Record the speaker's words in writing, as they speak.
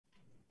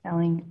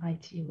Telling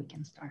IT we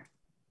can start.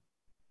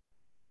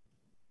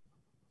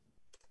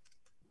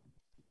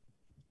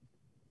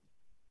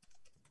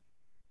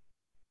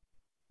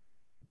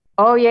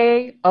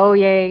 Oyez,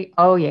 oyez,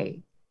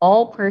 oyez.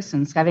 All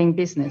persons having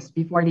business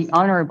before the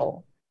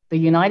Honorable, the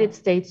United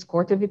States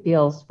Court of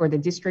Appeals for the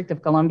District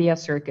of Columbia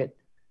Circuit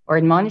are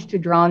admonished to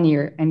draw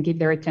near and give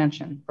their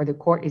attention, for the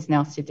court is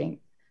now sitting.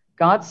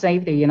 God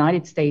save the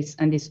United States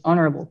and this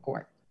honorable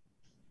court.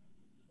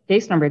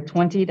 Case number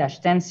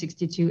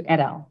 20-1062 et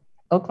al.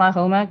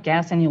 Oklahoma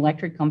Gas and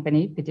Electric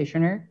Company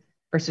petitioner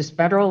versus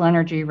Federal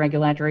Energy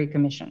Regulatory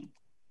Commission.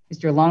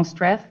 Mr.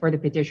 Longstreth for the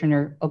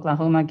petitioner,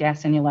 Oklahoma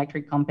Gas and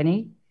Electric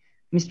Company.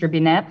 Mr.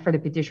 Binette for the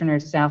petitioner,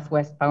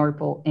 Southwest Power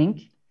Pool,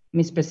 Inc.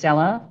 Ms.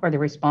 Pacella for the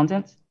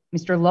respondent.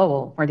 Mr.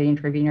 Lowell for the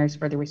intervenors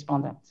for the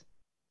respondent.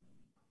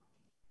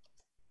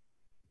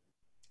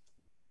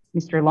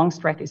 Mr.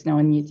 Longstreth is now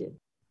unmuted.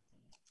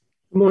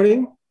 Good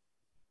morning.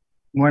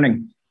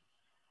 Morning.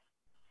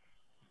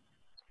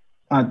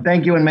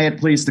 Thank you, and may it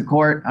please the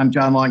court. I'm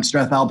John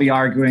Longstreth. I'll be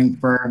arguing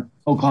for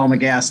Oklahoma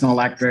Gas and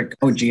Electric,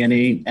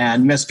 OG&E,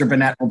 and Mr.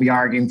 Binette will be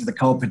arguing for the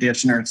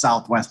co-petitioner,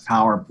 Southwest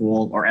Power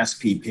Pool, or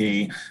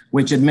SPP,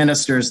 which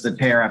administers the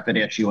tariff at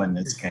issue in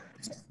this case.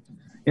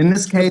 In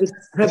this case,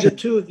 have the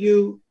two of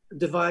you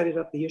divided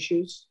up the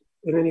issues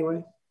in any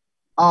way?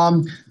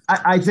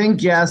 I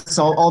think yes,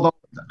 although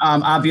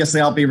obviously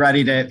I'll be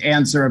ready to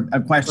answer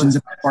questions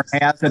if the court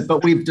has it,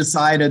 but we've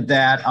decided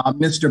that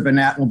Mr.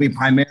 Binette will be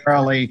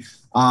primarily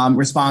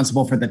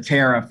responsible for the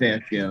tariff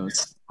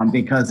issues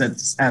because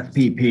it's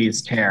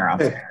SPP's tariff.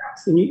 Okay.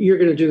 And you're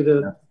going to do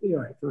the, all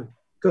right, fine.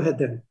 Go ahead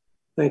then.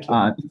 Thank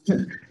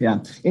you. Yeah.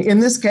 In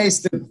this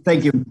case,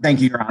 thank you,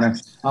 Your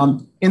Honor.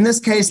 In this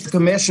case, the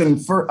commission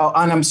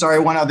and I'm sorry,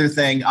 one other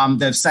thing,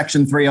 the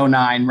Section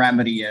 309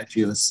 remedy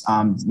issues,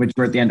 which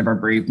were at the end of our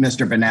brief,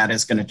 Mr. Binette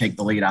is going to take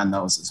the lead on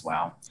those as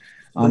well.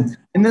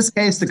 In this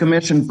case, the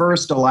commission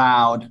first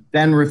allowed,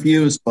 then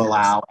refused to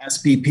allow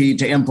SPP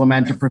to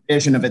implement a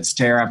provision of its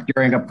tariff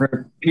during a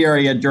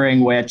period during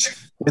which,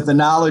 with the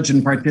knowledge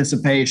and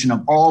participation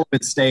of all of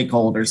its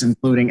stakeholders,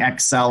 including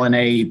Xcel and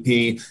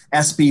AEP,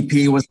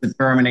 SPP was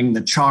determining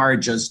the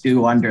charges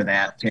due under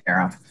that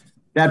tariff.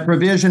 That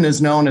provision is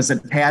known as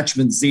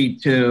Attachment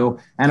Z2,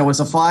 and it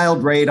was a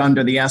filed rate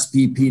under the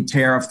SPP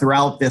tariff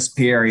throughout this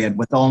period,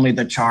 with only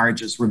the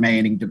charges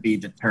remaining to be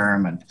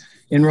determined.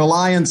 In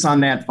reliance on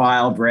that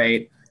filed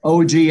rate,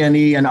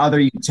 OG&E and other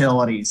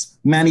utilities,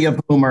 many of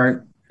whom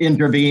are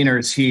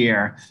intervenors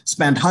here,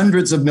 spent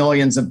hundreds of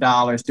millions of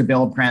dollars to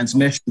build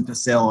transmission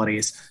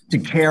facilities to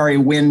carry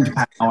wind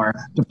power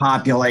to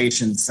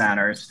population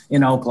centers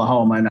in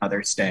Oklahoma and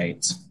other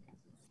states.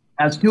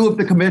 As two of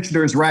the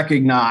commissioners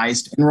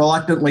recognized in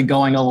reluctantly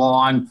going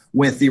along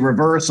with the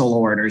reversal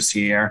orders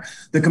here,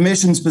 the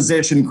commission's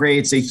position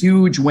creates a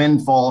huge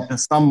windfall to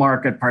some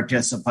market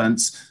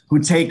participants who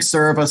take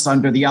service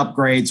under the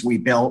upgrades we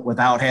built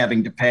without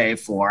having to pay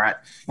for it.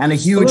 And a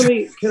huge...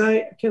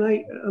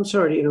 I'm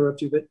sorry to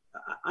interrupt you, but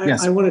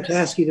I wanted to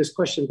ask you this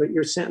question, but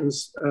your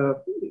sentence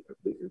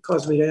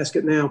caused me to ask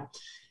it now.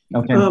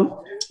 Okay.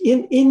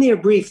 In their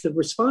brief, the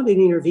responding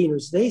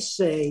intervenors, they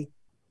say,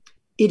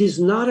 it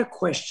is not a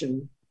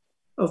question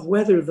of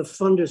whether the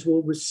funders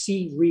will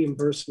receive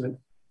reimbursement,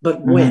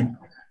 but when.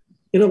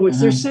 In other words,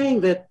 they're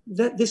saying that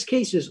this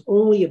case is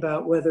only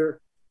about whether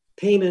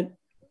payment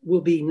will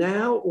be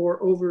now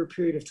or over a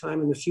period of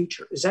time in the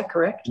future. Is that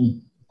correct?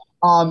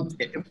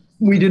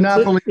 We do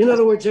not believe. In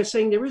other words, they're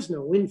saying there is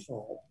no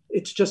windfall.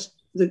 It's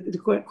just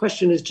the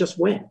question is just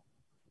when.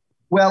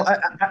 Well,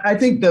 I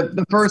think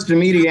the first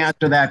immediate answer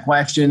to that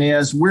question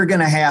is we're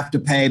going to have to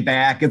pay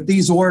back. If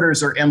these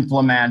orders are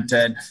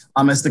implemented,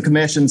 as the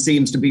commission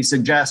seems to be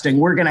suggesting,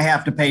 we're going to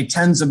have to pay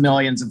tens of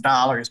millions of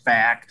dollars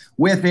back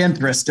with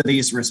interest to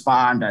these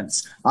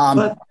respondents. It's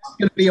going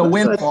to be a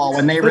windfall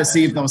when they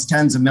receive those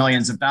tens of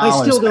millions of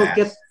dollars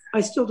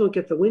I still don't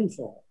get the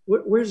windfall.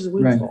 Where's the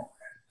windfall?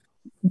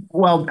 Right.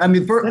 Well, I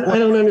mean, I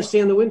don't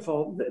understand the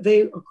windfall.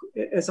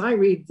 As I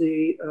read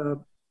the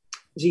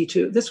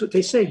Z2, that's what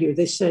they say here.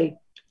 They say,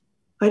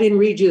 I didn't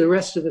read you the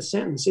rest of the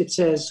sentence. It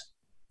says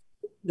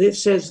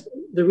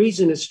the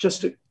reason it's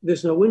just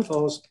there's no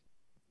windfalls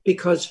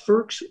because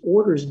FERC's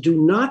orders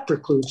do not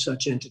preclude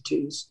such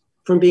entities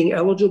from being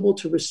eligible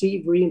to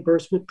receive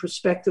reimbursement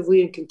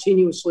prospectively and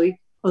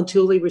continuously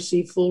until they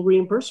receive full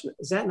reimbursement.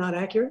 Is that not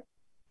accurate?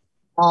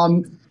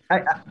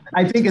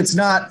 I think it's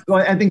not.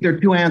 I think there are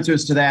two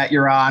answers to that,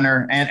 Your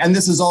Honor. And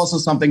this is also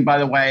something, by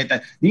the way,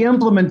 that the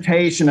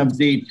implementation of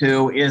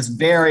Z2 is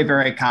very,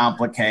 very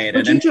complicated.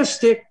 Would you just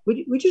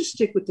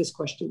stick with this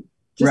question?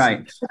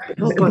 Right.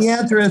 The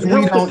answer is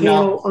we don't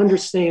know.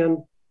 Understand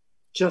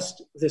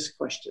just this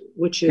question,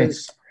 which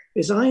is,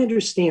 as I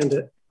understand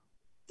it,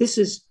 this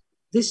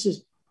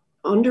is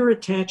under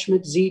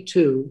attachment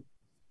Z2.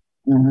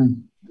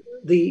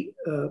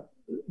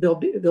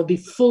 They'll be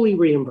fully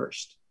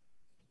reimbursed.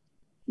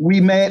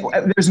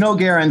 There's no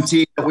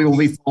guarantee that we will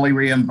be fully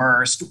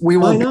reimbursed.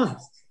 Why not?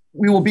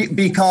 We will be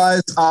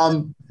because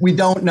We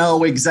don't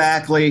know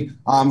exactly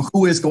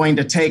who is going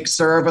to take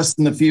service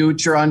in the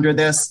future under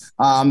this.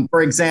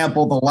 For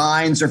example, the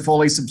lines are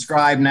fully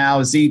subscribed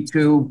now.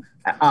 Z2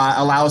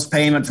 allows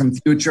payment from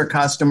future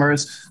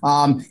customers.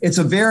 It's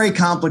a very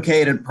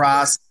complicated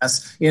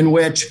process in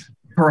which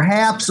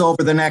perhaps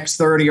over the next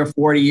 30 or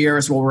 40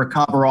 years we'll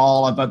recover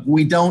all of it.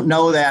 We don't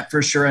know that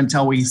for sure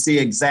until we see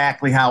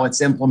exactly how it's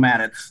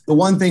implemented. The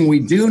one thing we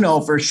do know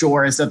for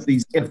sure is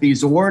if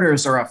these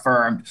orders are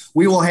affirmed,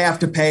 we will have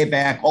to pay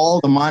back all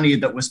the money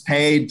that was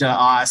paid to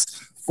us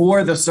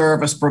for the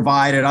service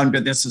provided under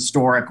this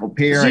historical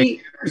period.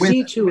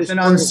 Z2 is an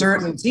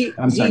uncertain.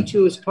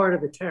 Z2 is part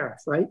of the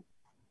tariff, right?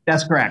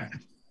 That's correct.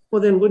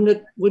 Well, then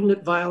wouldn't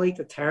it violate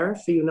the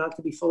tariff for you not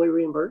to be fully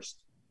reimbursed?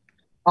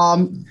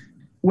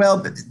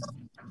 Well,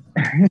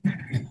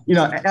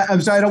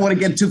 I'm sorry, I don't want to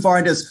get too far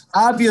into this.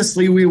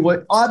 Obviously,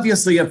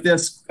 if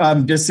this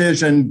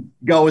decision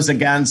goes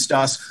against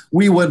us,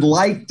 we would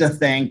like to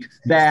think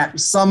that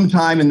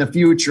sometime in the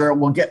future,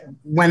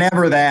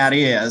 whenever that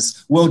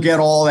is, we'll get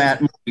all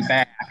that money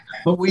back.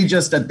 But we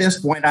just, at this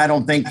point, I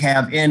don't think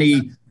have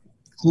any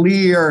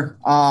clear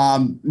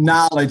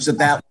knowledge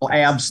that will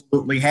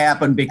absolutely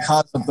happen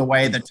because of the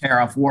way the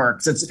tariff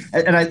works.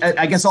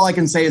 I guess all I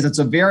can say is it's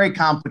a very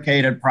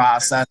complicated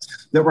process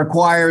that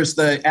requires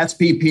the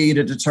SPP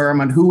to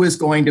determine who is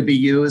going to be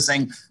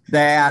using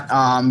that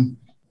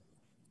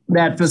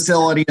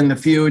facility in the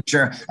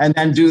future, and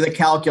then do the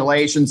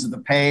calculations of the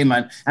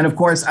payment. And of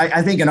course,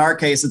 I think in our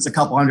case, it's a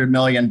couple $100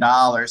 million.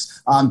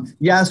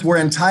 Yes, we're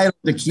entitled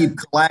to keep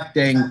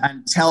collecting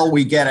until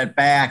we get it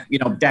back,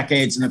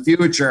 decades in the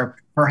future,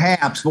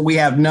 perhaps, but we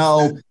have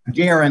no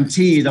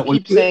guarantee that we'll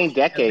keep saying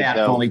decades,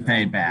 though. Fully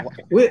paid back.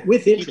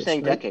 With interest. Keep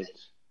saying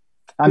decades.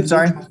 I'm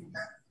sorry?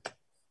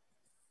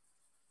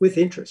 With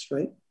interest,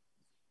 right?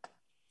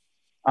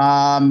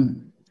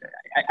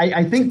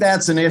 I think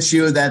that's an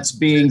issue that's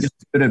being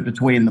disputed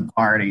between the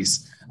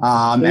parties.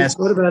 What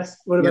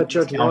about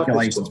Judge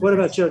Walker's? What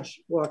about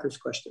Judge Walker's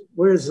question?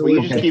 Where is the? Well,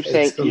 you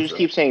just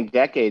keep saying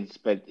decades,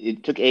 but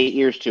it took 8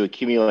 years to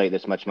accumulate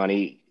this much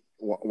money.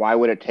 Why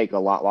would it take a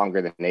lot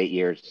longer than 8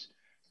 years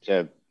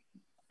to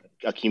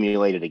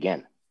accumulate it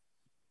again?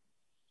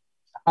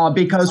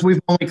 Because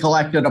we've only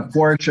collected a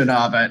portion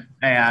of it,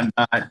 and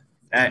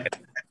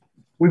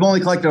we've only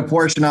collected a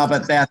portion of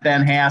it that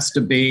then has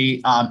to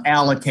be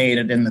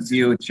allocated in the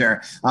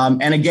future.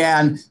 And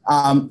again,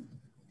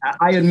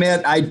 I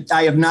admit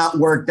I have not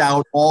worked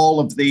out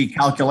all of the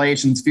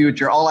calculations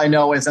future. All I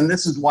know is, and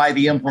this is why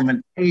the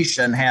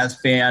implementation has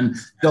been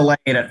delayed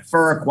at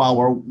FERC while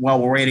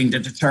we're waiting to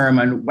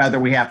determine whether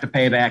we have to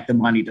pay back the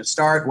money to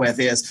start with,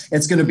 is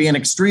it's going to be an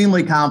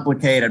extremely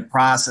complicated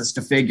process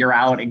to figure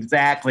out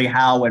exactly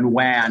how and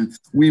when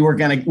we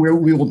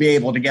will be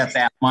able to get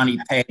that money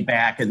paid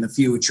back in the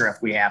future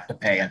if we have to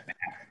pay it back.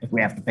 If we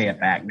have to pay it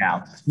back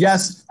now.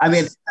 Yes, I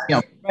mean,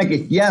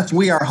 Frankie, yes,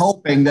 we are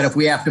hoping that if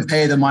we have to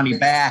pay the money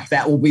back,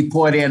 that will be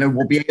put in and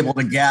we'll be able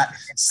to get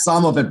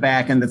some of it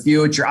back in the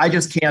future. I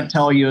just can't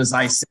tell you as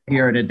I sit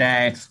here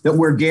today that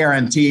we're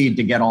guaranteed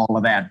to get all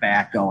of that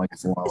back going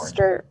forward.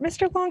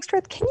 Mr.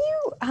 Longstreth, can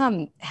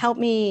you help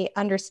me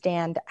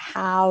understand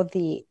how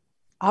the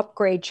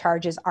upgrade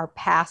charges are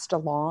passed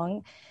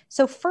along?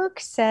 So FERC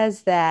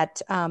says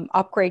that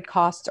upgrade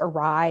costs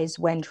arise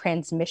when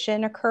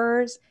transmission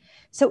occurs.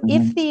 So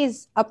if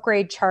these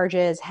upgrade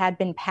charges had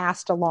been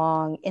passed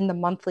along in the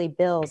monthly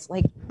bills,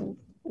 like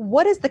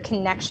what is the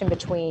connection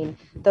between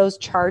those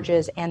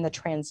charges and the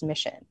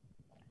transmission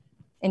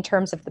in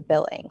terms of the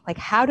billing? Like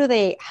how do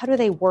they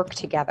work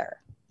together?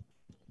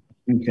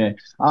 Okay.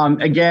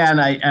 Again,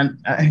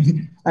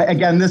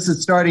 this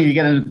is starting to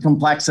get into the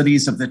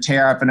complexities of the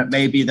tariff, and it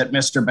may be that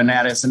Mr.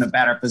 Binette is in a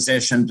better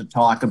position to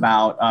talk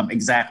about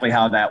exactly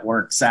how that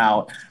works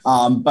out.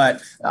 Well,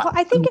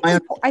 I think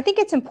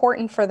it's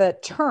important for the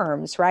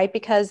terms, right?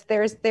 Because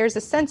there's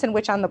a sense in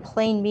which, on the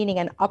plain meaning,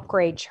 an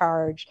upgrade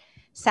charge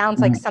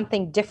sounds like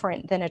something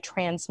different than a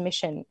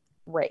transmission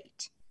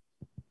rate.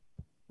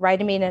 Right.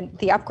 I mean, and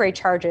the upgrade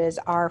charges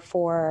are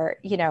for,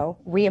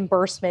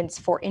 reimbursements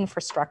for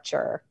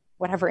infrastructure,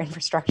 whatever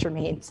infrastructure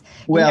means,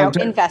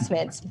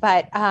 investments.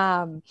 But,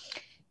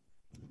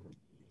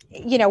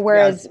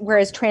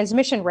 whereas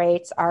transmission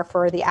rates are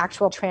for the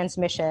actual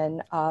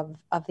transmission of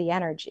the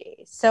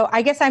energy. So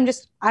I guess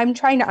I'm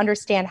trying to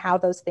understand how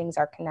those things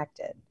are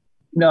connected.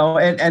 No,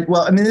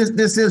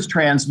 this is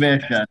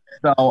transmission.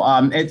 So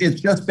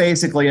it's just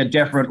basically a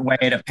different way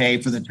to pay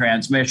for the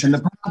transmission.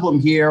 The problem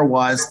here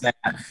was that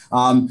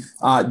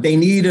they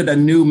needed a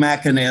new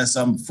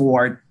mechanism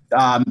for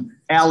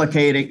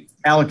allocating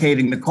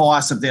the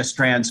cost of this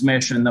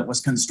transmission that was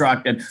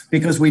constructed,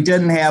 because we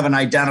didn't have an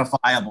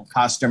identifiable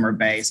customer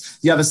base.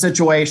 You have a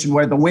situation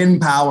where the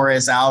wind power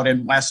is out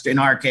in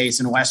our case,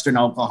 in western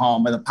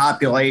Oklahoma. The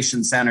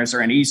population centers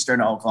are in eastern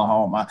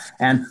Oklahoma.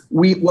 And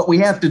what we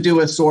have to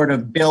do is sort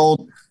of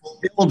build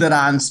it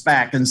on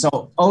spec. And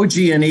so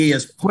OG&E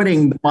is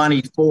putting the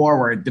money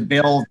forward to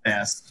build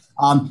this.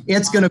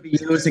 It's going to be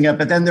using it,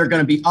 but then there are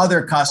going to be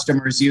other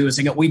customers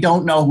using it. We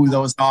don't know who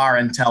those are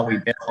until we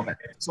build it.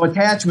 So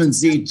attachment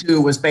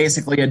Z2 was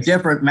basically a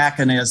different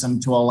mechanism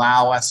to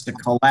allow us to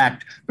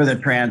collect for the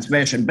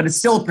transmission, but it's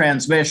still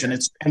transmission.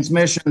 It's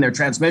transmission, they're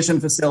transmission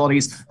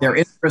facilities, their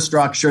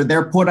infrastructure,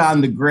 they're put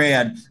on the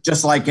grid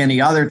just like any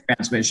other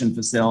transmission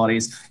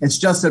facilities. It's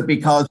just that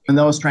because when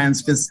those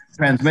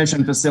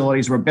transmission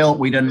facilities were built,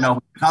 we didn't know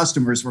who the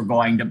customers were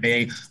going to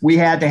be. We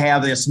had to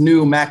have this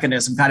new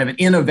mechanism, kind of an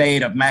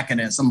innovative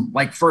mechanism,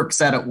 like FERC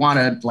said it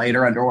wanted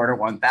later under Order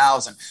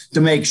 1000,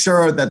 to make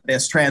sure that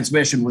this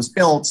transmission was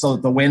built so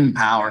that the wind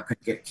power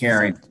could get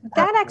carried.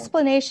 That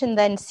explanation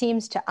then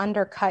seems to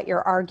undercut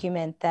your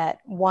argument that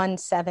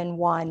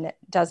 171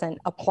 doesn't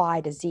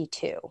apply to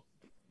Z2.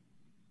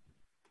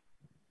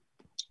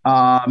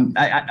 I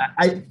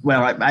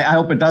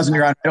hope it doesn't,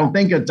 Your Honor. I don't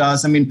think it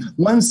does. I mean,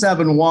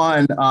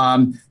 171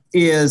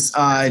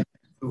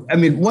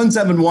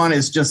 171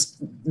 is just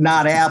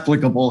not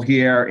applicable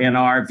here in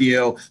our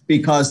view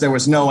because there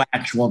was no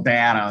actual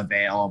data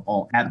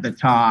available at the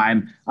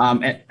time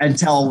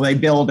until they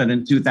built it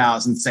in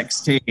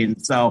 2016.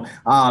 So,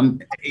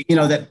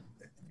 that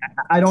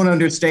I don't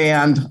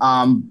understand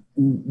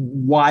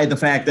why the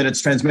fact that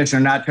it's transmission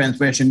or not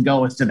transmission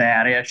goes to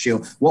that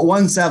issue. What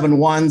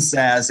 171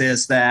 says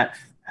is that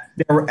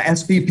the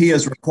SPP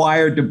is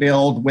required to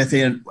bill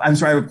within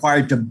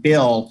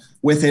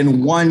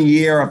 1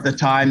 year of the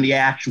time the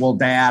actual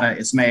data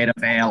is made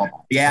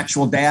available. The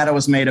actual data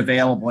was made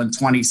available in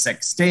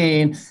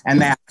 2016,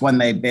 and that's when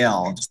they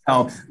billed.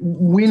 So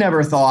we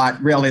never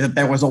thought really that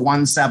there was a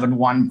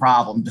 171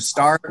 problem to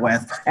start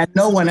with, and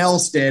no one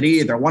else did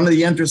either. One of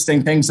the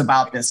interesting things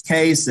about this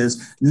case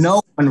is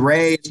no one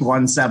raised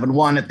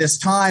 171 at this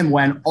time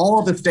when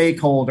all the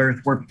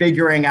stakeholders were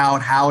figuring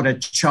out how to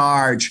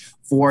charge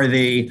for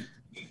the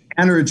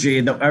energy,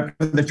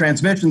 the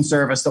transmission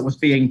service that was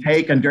being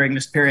taken during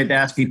this period the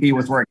SPP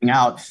was working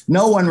out.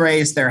 No one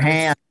raised their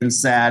hand and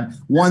said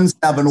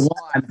 171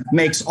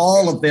 makes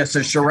all of this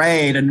a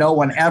charade and no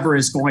one ever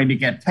is going to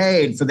get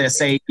paid for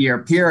this 8-year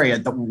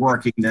period that we're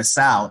working this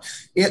out.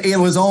 It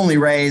was only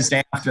raised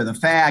after the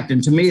fact,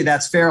 and to me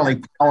that's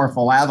fairly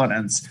powerful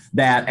evidence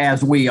that,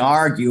 as we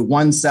argue,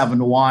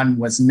 171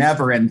 was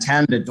never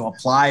intended to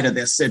apply to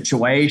this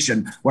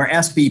situation where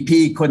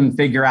SPP couldn't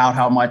figure out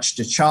how much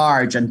to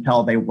charge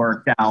until they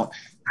worked out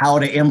how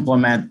to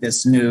implement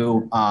this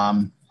new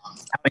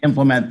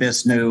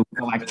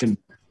collection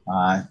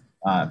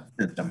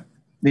system,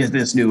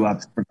 this new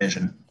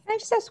provision. Can I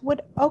just ask,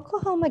 would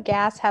Oklahoma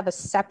Gas have a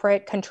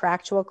separate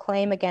contractual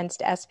claim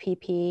against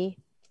SPP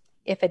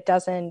if it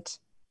doesn't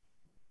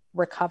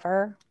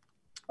recover?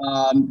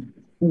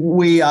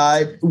 We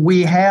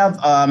have,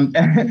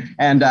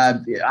 and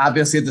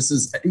obviously this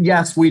is,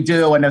 yes, we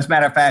do. And as a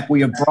matter of fact,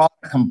 we have brought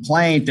a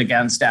complaint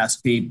against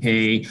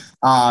SPP.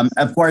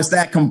 Of course,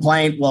 that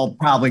complaint will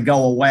probably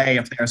go away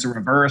if there's a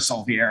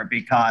reversal here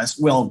because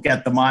we'll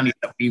get the money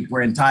that we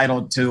were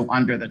entitled to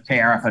under the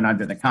tariff and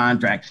under the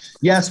contract.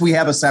 Yes, we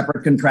have a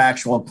separate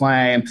contractual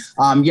claim.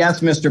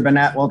 Yes, Mr.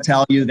 Binette will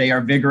tell you they are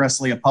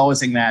vigorously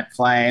opposing that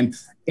claim.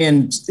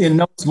 In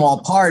no small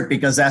part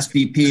because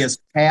SPP is a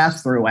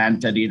pass-through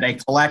entity. They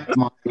collect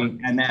money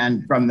and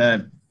then from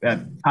the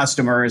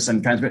customers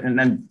and transmit and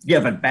then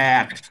give it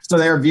back. So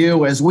their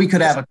view is we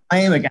could have a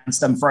claim against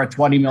them for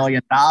 $20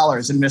 million.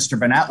 And Mr.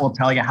 Binette will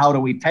tell you, how do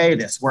we pay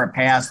this? We're a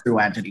pass-through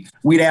entity.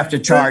 We'd have to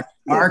charge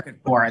the market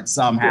for it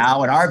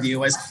somehow. And our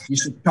view is you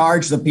should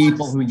charge the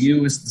people who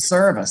use the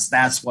service.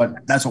 That's what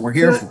we're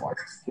here for.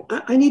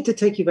 I need to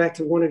take you back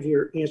to one of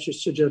your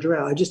answers to Judge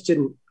Rao. I just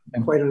didn't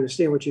quite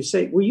understand what you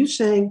say. Were you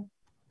saying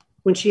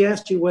when she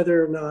asked you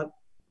whether or not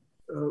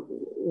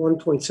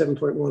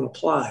 1.7.1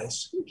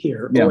 applies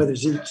here, or whether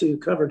Z2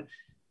 covered,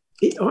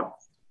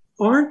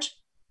 aren't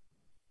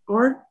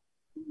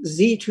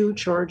Z2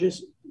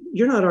 charges?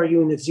 You're not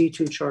arguing that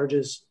Z2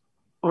 charges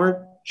aren't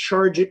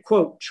charges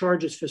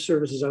for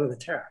services out of the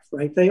tariff,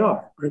 right? They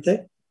are, aren't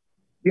they?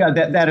 Yeah,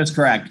 that is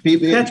correct.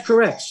 That's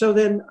correct. So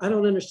then I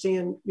don't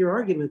understand your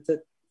argument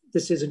that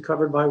this isn't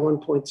covered by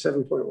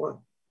 1.7.1.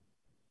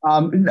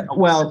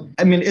 Well,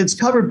 I mean, it's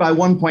covered by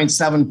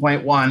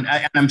 1.7.1.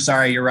 And I'm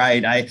sorry, you're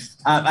right.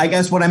 I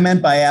guess what I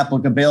meant by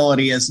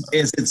applicability is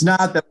it's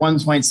not that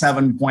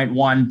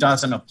 1.7.1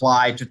 doesn't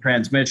apply to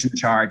transmission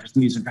charges,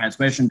 these are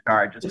transmission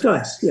charges. It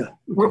does, yeah.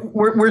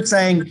 We're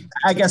saying,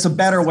 I guess a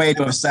better way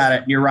to have said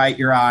it, and you're right,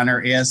 Your Honor,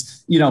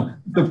 is,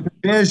 the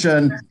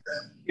provision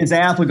is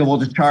applicable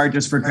to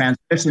charges for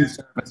transmission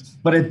service,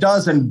 but it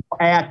doesn't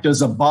act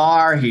as a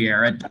bar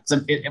here.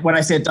 When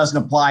I say it doesn't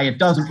apply, it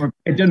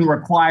didn't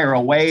require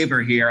a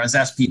waiver here, as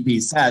SPP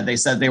said. They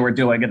said they were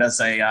doing it as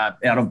out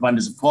of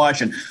abundance of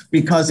caution,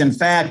 because in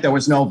fact there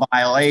was no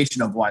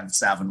violation of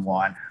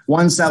 171.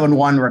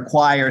 171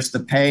 requires the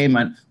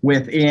payment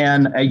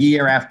within a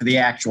year after the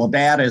actual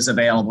data is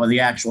available. The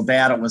actual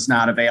data was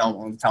not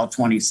available until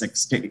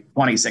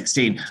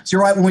 2016. So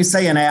you're right when we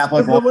say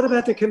inapplicable. But what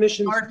about the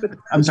commission?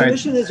 I'm sorry. The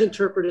commission is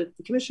interpreted.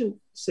 The commission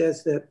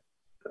says that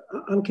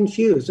I'm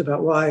confused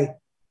about why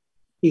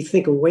you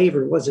think a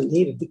waiver wasn't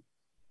needed.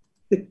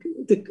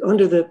 The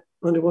under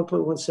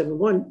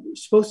 1.171,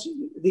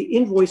 the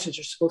invoices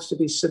are supposed to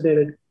be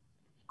submitted,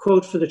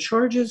 quote, for the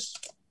charges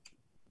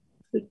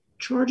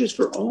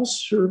for all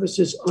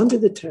services under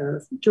the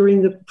tariff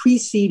during the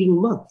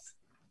preceding month.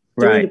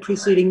 During the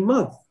preceding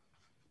month.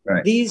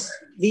 Right.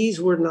 These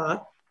were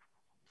not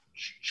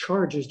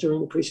charges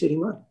during the preceding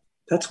month.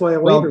 That's why a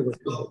waiver was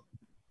made.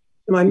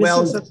 Am I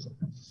missing something?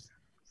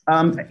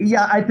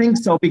 Yeah, I think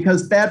so,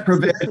 because that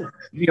provision,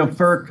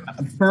 FERC,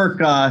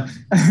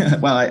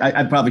 well,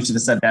 I probably should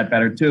have said that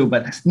better too,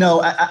 but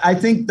no, I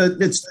think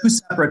that it's two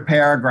separate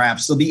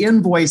paragraphs. So the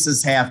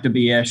invoices have to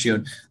be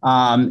issued,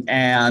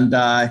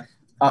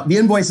 the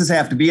invoices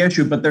have to be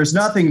issued, but there's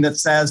nothing that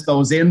says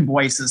those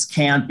invoices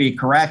can't be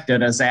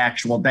corrected as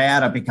actual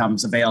data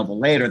becomes available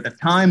later. The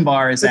time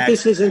bar is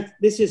this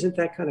isn't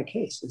that kind of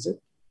case, is it?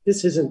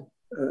 This isn't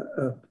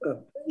a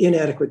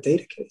inadequate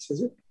data case,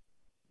 is it?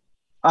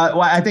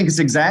 Well, I think it's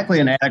exactly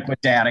an adequate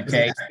data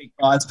case,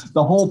 because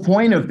the whole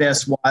point of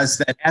this was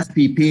that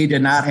SPP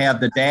did not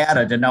have the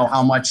data to know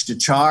how much to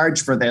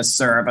charge for this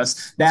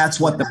service. That's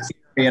what the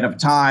period of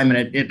time,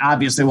 and it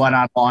obviously went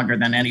on longer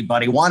than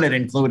anybody wanted,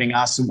 including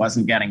us who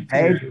wasn't getting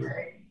paid.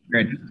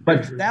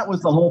 But that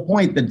was the whole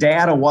point. The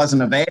data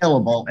wasn't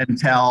available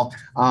until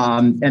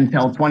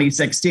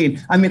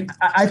 2016. I mean,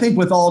 I think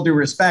with all due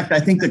respect, I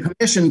think the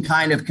commission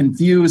kind of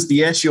confused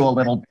the issue a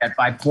little bit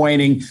by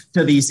pointing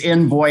to these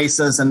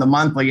invoices and the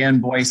monthly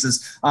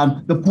invoices.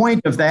 The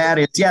point of that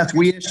is, yes,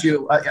 we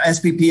issue,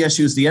 SPP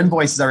issues the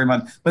invoices every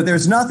month, but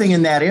there's nothing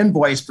in that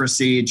invoice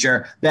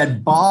procedure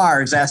that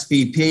bars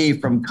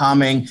SPP from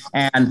coming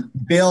and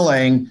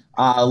billing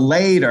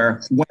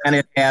later when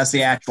it has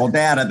the actual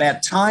data.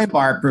 That time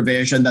bar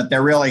provision that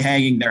they're really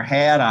hanging their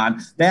hat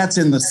on, that's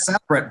in the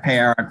separate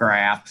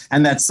paragraph.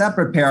 And that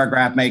separate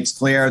paragraph makes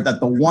clear that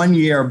the 1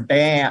 year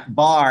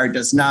bar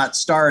does not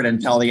start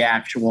until the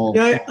actual.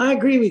 Yeah, I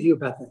agree with you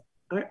about that.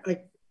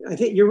 I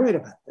think you're right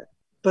about that.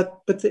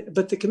 But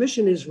the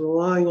commission is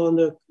relying on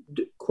the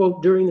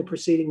quote during the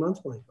preceding month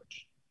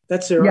language.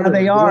 That's their yeah,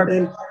 they are.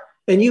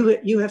 And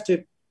you have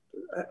to.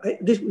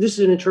 This is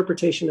an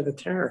interpretation of a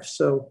tariff,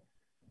 so.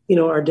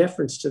 Our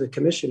deference to the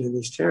commission in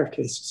these tariff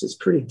cases is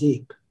pretty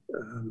deep.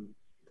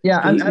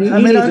 Yeah,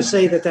 you need to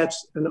say that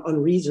that's an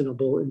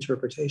unreasonable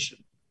interpretation.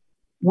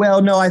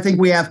 Well, no, I think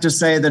we have to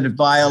say that it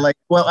violates.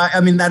 Well,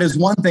 I mean, that is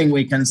one thing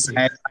we can say.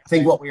 I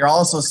think what we are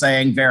also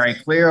saying very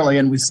clearly,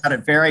 and we said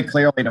it very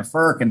clearly to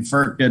FERC, and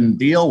FERC didn't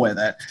deal with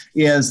it,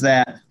 is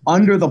that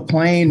under the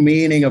plain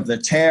meaning of the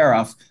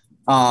tariff,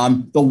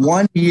 the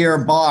 1 year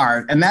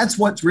bar, and that's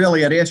what's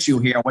really at issue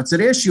here. What's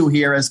at issue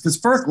here is because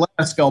FERC let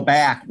us go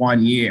back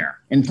 1 year.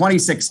 In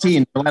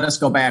 2016, they let us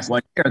go back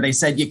 1 year. They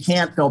said you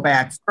can't go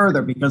back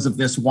further because of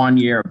this 1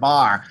 year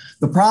bar.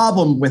 The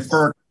problem with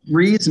FERC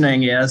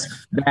reasoning is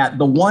that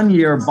the 1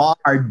 year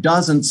bar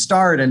doesn't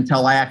start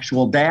until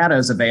actual data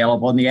is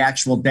available, and the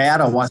actual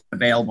data wasn't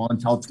available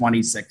until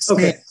 2016.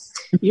 Okay.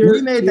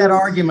 We made that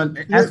argument,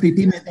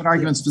 SPP made that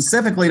argument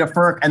specifically to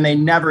FERC, and they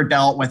never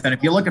dealt with it.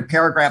 If you look at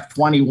paragraph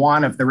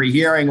 21 of the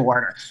rehearing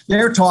order,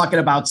 they're talking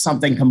about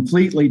something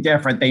completely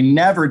different. They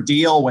never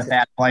deal with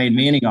that plain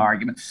meaning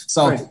argument.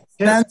 So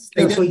since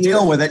they didn't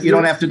deal with it, you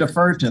don't have to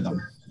defer to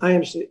them. I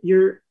understand.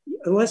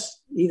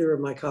 Unless either of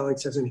my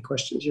colleagues has any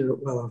questions, you're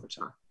well over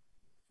time.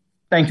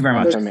 Thank you very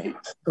much. For me.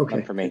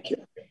 Okay. For me. Thank you.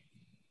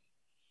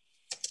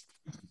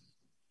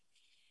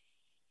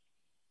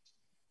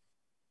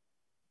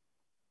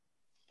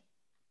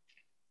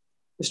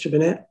 Mr.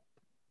 Binette?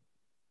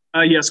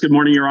 Yes, good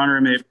morning, Your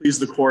Honor. May it please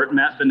the court.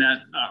 Matt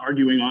Binette,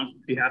 arguing on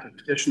behalf of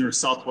Petitioner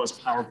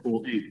Southwest Power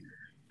Pool, Inc.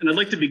 And I'd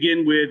like to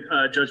begin with,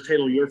 Judge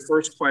Tatel, your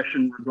first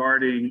question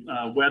regarding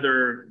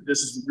whether this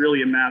is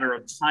really a matter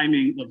of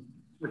timing of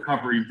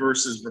recovery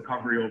versus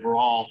recovery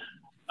overall.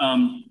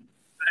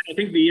 I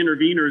think the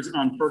interveners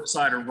on FERC's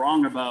side are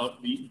wrong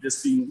about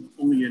this being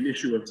only an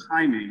issue of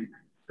timing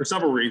for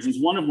several reasons,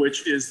 one of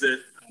which is that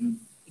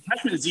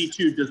Attachment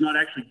Z2 does not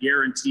actually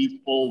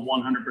guarantee full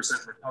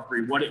 100%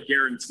 recovery. What it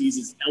guarantees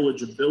is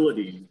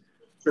eligibility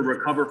to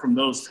recover from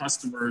those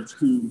customers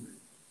whose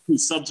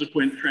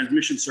subsequent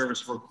transmission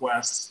service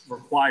requests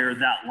require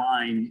that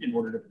line in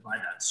order to provide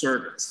that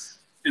service.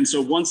 And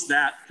so once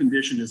that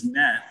condition is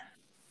met,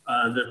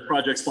 the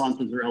project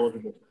sponsors are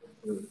eligible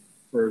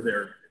for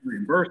their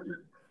reimbursement.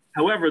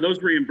 However, those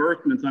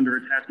reimbursements under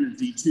Attachment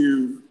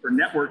Z2 for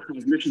network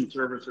transmission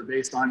service are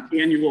based on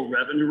annual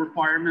revenue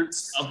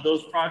requirements of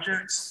those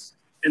projects.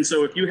 And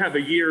so if you have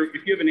an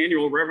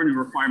annual revenue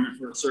requirement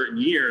for a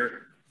certain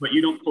year, but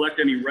you don't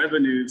collect any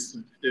revenues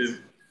to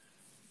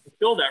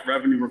fulfill that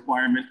revenue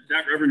requirement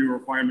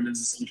is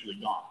essentially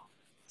gone.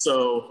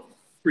 So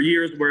for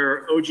years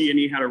where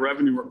OG&E had a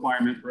revenue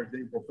requirement, for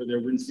example, for their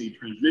wind speed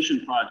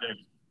transmission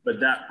project, but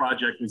that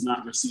project was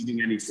not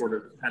receiving any sort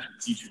of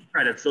Attachment Z2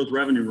 credits, those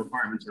revenue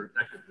requirements are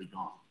effectively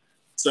gone.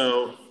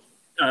 So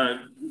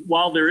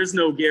while there is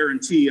no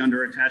guarantee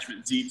under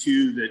Attachment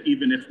Z2 that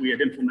even if we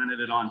had implemented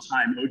it on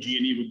time,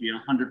 OG&E would be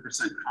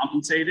 100%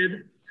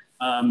 compensated,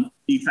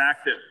 the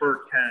fact that FERC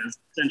has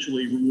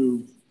essentially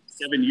removed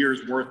 7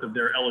 years worth of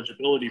their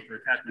eligibility for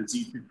attachment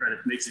Z2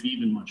 credits makes it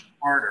even much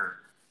harder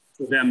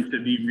for them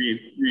to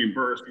be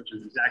reimbursed, which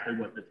is exactly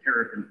what the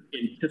tariff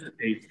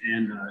anticipates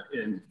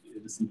and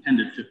is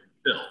intended to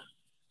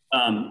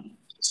fulfill.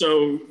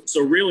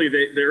 So really,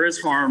 there is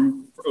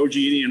harm for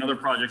OG&E and other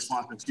project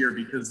sponsors here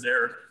because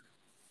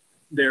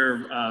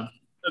their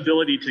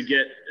ability to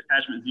get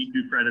attachment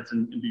Z2 credits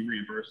and be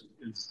reimbursed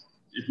is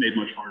made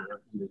much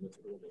harder under this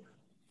order.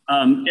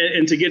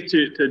 And to get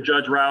to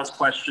Judge Rao's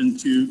question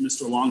to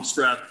Mr.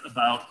 Longstreth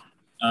about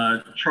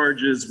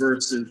charges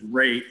versus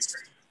rates,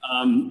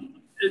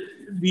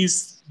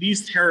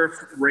 these tariff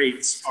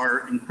rates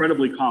are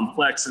incredibly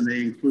complex and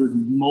they include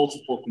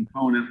multiple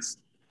components.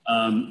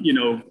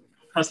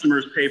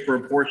 Customers pay for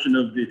a portion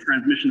of the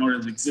transmission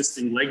owner's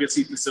existing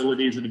legacy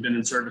facilities that have been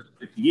in service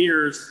for 50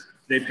 years.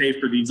 They pay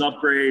for these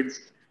upgrades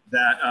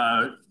that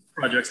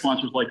project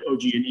sponsors like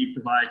OG&E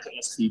provide to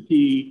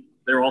SPP.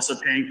 They're also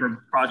paying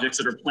for projects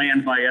that are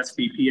planned by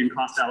SPP and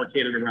cost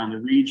allocated around the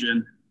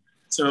region.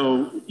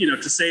 So,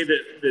 to say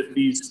that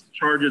these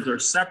charges are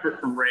separate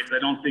from rates, I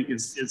don't think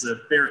is a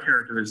fair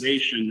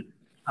characterization.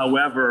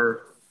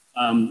 However,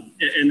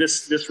 and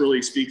this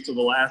really speaks to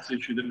the last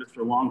issue that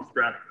Mr.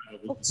 Longstreth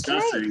was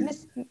discussing.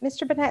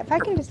 Mr. Binette, if I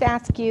can just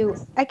ask you,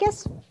 I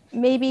guess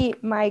maybe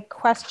my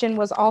question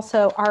was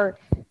also,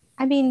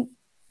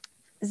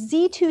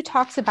 Z2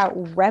 talks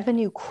about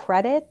revenue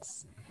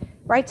credits,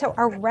 right? So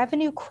are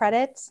revenue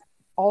credits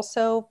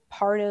also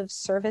part of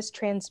service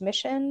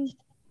transmission?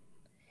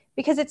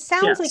 Because it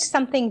sounds like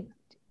something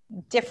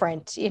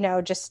different,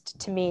 just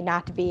to me,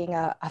 not being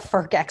a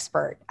FERC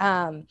expert.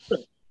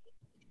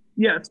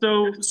 Yeah,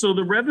 so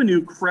the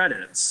revenue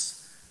credits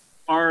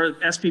are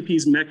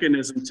SPP's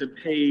mechanism to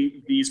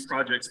pay these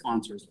project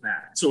sponsors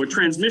back. So a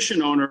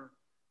transmission owner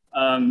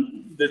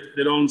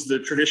that owns the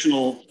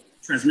traditional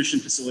transmission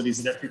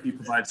facilities that SPP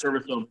provides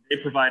service over, they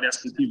provide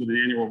SPP with an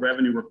annual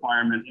revenue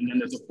requirement, and then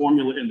there's a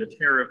formula in the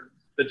tariff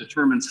that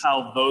determines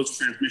how those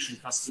transmission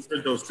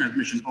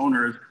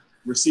owners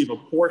receive a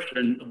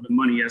portion of the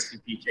money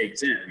SPP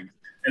takes in,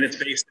 and it's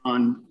based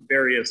on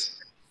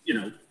various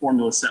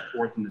formulas set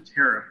forth in the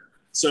tariff.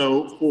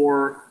 So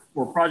for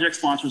project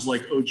sponsors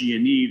like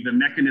OG&E, the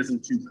mechanism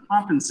to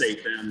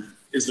compensate them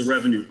is the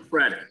revenue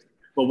credit.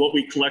 But what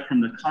we collect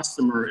from the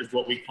customer is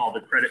what we call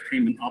the credit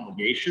payment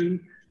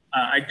obligation.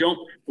 I don't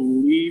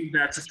believe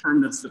that's a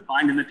term that's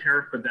defined in the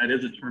tariff, but that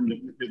is a term that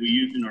we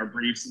use in our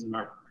briefs and in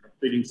our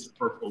pleadings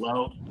for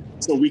below.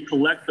 So we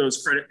collect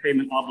those credit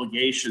payment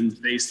obligations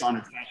based on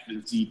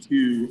attachment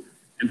Z2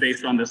 and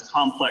based on this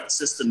complex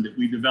system that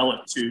we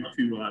developed to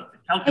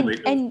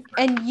calculate. And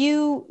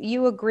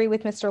you agree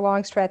with Mr.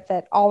 Longstreth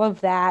that all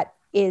of that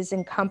is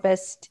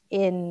encompassed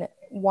in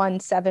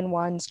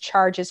 171's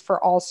charges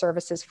for all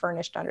services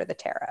furnished under the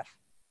tariff?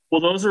 Well,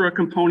 those are a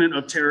component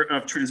of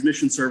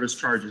transmission service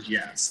charges,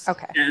 yes.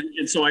 Okay.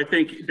 And so I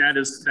think that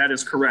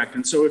is correct.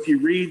 And so if you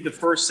read the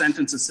first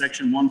sentence of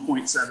section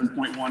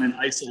 1.7.1 in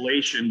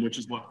isolation, which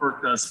is what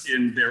FERC does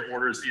in their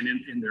orders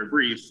in their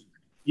briefs,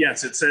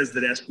 yes, it says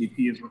that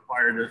SPP is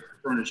required to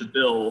furnish a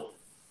bill,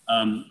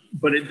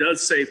 but it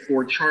does say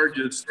for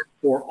charges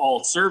for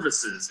all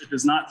services. It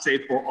does not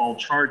say for all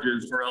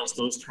charges, or else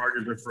those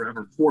charges are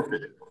forever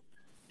forfeited.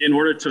 In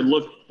order to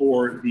look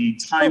for the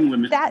time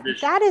limit. That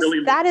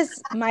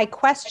is my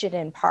question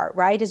in part,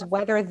 right? Is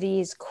whether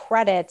these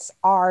credits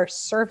are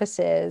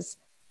services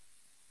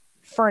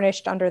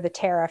furnished under the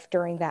tariff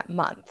during that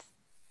month.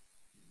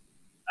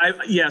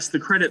 Yes, the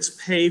credits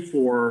pay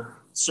for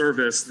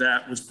service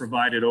that was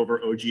provided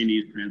over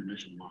OG&E's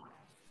transmission line.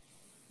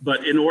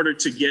 But in order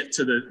to get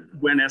to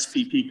when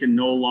SPP can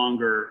no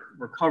longer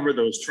recover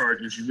those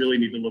charges, you really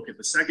need to look at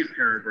the second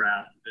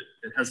paragraph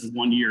that has the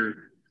 1 year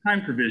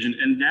time provision,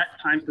 and that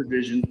time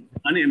provision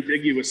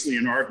unambiguously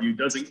in our view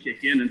doesn't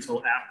kick in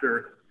until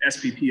after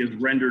SPP has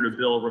rendered a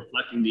bill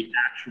reflecting the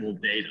actual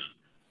data.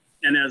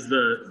 And as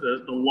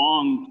the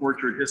long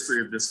tortured history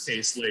of this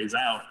case lays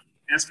out,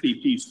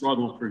 SPP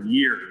struggled for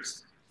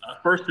years,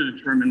 first to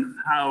determine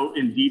how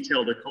in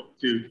detail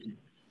to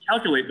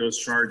calculate those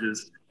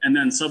charges, and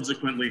then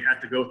subsequently had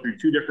to go through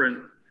two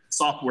different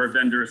software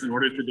vendors in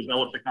order to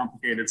develop the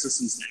complicated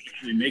systems to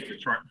actually make the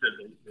chart.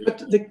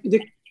 But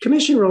the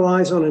Commission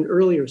relies on an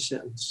earlier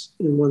sentence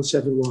in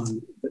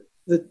 171,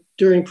 the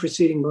during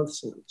preceding month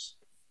sentence.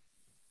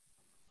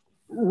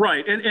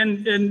 Right,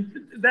 and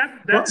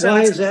that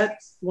why is that?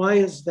 Why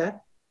is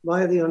that?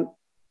 Why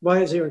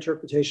is their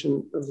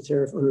interpretation of the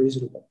tariff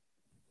unreasonable?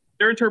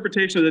 Their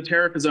interpretation of the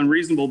tariff is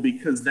unreasonable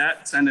because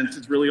that sentence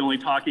is really only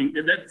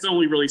that's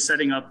only really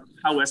setting up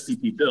how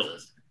SPP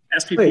bills.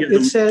 SPP wait,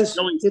 it says,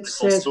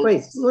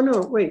 wait,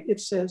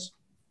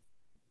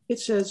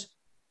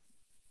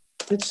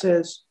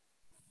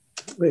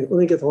 wait, let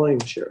me get the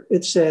language here.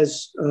 It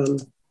says,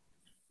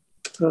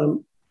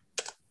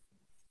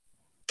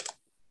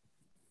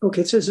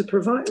 okay, it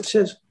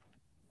says,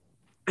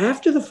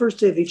 after the first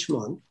day of each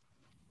month,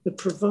 the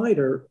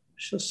provider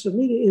shall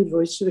submit an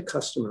invoice to the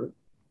customer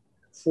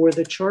for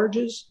the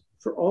charges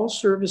for all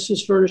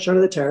services furnished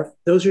under the tariff.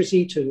 Those are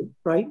Z2,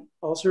 right?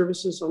 All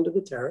services under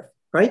the tariff,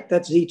 right?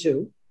 That's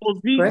Z2. Well,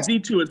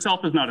 Z2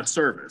 itself is not a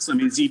service. I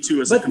mean,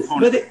 Z2 is a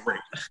component of the rate.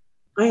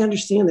 I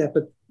understand that,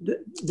 but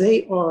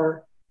they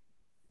are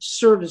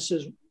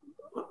services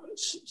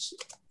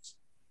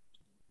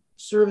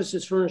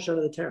furnished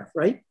under the tariff,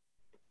 right?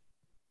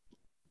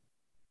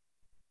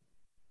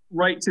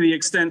 Right, to the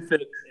extent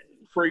that,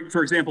 for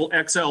example,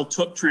 XL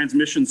took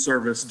transmission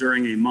service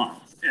during a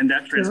month, and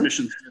that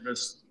transmission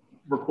service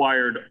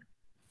required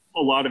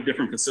a lot of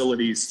different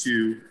facilities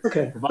to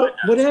provide that.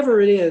 Whatever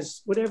it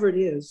is,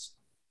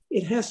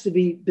 it has to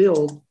be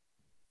billed.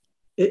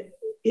 It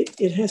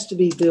has to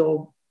be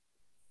billed.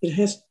 It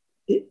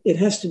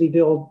has to be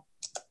billed.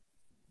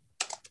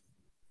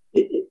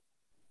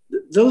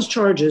 Those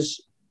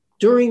charges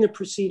during the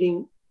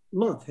preceding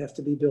month have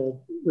to be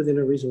billed within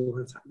a reasonable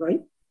amount of time,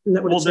 right? Isn't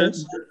that what it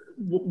says?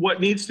 What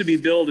needs to be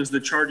billed is the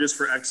charges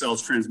for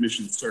XL's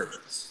transmission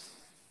service.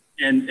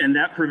 And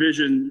that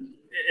provision,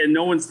 and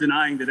no one's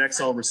denying that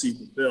XL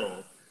received the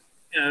bill.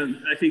 And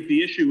I think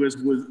the issue is,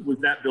 was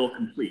that bill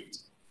complete?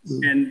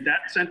 And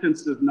that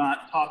sentence does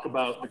not talk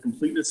about the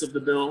completeness of the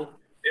bill.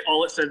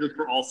 All it says is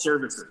for all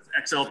services.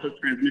 XL took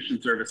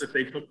transmission service. If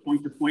they took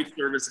point-to-point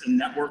service and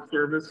network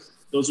service,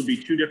 those would be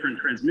two different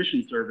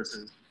transmission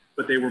services,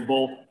 but they were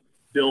both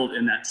billed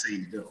in that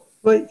same bill.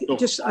 But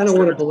so, I don't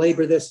want to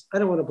belabor this.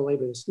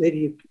 Maybe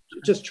you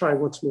just try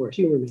once more.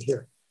 Humor me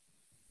here.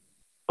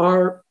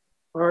 Are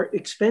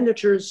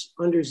expenditures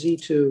under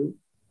Z2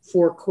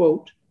 for,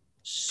 quote,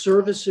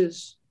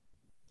 services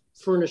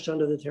furnished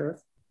under the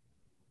tariff?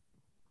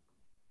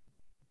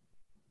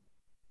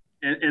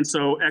 And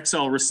so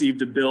XL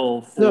received a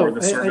bill for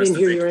the service. I didn't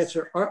hear your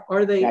answer.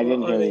 Are they or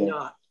are they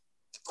not?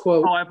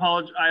 Quote. Oh,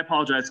 I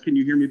apologize. Can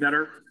you hear me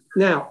better?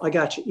 Now, I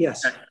got you.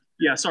 Yes. Okay.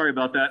 Yeah, sorry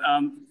about that.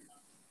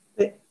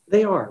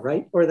 They are,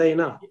 right? Or are they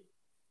not?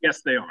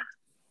 Yes, they are.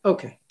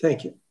 Okay,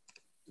 thank you.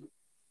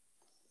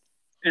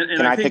 And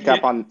Can I pick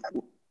up on?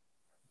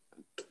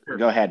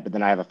 Go ahead, but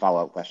then I have a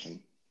follow-up question.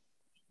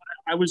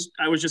 I was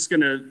just going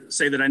to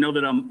say that I know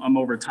that I'm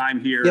over time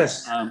here.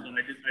 Yes. And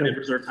I did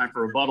reserve time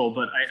for rebuttal,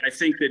 but I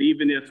think that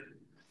even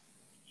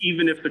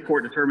if the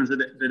court determines that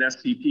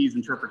SPP's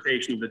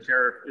interpretation of the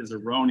tariff is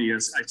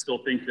erroneous, I still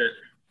think that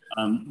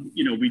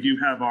we do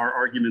have our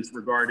arguments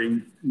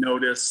regarding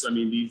notice. I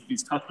mean,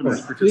 these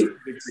customers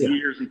participated for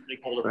years in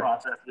stakeholder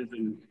processes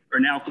and are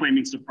now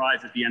claiming surprise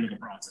at the end of the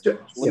process.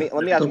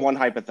 Let me ask one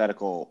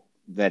hypothetical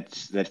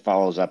that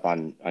follows up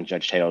on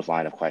Judge Tatel's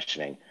line of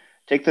questioning.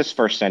 Take this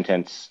first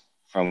sentence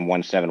from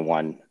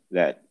 171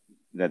 that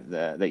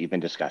you've been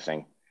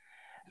discussing,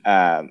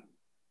 and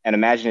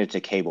imagine it's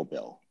a cable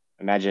bill.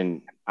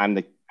 Imagine I'm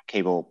the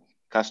cable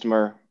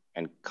customer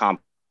and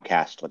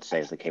Comcast, let's say,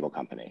 is the cable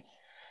company.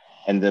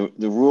 And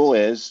the rule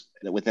is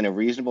that within a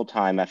reasonable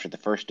time after the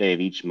first day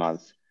of each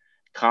month,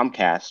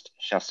 Comcast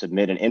shall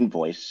submit an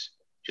invoice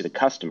to the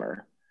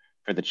customer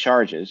for the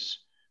charges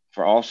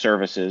for all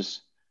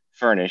services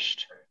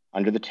furnished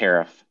under the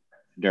tariff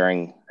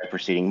during the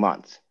preceding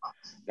month.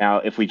 Now,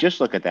 if we just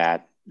look at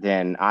that,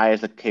 then I,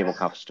 as a cable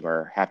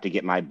customer, have to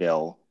get my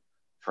bill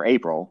for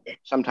April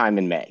sometime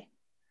in May.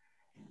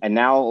 And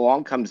now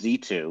along comes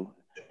Z2,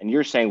 and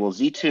you're saying, well,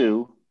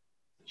 Z2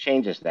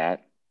 changes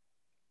that.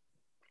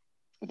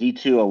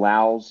 Z2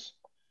 allows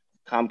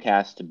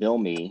Comcast to bill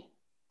me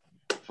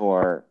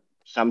for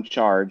some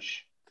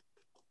charge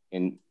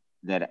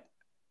that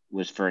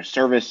was for a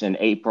service in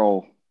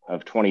April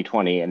of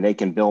 2020, and they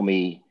can bill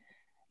me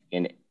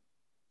in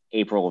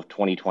April of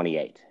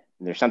 2028.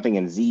 And there's something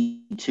in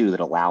Z2 that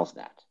allows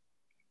that.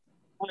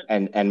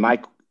 And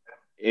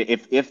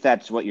if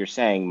that's what you're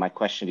saying, my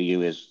question to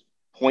you is,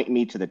 point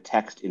me to the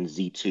text in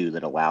Z2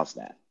 that allows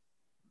that.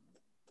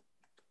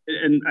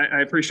 And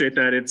I appreciate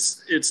that.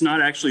 It's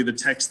not actually the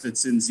text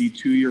that's in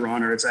Z2, Your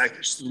Honor. It's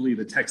actually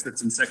the text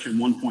that's in section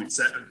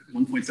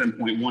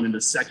 1.7.1 in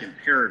the second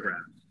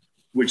paragraph,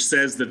 which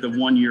says that the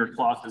 1 year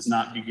clock does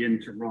not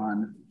begin to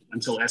run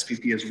until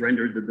SPP has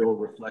rendered the bill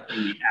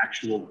reflecting the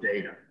actual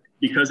data.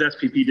 Because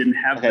SPP didn't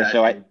have that.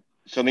 So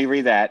let me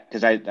read that,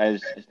 because I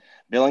was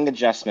billing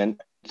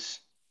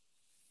adjustments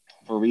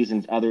for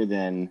reasons other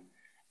than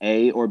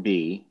A or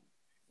B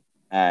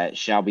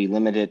shall be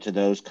limited to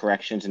those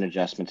corrections and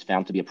adjustments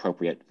found to be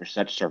appropriate for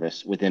such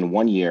service within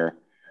 1 year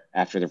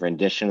after the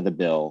rendition of the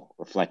bill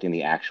reflecting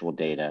the actual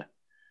data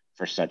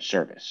for such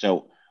service.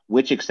 So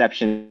which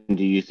exception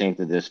do you think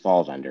that this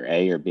falls under,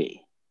 A or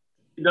B?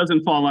 It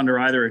doesn't fall under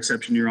either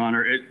exception, Your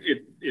Honor.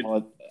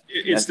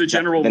 It's the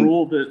general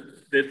rule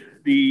that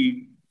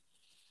the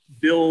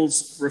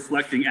bills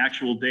reflecting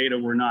actual data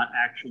were not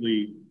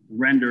actually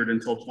rendered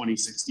until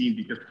 2016,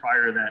 because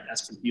prior to that,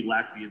 SPP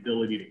lacked the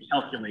ability to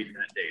calculate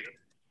that data.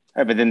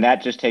 All right, but then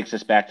that just takes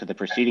us back to the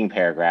preceding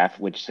paragraph,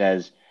 which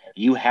says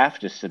you have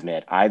to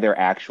submit either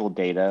actual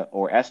data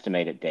or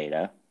estimated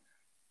data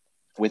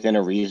within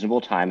a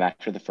reasonable time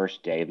after the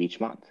first day of each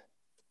month.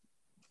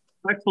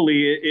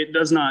 Respectfully, it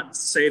does not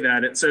say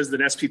that. It says that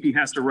SPP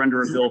has to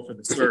render a bill for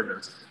the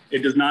service.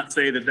 It does not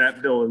say that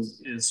that bill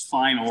is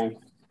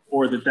final,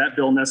 or that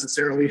bill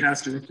necessarily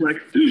has to reflect,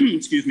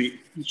 excuse me,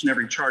 each and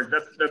every charge.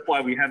 That's why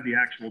we have the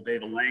actual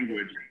data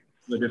language,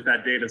 so that if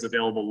that data is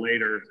available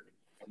later,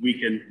 we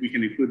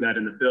can include that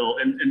in the bill.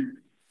 And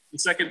the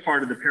second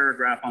part of the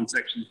paragraph on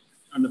the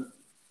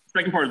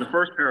second part of the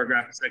first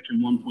paragraph of section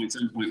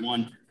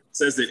 1.7.1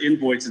 says that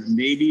invoices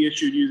may be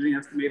issued using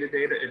estimated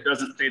data. It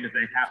doesn't say that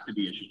they have to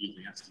be issued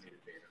using estimated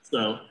data.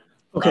 So,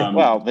 okay.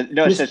 Well, but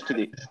no, it says to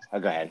the. Oh,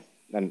 go ahead.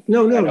 No, I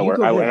know you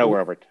go ahead. I know we're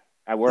over.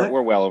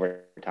 We're well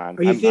over time.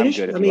 Are you finished?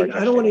 I'm good I mean,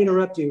 I don't want to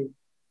interrupt you.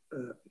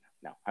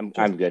 No, I'm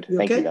good. You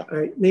Thank okay? you, though. All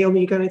right,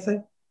 Naomi, you got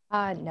anything?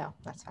 No,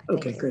 that's fine.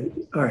 Okay, great.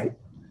 All right.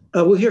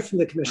 We'll hear from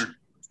the commission.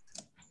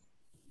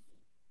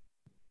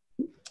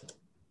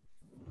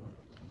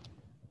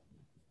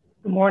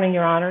 Good morning,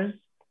 Your Honors.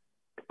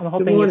 I'm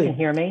hoping you can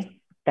hear me.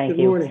 Thank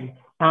you. Good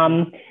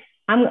morning.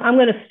 I'm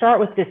going to start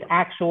with this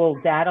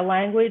actual data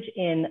language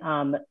in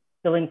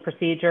billing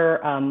procedure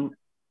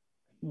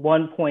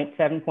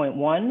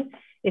 1.7.1.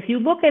 If you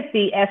look at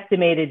the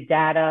estimated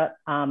data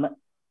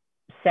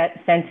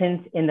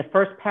sentence in the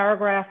first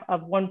paragraph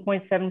of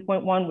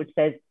 1.7.1, which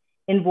says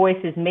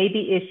invoices may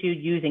be issued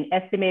using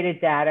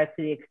estimated data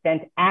to the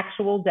extent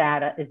actual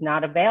data is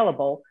not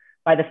available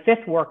by the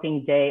 5th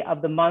working day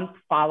of the month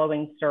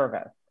following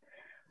service.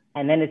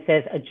 And then it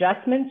says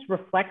adjustments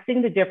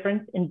reflecting the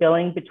difference in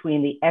billing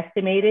between the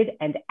estimated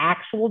and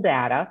actual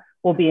data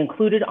will be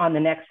included on the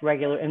next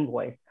regular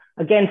invoice.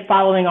 Again,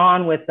 following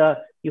on with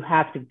you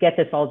have to get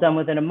this all done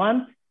within a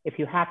month. If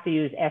you have to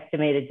use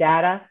estimated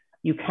data,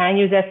 you can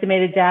use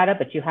estimated data,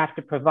 but you have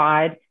to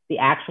provide the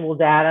actual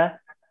data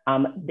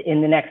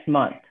in the next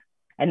month.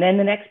 And then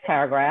the next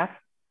paragraph,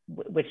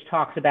 which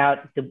talks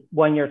about the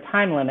 1-year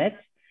time limit,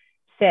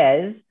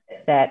 says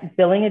that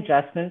billing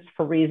adjustments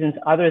for reasons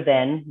other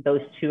than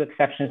those 2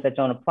 exceptions that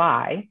don't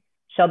apply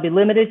shall be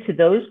limited to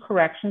those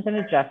corrections and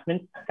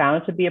adjustments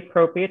found to be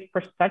appropriate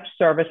for such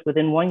service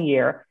within 1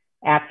 year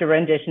after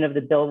rendition of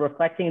the bill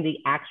reflecting the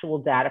actual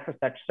data for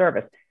such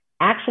service.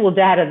 Actual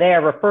data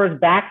there refers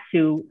back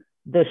to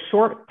the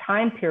short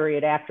time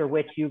period after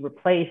which you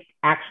replaced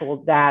actual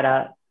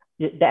data,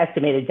 the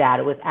estimated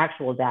data with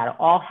actual data,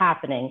 all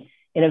happening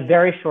in a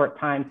very short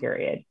time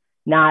period,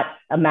 not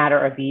a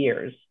matter of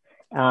years.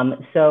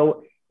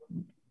 So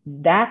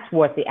that's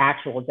what the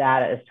actual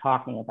data is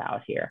talking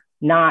about here,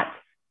 not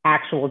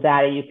actual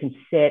data you can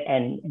sit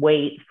and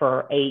wait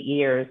for 8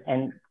 years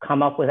and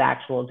come up with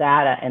actual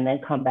data and then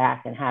come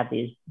back and have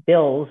these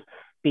bills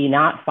be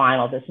not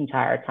final this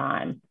entire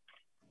time.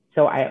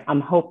 So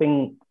I'm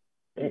hoping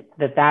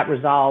that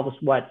resolves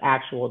what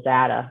actual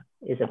data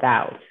is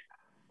about.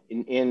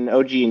 In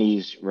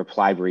OG&E's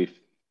reply brief,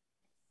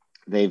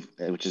 they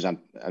have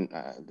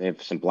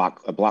a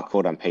block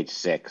quote on page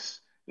 6.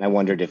 And I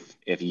wondered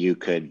if you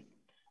could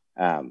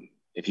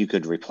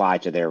reply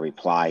to their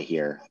reply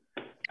here.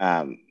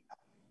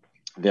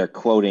 They're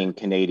quoting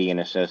Canadian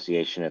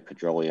Association of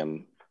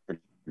Petroleum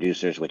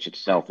Producers, which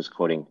itself is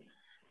quoting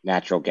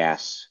Natural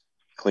Gas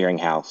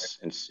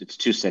Clearinghouse. And it's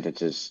 2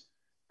 sentences.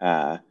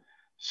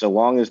 So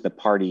long as the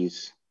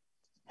parties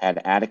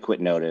had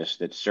adequate notice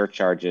that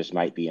surcharges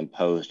might be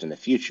imposed in the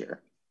future,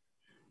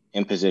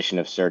 imposition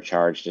of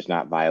surcharge does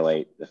not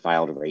violate the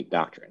filed rate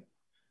doctrine.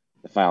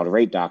 The filed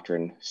rate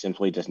doctrine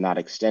simply does not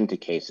extend to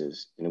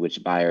cases in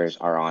which buyers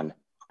are on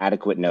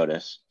adequate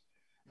notice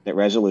that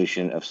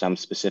resolution of some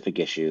specific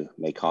issue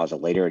may cause a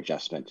later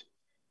adjustment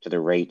to the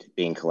rate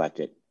being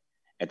collected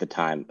at the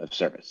time of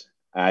service.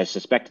 I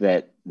suspect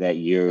that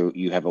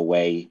you have a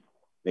way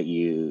that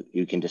you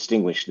can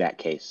distinguish that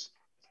case.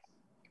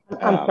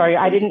 I'm sorry,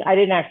 I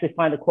didn't actually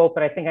find the quote,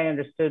 but I think I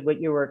understood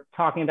what you were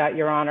talking about,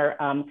 Your Honor.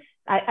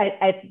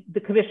 The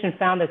commission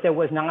found that there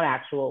was not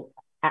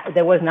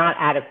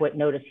adequate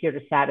notice here to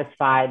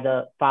satisfy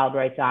the filed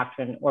rate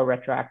doctrine or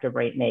retroactive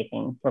rate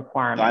making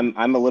requirement.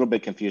 I'm a little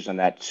bit confused on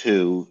that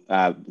too,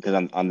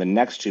 because on the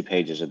next 2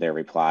 pages of their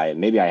reply,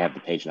 and maybe I have the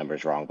page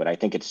numbers wrong, but I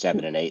think it's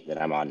 7 and 8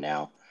 that I'm on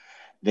now.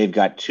 They've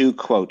got 2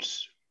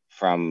 quotes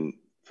from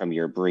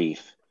your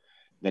brief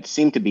that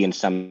seem to be in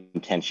some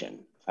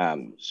tension.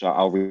 So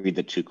I'll read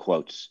the 2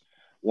 quotes.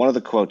 One of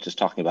the quotes is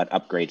talking about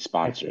upgrade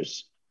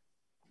sponsors,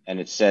 and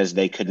it says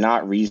they could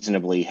not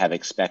reasonably have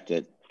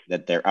expected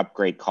that their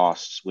upgrade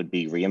costs would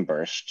be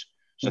reimbursed.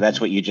 So that's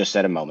what you just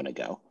said a moment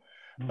ago.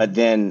 But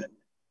then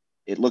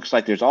it looks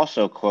like there's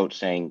also a quote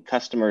saying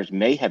customers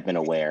may have been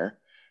aware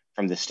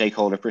from the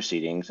stakeholder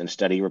proceedings and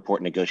study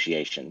report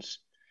negotiations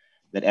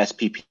that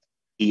SPP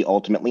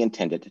ultimately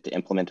intended to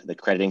implement the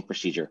crediting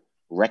procedure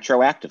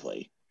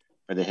retroactively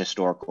for the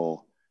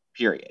historical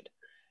period.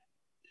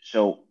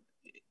 So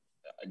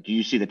do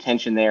you see the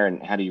tension there,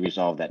 and how do you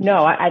resolve that?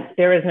 No,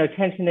 there is no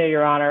tension there,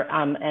 Your Honor.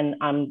 And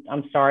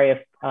I'm sorry if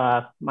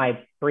my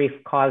brief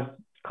caused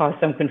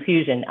some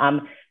confusion.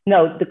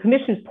 No, the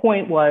commission's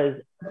point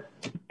was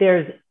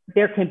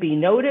there can be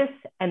notice,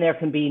 and there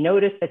can be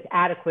notice that's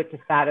adequate to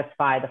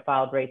satisfy the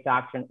filed rate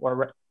doctrine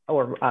or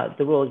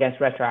the rule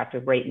against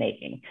retroactive rate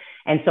making.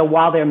 And so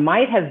while there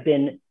might have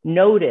been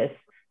notice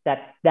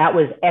that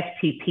was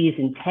SPP's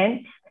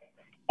intent,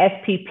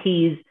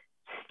 SPP's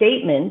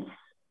statements,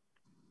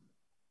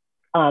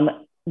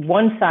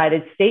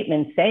 one-sided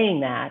statements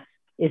saying that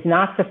is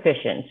not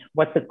sufficient.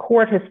 What this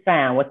court has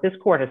found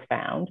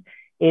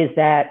is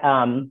that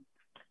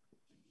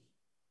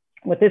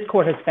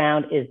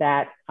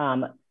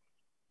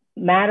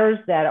matters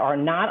that are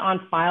not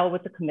on file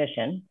with the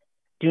commission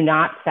do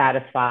not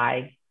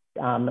satisfy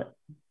the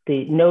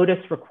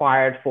notice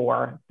required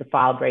for the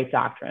filed rate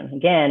doctrine.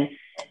 Again,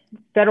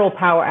 Federal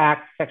Power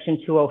Act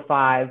Section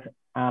 205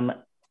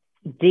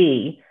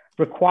 D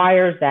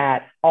requires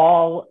that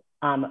all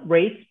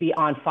rates be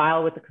on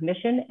file with the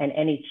commission and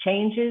any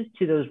changes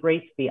to those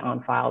rates be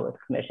on file with the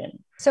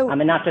commission. So,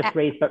 and not just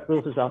rates, but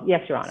rules as well.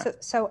 Yes, Your Honor.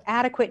 So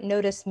adequate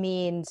notice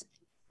means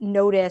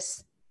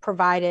notice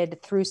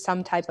provided through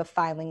some type of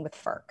filing with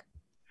FERC.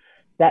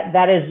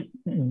 That is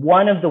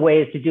one of the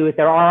ways to do it.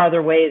 There are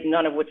other ways,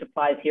 none of which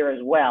applies here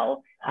as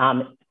well.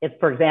 If,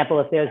 for example,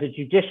 if there's a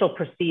judicial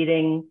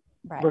proceeding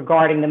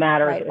regarding the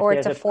matter, right. Or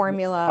it's a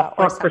formula,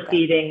 a FERC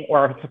proceeding,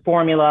 or it's a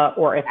formula,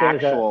 or if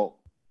there's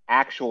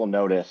actual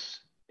notice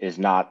is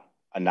not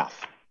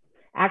enough.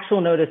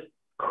 Actual notice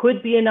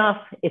could be enough.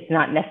 It's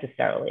not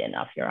necessarily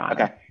enough, Your Honor.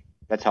 Okay,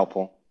 that's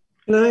helpful.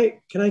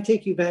 Can I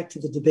take you back to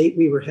the debate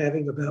we were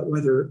having about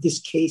whether this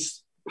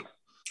case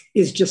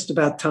is just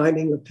about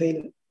timing of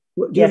payment?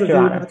 Do you have a view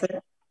about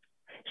that?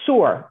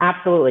 Sure,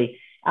 absolutely.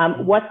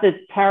 What the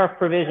tariff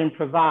provision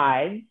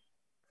provides,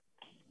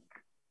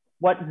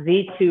 what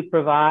Z2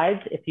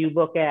 provides, if you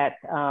look at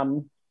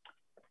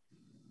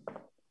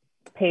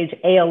page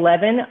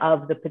A11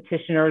 of the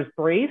petitioner's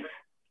brief,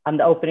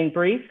 the opening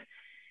brief,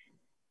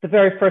 the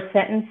very first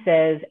sentence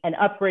says, an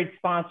upgrade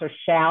sponsor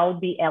shall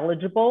be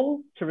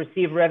eligible to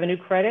receive revenue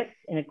credits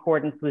in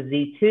accordance with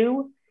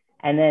Z2.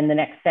 And then the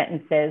next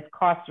sentence says,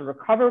 costs are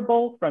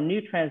recoverable from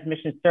new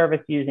transmission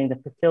service using the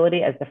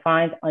facility as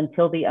defined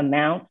until the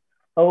amount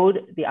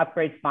owed the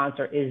upgrade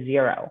sponsor is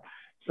zero.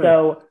 Right.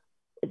 So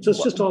it's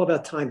just all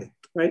about timing,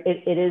 right?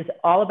 It is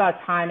all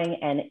about timing.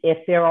 And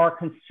if there are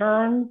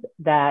concerns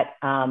that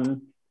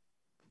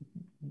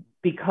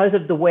because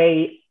of the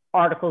way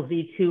Article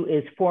Z2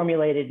 is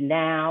formulated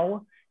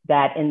now,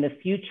 that in the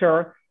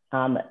future,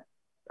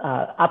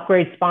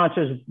 upgrade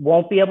sponsors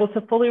won't be able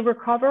to fully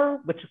recover,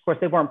 which of course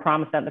they weren't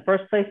promised that in the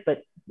first place,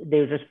 but they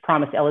were just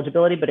promised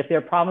eligibility. But if there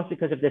are problems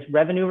because of this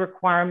revenue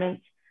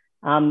requirement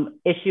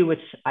issue, which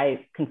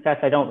I confess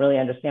I don't really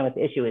understand what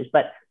the issue is,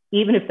 but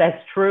even if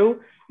that's true,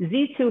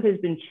 Z2 has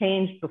been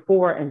changed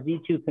before and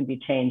Z2 can be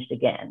changed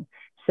again.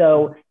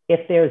 So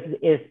if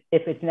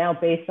it's now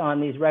based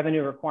on these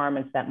revenue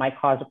requirements that might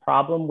cause a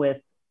problem with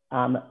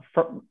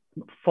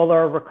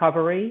fuller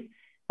recovery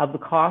of the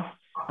costs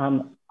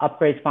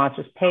upgrade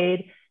sponsors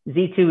paid.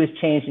 Z2 was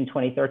changed in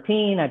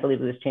 2013. I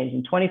believe it was changed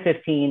in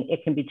 2015.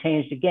 It can be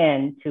changed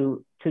again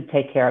to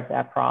take care of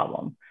that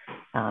problem.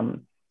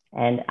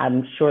 And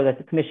I'm sure that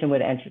the commission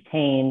would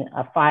entertain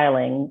a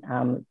filing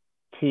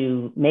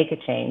to make a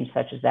change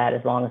such as that,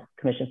 as long as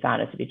the commission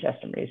found it to be just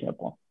and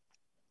reasonable.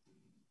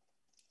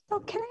 So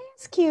can I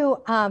ask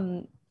you,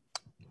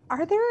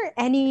 are there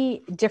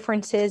any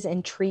differences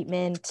in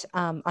treatment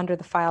under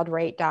the filed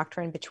rate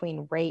doctrine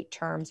between rate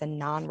terms and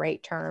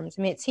non-rate terms?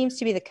 I mean, it seems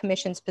to be the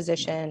commission's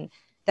position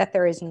that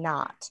there is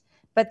not,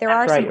 but there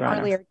are some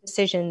earlier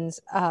decisions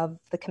of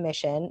the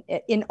commission.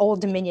 In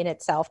Old Dominion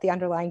itself, the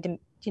underlying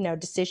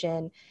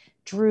decision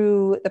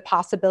drew the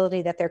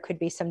possibility that there could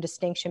be some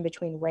distinction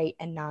between rate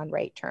and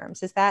non-rate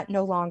terms. Is that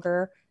no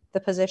longer the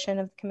position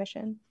of the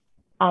commission?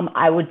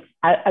 I would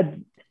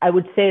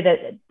say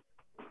that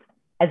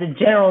as a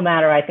general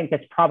matter, I think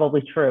that's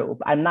probably true.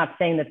 I'm not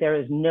saying that there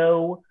is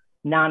no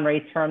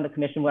non-rate term. The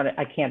commission,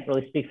 I can't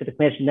really speak for the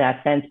commission in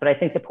that sense, but I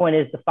think the point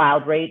is the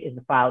filed rate is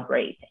the filed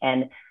rate.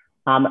 And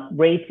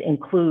rates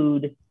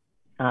include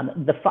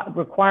the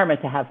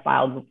requirement to have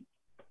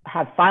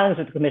filings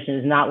with the commission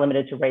is not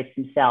limited to rates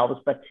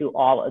themselves, but to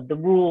all of the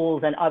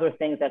rules and other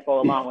things that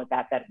go along with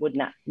that would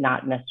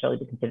not necessarily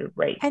be considered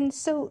rates. And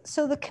so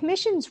the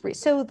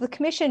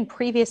commission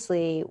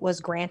previously was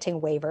granting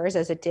waivers,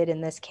 as it did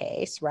in this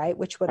case, right,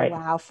 which would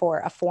allow for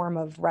a form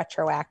of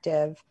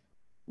retroactive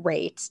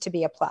rates to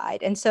be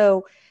applied. And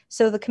so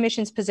the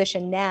commission's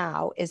position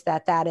now is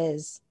that that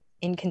is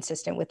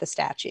inconsistent with the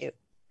statute.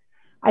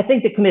 I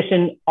think the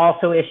commission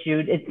also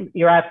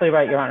you're absolutely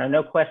right, Your Honor.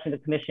 No question the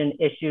commission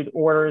issued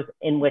orders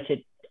in which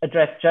it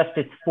addressed just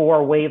its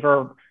four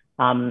waiver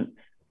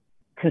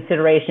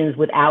considerations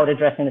without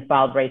addressing the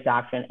filed rate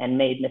doctrine and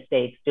made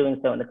mistakes doing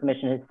so. And the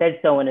commission has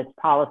said so in its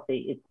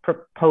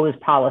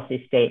proposed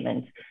policy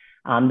statement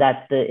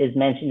that is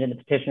mentioned in the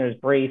petitioner's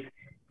brief.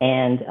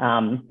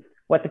 And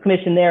what the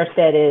commission there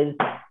said is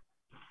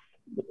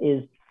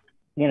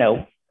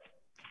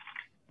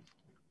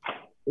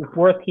it's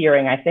worth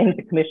hearing. I think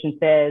the commission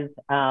says,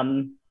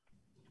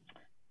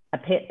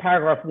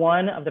 paragraph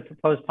 1 of the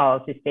proposed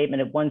policy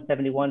statement at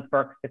 171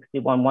 FERC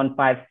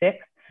 61156,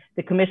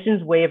 the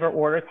commission's waiver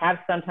orders have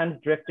sometimes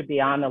drifted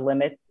beyond the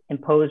limits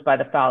imposed by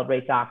the filed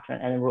rate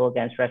doctrine and the rule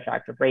against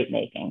retroactive rate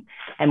making.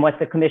 And what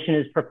the commission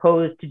is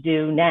proposed to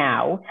do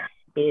now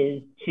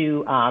is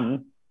to,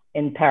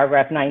 in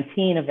paragraph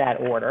 19 of that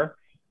order,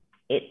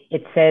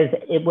 it says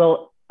it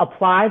will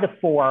apply the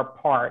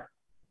four-part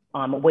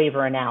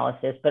waiver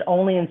analysis, but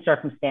only in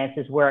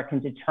circumstances where it can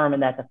determine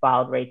that the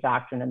filed rate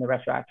doctrine and the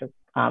retroactive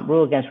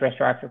rule against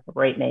retroactive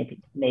rate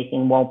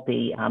making won't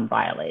be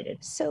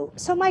violated. So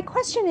my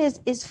question is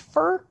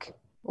FERC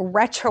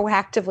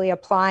retroactively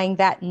applying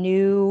that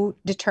new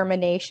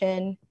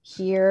determination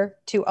here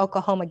to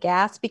Oklahoma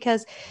Gas?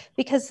 Because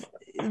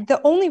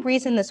the only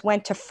reason this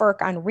went to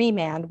FERC on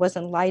remand was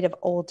in light of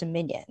Old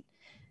Dominion,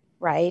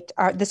 right?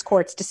 This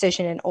court's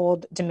decision in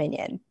Old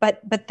Dominion.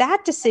 But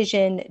that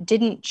decision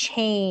didn't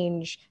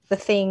change the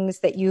things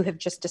that you have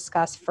just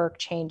discussed FERC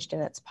changed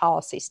in its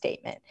policy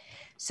statement.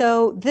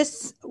 So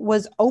this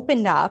was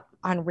opened up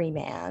on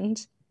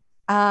remand,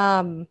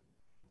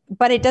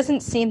 but it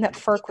doesn't seem that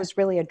FERC was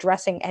really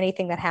addressing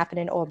anything that happened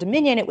in Old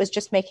Dominion. It was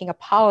just making a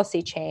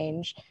policy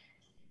change,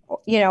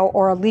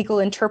 or a legal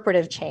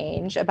interpretive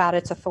change about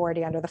its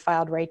authority under the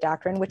filed rate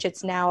doctrine, which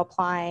it's now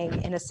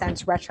applying in a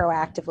sense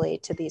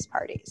retroactively to these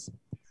parties.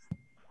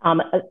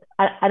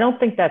 I don't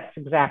think that's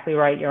exactly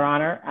right, Your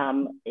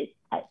Honor.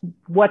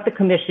 What the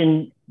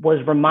commission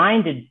was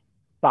reminded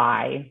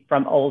by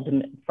from Old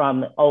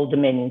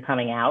Dominion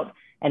coming out,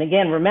 and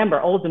again, remember,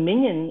 Old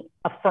Dominion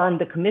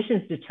affirmed the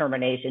commission's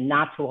determination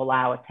not to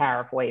allow a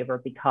tariff waiver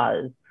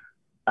because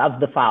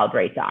of the filed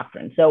rate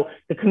doctrine. So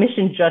the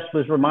commission just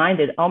was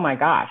reminded, oh my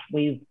gosh,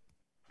 we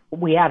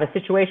have a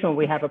situation where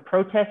we have a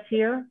protest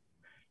here.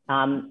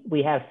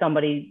 We have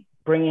somebody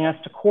bringing us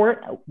to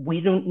court. We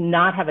do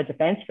not have a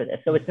defense for this.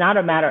 So it's not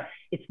a matter,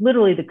 it's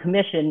literally the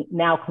commission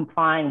now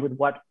complying with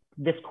what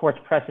this court's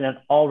precedent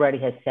already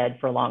has said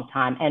for a long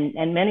time.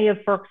 And many of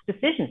FERC's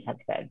decisions have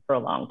said for a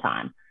long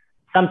time.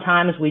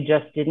 Sometimes we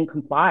just didn't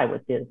comply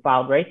with the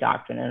filed rate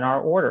doctrine in our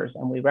orders,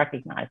 and we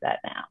recognize that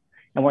now.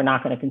 And we're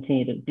not going to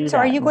continue to do that. So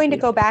are you going to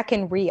go back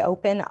and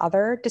reopen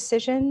other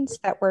decisions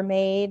that were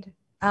made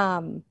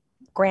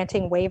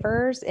granting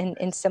waivers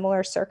in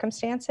similar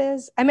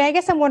circumstances? I mean, I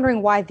guess I'm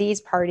wondering why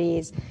these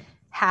parties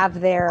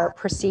have their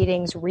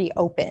proceedings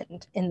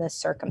reopened in this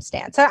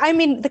circumstance. So, I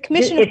mean, the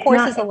commission, of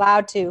course, is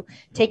allowed to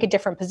take a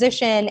different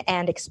position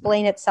and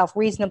explain itself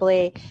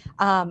reasonably.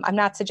 I'm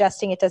not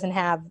suggesting it doesn't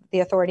have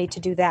the authority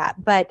to do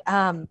that. But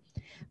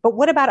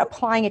what about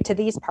applying it to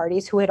these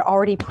parties who had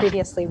already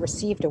previously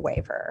received a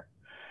waiver?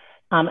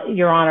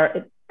 Your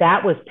Honor,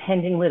 that was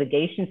pending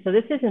litigation. So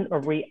this isn't a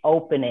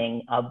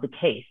reopening of the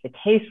case. The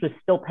case was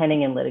still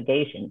pending in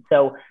litigation.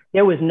 So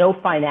there was no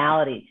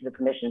finality to the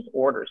commission's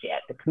orders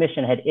yet. The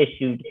commission had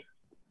issued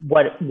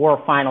what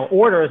were final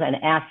orders and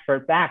asked for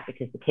it back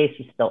because the case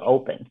was still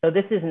open. So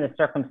this isn't a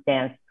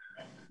circumstance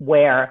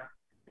where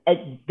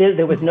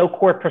there was no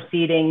court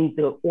proceeding.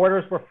 The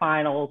orders were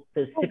final.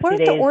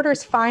 Weren't the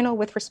orders final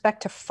with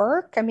respect to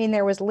FERC? I mean,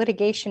 there was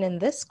litigation in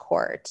this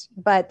court,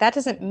 but that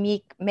doesn't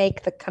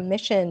make the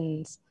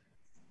commission's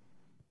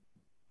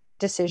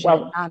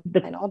decision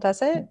non-final,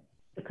 does it?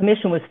 The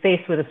commission was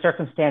faced with a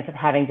circumstance of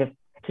having to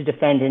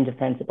defend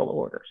indefensible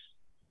orders,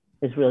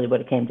 is really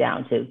what it came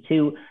down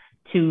to.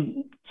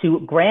 To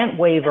grant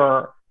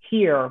waiver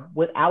here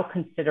without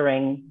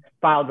considering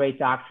filed rate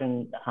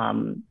doctrine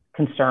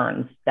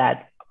concerns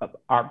that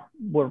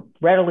were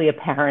readily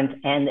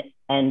apparent and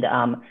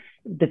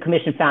the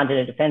commission found it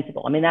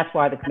indefensible. I mean, that's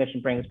why the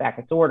commission brings back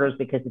its orders,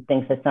 because it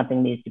thinks that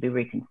something needs to be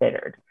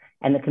reconsidered.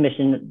 And the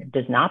commission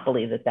does not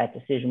believe that that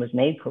decision was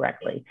made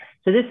correctly.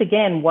 So this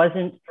again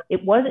wasn't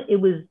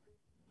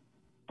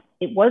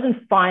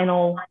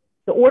final.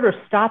 The order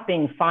stopped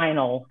being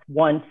final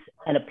once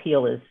an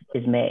appeal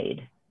is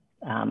made.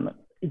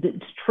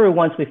 It's true,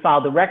 once we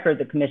filed the record,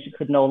 the commission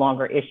could no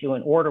longer issue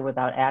an order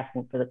without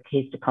asking for the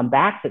case to come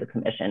back to the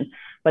commission.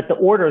 But the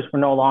orders were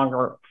no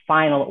longer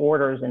final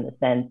orders in the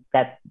sense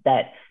that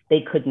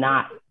they could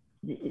not,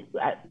 the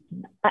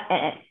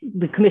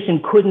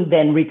commission couldn't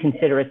then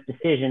reconsider its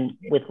decision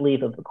with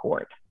leave of the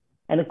court.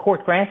 And the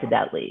court granted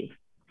that leave.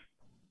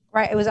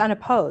 Right, it was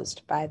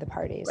unopposed by the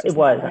parties. It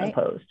was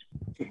unopposed.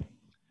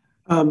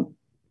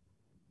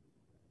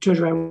 Judge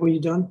Ryan, were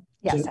you done?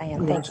 Yes, I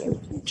am. Thank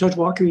you. Judge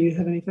Walker, you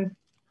have anything?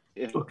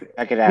 If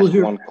I could ask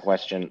one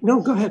question. No,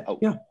 go ahead.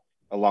 Yeah.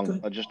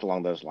 Just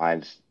along those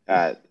lines,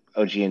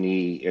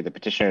 OG&E or the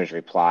petitioner's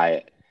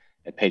reply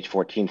at page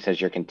 14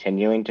 says you're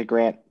continuing to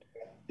grant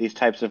these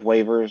types of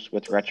waivers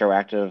with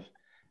retroactive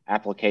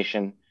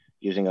application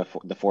using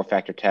the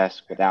four-factor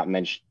test without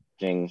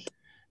mentioning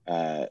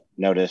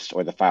notice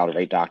or the filed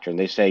rate doctrine.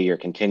 They say you're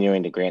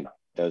continuing to grant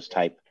those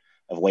type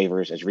of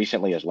waivers as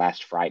recently as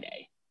last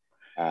Friday.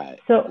 Is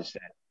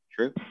that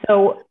true?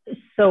 So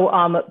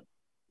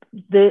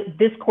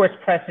this court's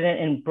precedent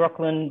in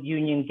Brooklyn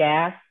Union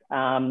Gas,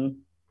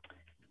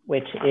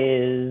 which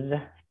is,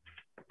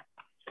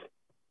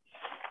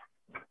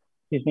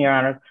 excuse me, Your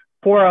Honor,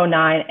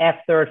 409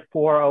 F3rd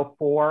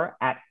 404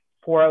 at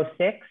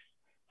 406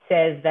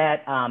 says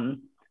that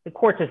the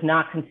court does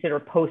not consider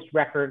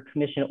post-record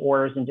commission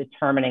orders in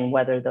determining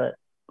whether the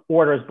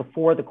orders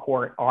before the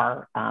court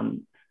are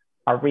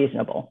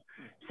reasonable.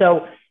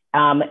 So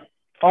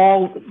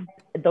all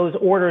those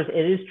orders,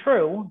 it is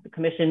true, the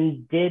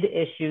commission did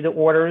issue the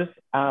orders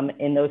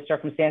in those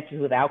circumstances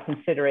without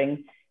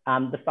considering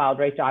the filed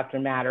rate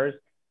doctrine matters.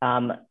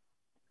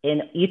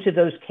 in each of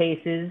those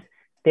cases,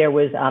 there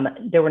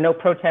were no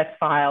protests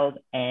filed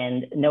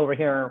and no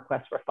rehearing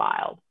requests were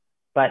filed.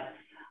 But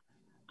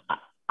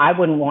I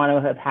wouldn't want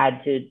to have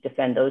had to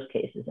defend those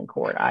cases in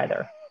court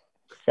either.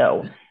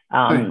 So,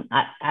 and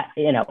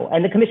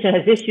the commission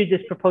has issued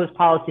this proposed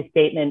policy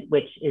statement,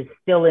 which is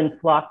still in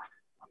flux.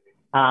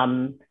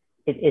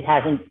 It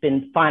hasn't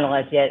been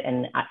finalized yet,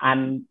 and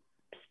I'm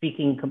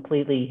speaking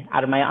completely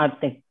out of I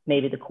think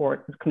maybe the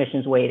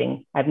commission's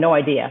waiting. I have no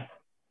idea,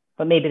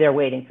 but maybe they're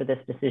waiting for this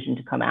decision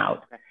to come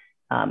out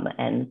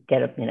and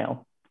get a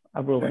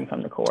ruling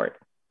from the court.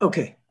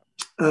 Okay,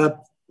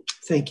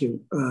 thank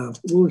you.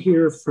 We'll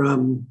hear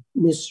from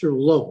Mr.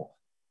 Lowell.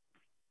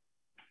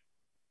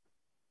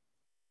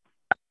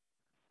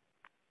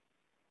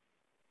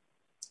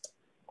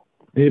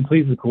 May it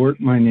please the court,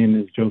 my name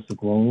is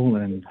Joseph Lowell,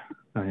 and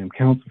I am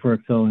counsel for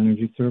Excel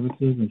Energy Services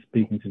and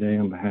speaking today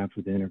on behalf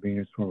of the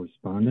Intervenors for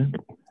Respondent.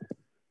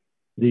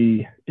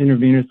 The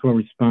Intervenors for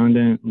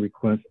Respondent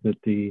request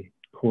that the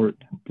court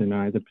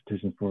deny the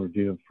petition for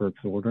review of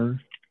FERC's order.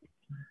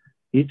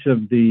 Each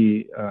of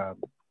the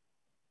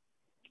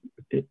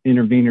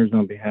intervenors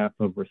on behalf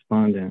of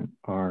Respondent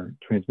are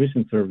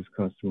transmission service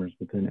customers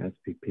within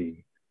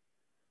SPP.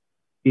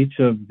 Each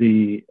of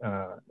the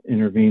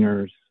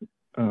intervenors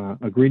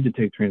agreed to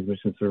take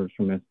transmission service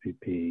from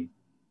SPP,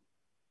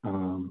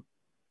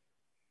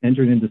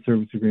 entered into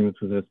service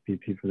agreements with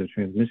SPP for the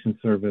transmission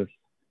service,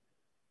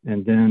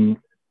 and then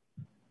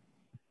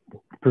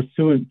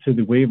pursuant to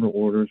the waiver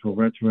orders will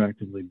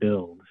retroactively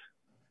billed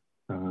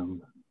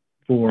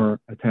for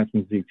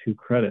attachment Z2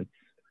 credits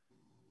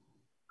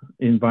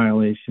in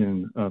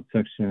violation of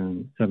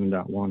section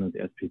 7.1 of the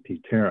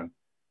SPP tariff.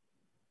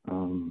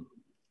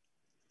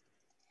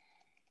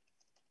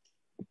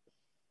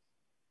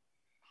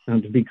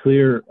 To be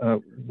clear,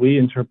 we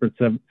interpret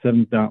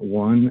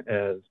 7.1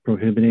 as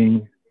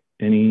prohibiting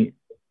any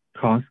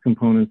cost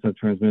components of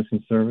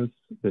transmission service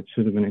that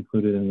should have been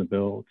included in the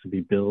bill to be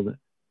billed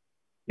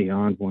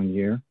beyond 1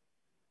 year.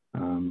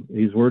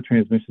 These were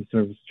transmission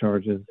service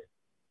charges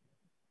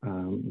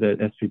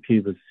that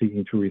SPP was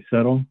seeking to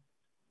resettle.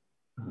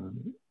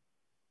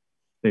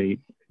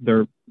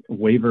 Their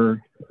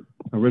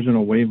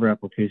original waiver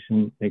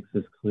application makes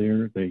this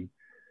clear. They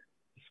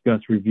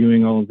discussed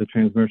reviewing all of the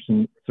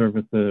transmission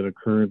service that had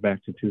occurred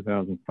back to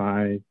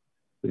 2005.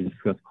 They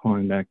discussed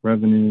clawing back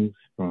revenues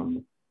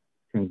from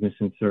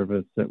transmission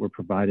service that were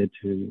provided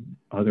to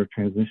other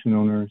transmission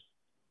owners.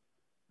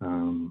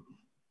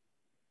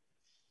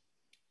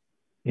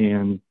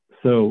 And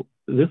so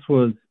this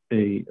was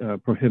a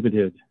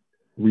prohibited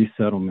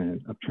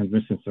resettlement of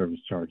transmission service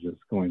charges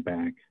going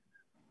back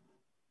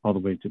all the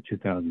way to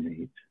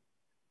 2008.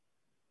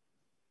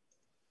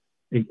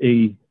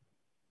 A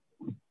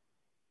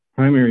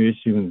primary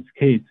issue in this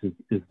case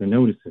is the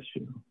notice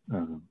issue.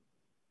 Now,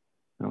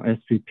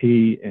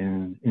 SPP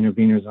and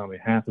intervenors on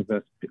behalf of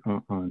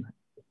on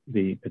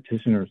the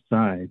petitioner's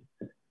side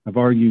have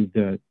argued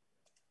that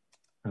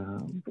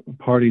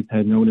parties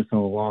had noticed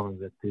all along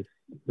that this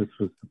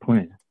was the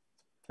plan,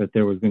 that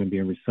there was going to be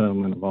a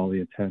resettlement of all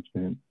the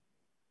attachment,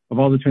 of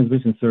all the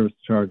transmission service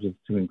charges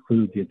to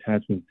include the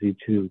attachment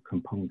Z2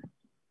 component.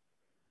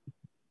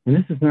 And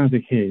this is not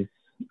the case.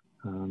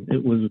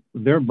 It was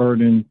their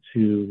burden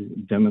to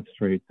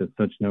demonstrate that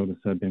such notice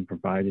had been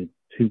provided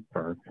to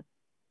FERC.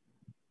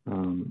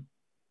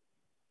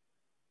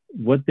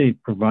 What they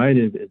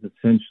provided is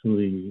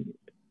essentially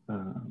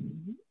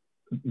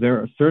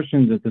their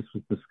assertion that this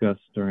was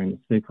discussed during the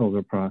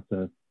stakeholder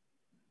process.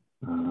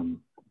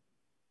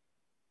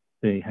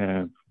 They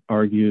have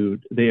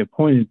argued, they have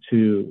pointed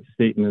to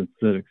statements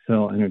that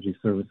Excel Energy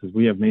Services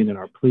we have made in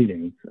our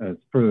pleadings as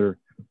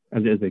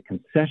a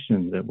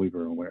concession that we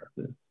were aware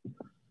of this.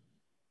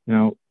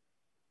 Now,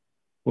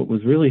 what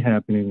was really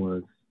happening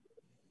was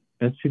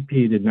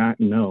SPP did not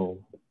know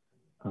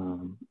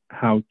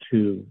how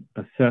to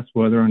assess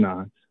whether or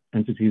not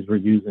entities were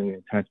using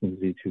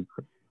attachment Z2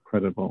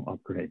 credible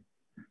upgrade.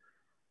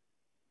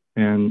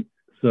 And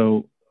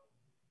so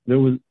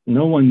no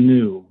one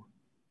knew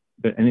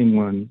that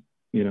anyone,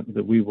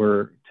 that we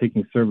were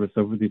taking service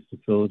over these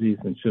facilities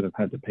and should have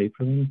had to pay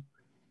for them.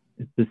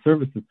 The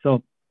service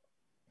itself,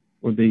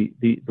 or the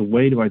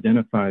way to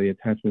identify the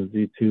attachment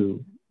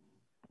Z2,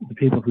 the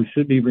people who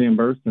should be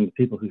reimbursed and the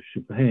people who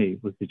should pay,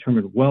 was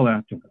determined well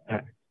after the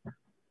fact.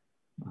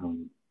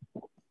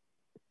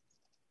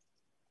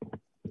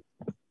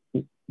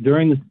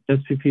 During the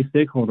SPP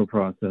stakeholder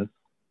process,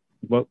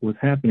 what was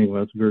happening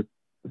was the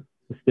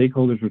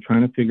stakeholders were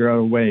trying to figure out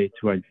a way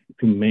to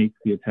make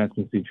the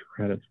attachment Z2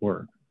 credits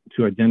work,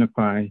 to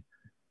identify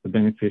the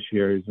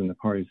beneficiaries and the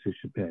parties who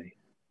should pay.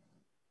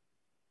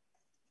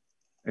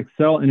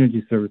 Excel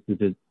Energy Services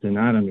did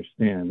not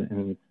understand,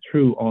 and it's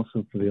true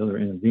also for the other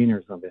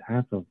intervenors on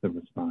behalf of the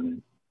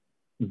respondent,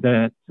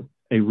 that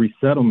a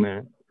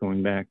resettlement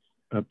going back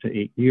up to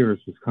 8 years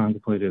was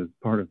contemplated as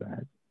part of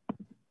that.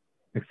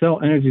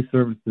 Excel Energy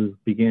Services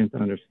began to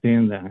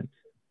understand that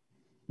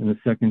in the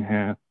second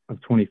half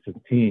of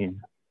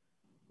 2015,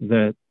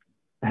 that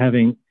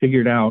having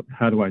figured out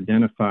how to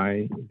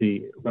identify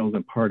the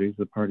relevant parties,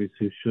 the parties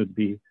who should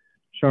be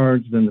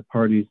charged and the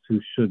parties who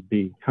should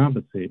be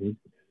compensated,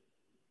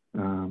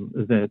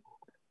 that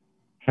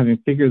having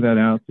figured that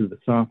out through the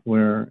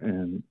software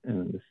and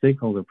the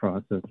stakeholder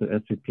process, the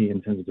SVP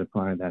intended to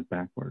apply that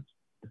backwards.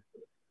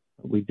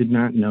 We did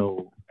not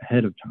know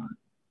ahead of time.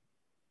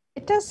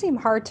 It does seem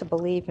hard to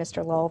believe,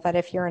 Mr. Lowell, that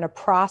if you're in a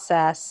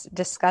process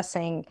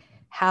discussing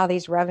how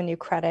these revenue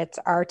credits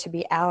are to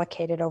be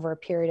allocated over a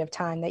period of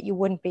time, that you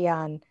wouldn't be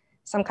on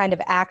some kind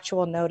of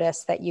actual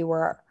notice that you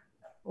were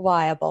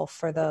liable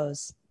for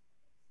those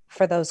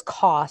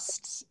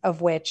costs,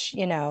 of which,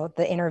 you know,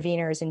 the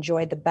interveners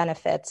enjoyed the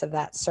benefits of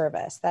that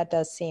service. That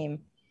does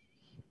seem,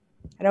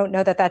 I don't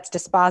know that that's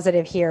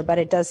dispositive here, but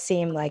it does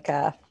seem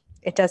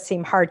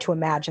hard to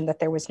imagine that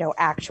there was no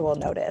actual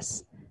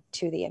notice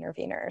to the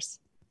interveners.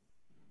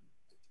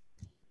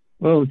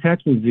 Well,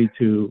 attachment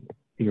Z2,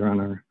 Your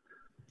Honor,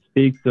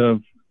 speaks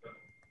of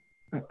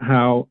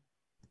how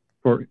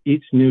for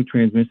each new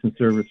transmission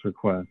service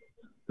request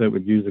that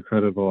would use a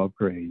creditable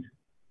upgrade,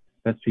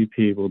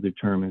 SPP will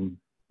determine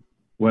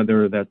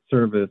whether that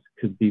service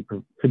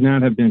could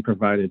not have been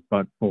provided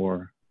but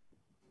for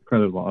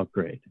creditable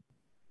upgrade.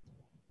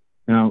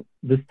 Now,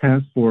 this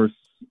task force,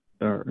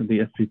 or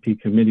the SPP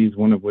committees,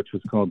 one of which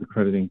was called the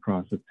Crediting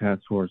Process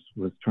Task Force,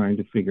 was trying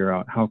to figure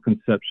out how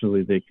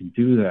conceptually they could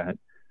do that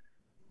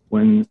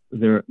when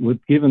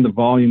given the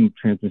volume of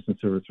transmission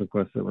service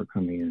requests that were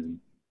coming in.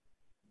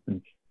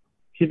 And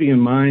keeping in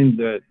mind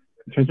that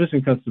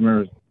transmission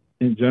customers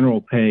in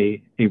general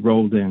pay a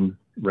rolled in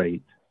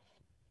rate,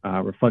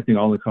 reflecting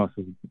all the costs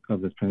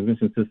of this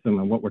transmission system.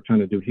 And what we're trying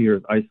to do here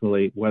is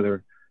isolate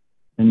whether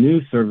a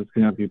new service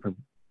could not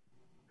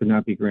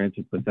be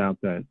granted without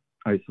that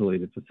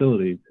isolated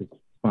facility to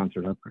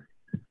sponsored upgrade.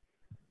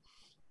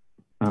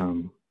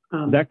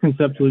 That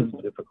conceptually is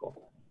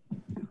difficult.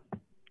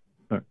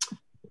 Sorry.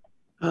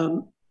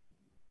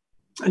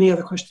 Any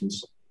other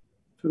questions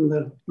from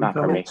the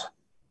colleagues?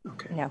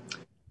 Okay. No.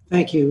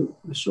 Thank you,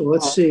 Mr.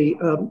 Let's see.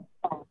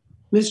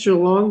 Mr.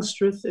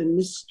 Longstreth and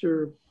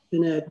Mr.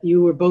 Binette,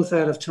 you were both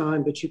out of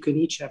time, but you can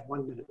each have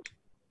 1 minute.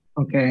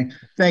 Okay.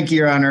 Thank you,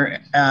 Your Honor.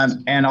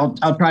 And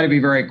I'll try to be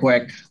very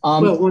quick.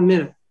 Well, 1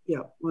 minute.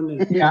 Yeah, 1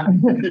 minute. Yeah.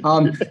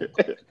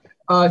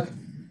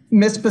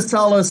 Ms.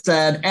 Pacella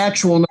said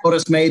actual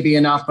notice may be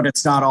enough, but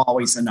it's not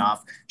always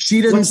enough. She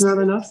didn't. What's not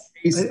enough?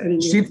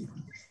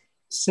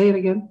 Say it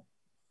again.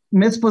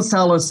 Ms.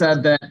 Pacella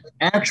said that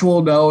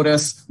actual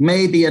notice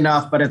may be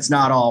enough, but it's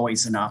not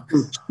always enough.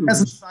 She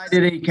hasn't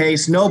cited any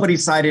case. Nobody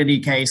cited any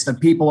case that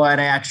people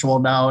had actual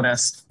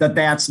notice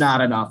that's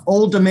not enough.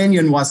 Old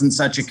Dominion wasn't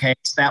such a case.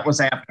 That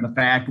was after the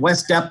fact.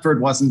 West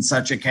Deptford wasn't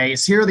such a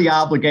case. Here, the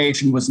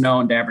obligation was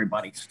known to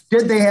everybody.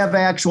 Did they have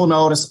actual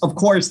notice? Of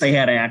course they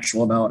had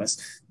actual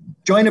notice.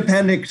 Joint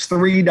Appendix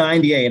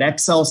 398,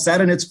 Excel said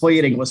in its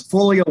pleading, was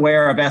fully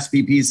aware of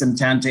SPP's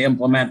intent to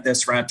implement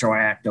this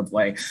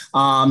retroactively.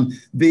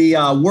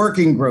 The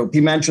working group,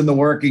 he mentioned the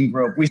working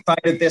group. We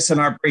cited this in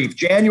our brief.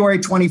 January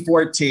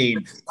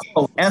 2014,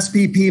 quote,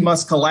 SPP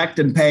must collect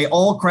and pay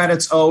all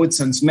credits owed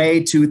since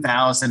May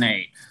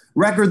 2008.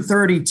 Record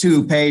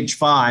 32, page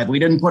 5. We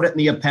didn't put it in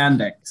the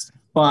appendix.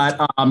 But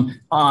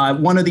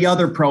one of the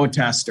other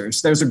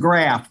protesters, there's a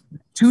graph,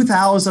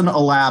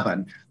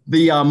 2011,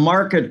 the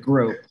market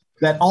group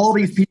that all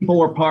these people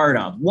were part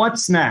of.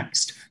 What's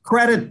next?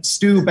 Credits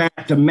due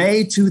back to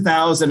May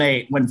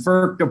 2008 when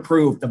FERC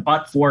approved the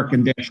but-for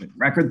condition.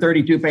 Record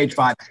 32, page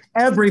 5.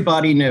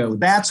 Everybody knew.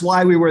 That's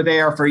why we were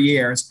there for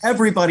years.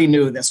 Everybody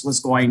knew this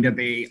was going to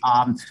be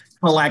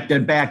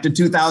collected back to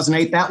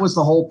 2008. That was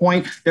the whole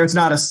point. There's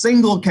not a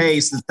single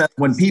case that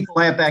when people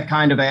have that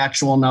kind of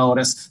actual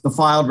notice, the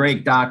filed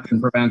rate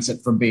doctrine prevents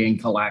it from being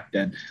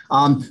collected.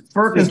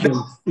 FERC has been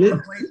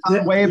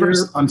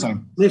waivers. I'm sorry.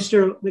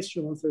 Mr.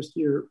 Longstreth,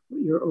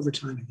 you're over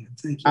time again.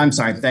 Thank you. I'm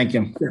sorry. Thank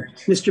you. Sure.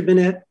 Mr.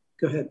 Binette,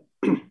 go ahead.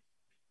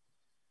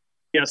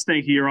 Yes,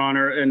 thank you, Your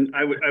Honor. And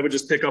I would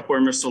just pick up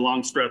where Mr.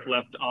 Longstreth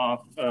left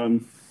off.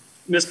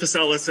 Ms.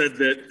 Pacella said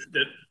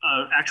that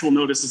actual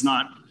notice is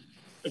not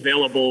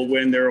available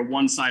when there are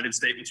one-sided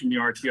statements from the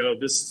RTO.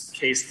 This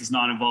case does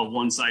not involve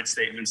one-side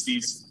statements.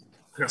 These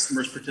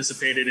customers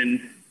participated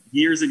in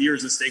years and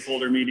years of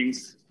stakeholder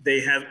meetings. We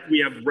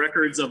have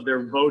records of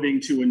their voting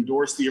to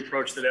endorse the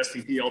approach that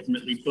SPP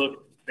ultimately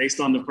took based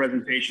on the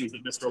presentations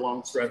that Mr.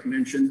 Longstreth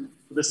mentioned.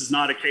 This is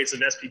not a case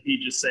of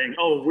SPP just saying,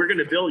 oh, we're going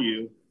to bill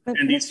you. But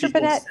and these Mr.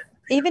 Binette,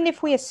 even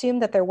if we assume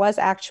that there was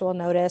actual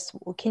notice,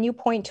 can you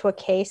point to a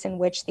case in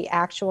which the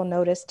actual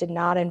notice did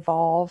not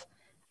involve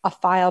a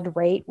filed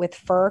rate with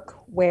FERC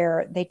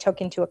where they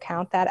took into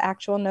account that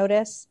actual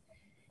notice?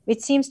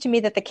 It seems to me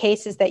that the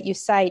cases that you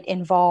cite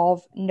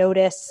involve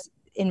notice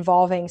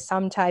involving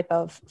some type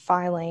of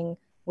filing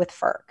with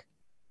FERC.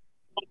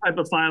 Some type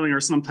of filing or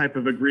some type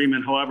of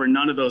agreement. However,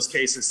 none of those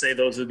cases say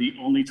those are the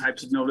only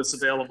types of notice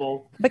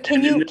available. But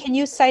can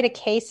you cite a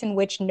case in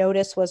which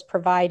notice was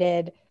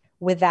provided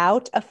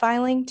without a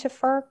filing to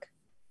FERC?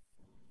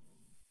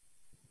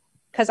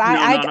 Because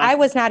I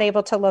was not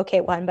able to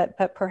locate one,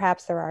 but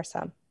perhaps there are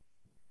some.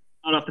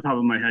 Not off the top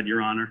of my head,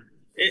 Your Honor.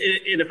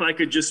 And if I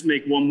could just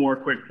make one more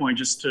quick point,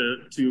 just to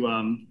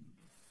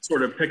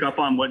sort of pick up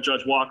on what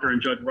Judge Walker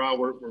and Judge Rao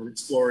were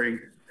exploring.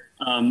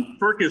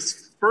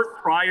 FERC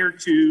prior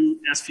to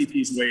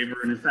SPP's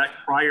waiver, and in fact,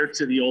 prior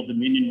to the Old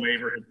Dominion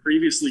waiver, had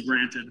previously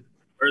granted,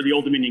 or the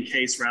Old Dominion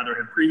case rather,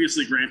 had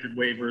previously granted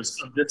waivers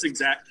of this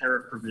exact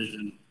tariff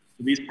provision.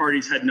 These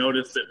parties had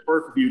noticed that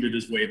FERC viewed it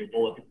as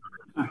waivable.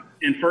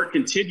 And FERC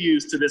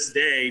continues to this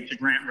day to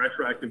grant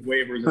retroactive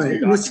waivers.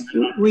 Right.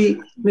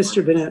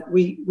 Mr. Binette,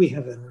 we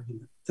have that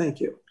argument. Thank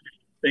you.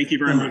 Thank you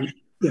very much.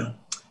 Yeah.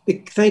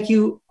 Thank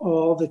you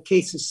all. The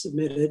case is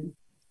submitted.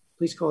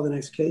 Please call the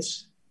next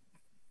case.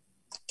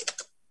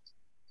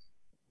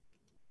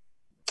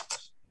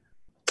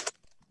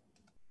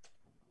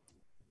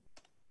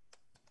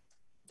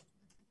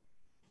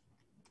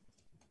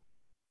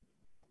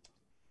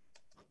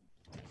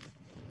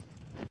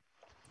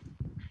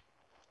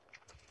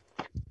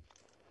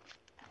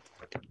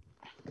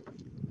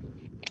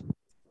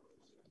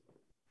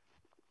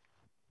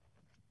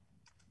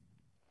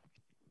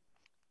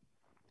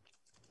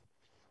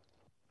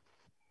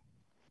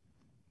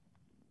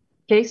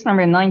 Case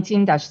number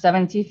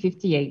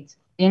 19-7058,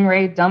 In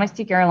Re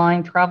Domestic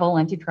Airline Travel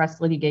Antitrust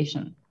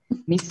Litigation.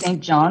 Ms.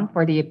 St. John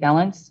for the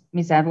appellants,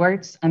 Ms.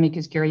 Edwards,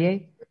 amicus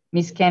curiae,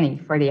 Ms. Kenny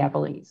for the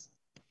appellees.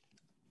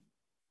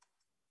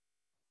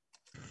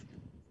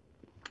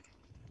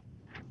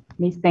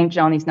 Ms. St.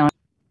 John is now.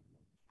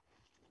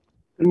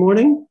 Good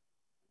morning.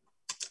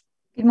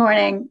 Good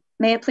morning.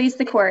 May it please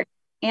the court.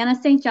 Anna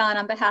St. John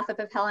on behalf of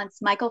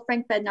appellants Michael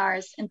Frank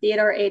Bednarz and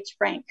Theodore H.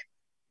 Frank.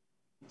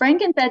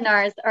 Frank and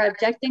Bednarz are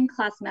objecting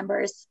class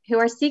members who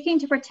are seeking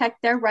to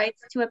protect their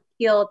rights to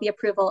appeal the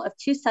approval of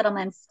two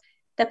settlements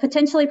that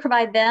potentially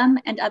provide them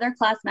and other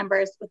class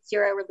members with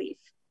zero relief.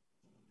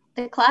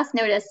 The class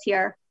notice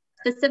here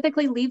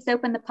specifically leaves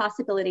open the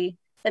possibility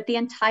that the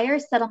entire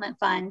settlement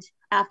fund,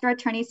 after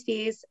attorney's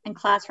fees and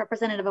class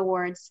representative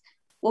awards,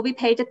 will be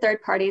paid to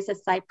third parties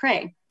as side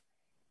prey.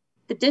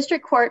 The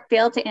district court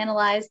failed to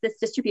analyze this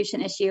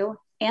distribution issue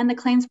and the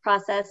claims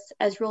process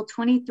as Rule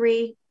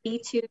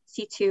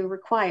 23E2C2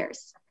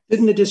 requires.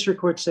 Didn't the district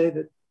court say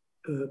that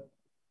the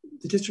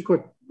district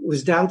court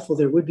was doubtful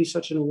there would be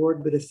such an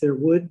award, but if there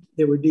would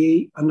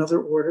be another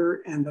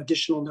order and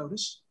additional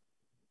notice?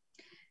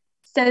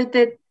 So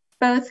that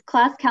both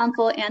class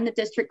counsel and the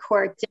district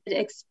court did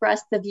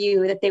express the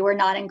view that they were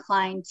not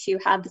inclined to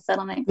have the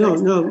settlement.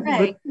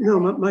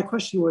 My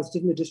question was,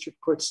 didn't the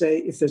district court say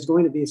if there's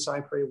going to be a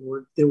side prey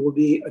award, there will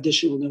be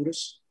additional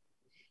notice?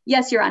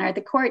 Yes, Your Honor,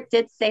 the court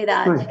did say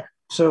that. Right.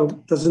 So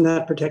doesn't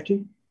that protect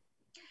you?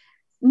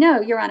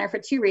 No, Your Honor, for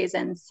two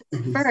reasons.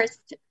 Mm-hmm.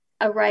 First,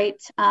 a right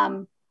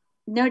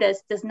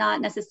notice does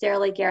not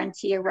necessarily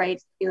guarantee a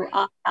right to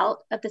opt out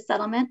of the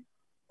settlement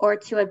or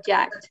to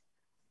object.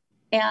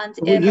 And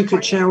well, you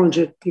could challenge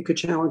it. You could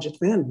challenge it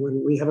then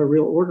when we have a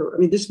real order. I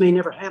mean, this may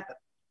never happen,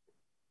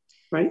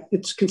 right?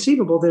 It's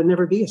conceivable there'll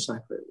never be a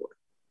side prey award.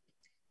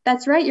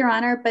 That's right, Your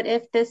Honor. But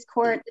if this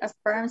court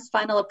affirms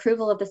final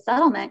approval of the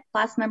settlement,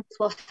 class members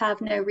will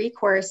have no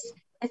recourse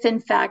if,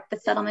 in fact, the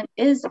settlement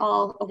is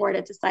all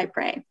awarded to side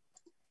prey.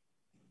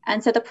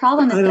 And so the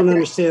problem is— I don't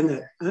understand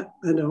that.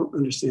 I don't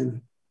understand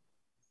that.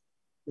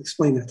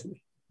 Explain that to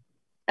me.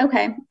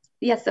 Okay.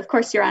 Yes, of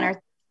course, Your Honor.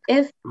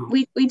 If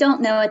we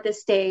don't know at this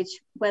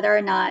stage whether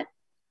or not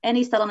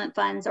any settlement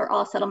funds or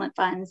all settlement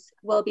funds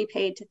will be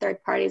paid to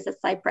third parties as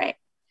side prey.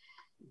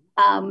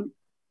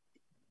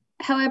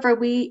 However,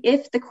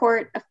 if the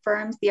court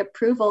affirms the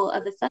approval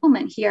of the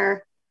settlement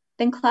here,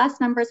 then class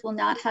members will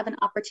not have an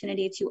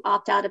opportunity to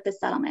opt out of the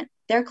settlement.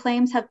 Their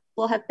claims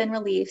will have been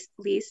released,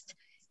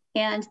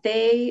 and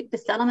the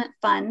settlement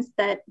funds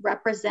that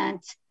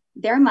represent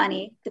their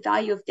money, the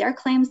value of their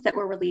claims that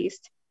were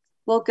released,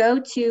 will go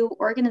to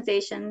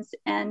organizations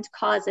and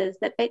causes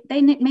that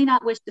they may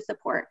not wish to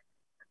support.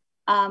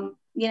 Some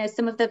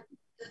of the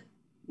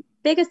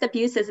biggest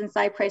abuses in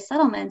side prey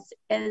settlements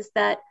is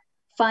that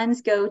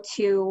funds go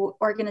to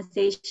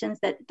organizations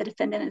that the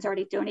defendant is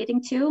already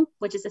donating to,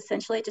 which is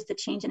essentially just a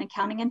change in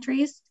accounting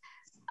entries.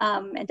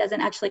 It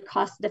doesn't actually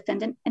cost the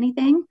defendant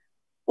anything.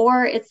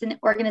 Or it's an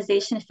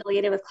organization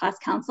affiliated with class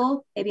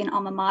counsel, maybe an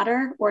alma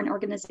mater or an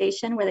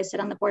organization where they sit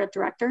on the board of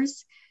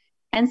directors.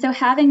 And so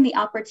having the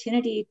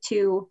opportunity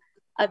to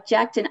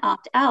object and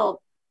opt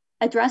out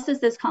addresses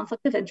this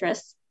conflict of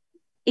interest,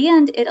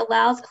 and it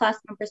allows class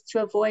members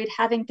to avoid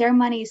having their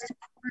money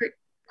support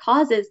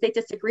causes they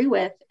disagree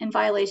with in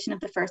violation of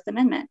the First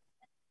Amendment.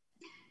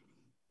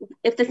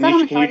 If the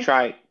settlement—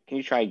 Can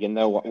you try again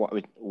though?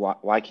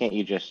 Why can't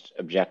you just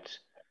object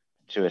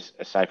to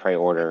a side prey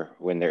order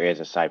when there is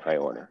a side prey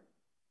order?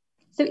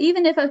 So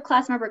even if a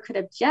class member could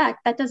object,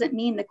 that doesn't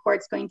mean the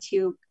court's going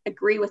to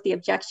agree with the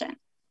objection.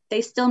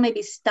 They still may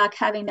be stuck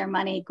having their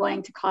money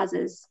going to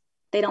causes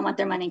they don't want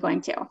their money going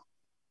to.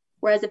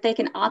 Whereas if they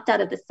can opt out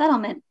of the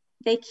settlement,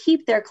 they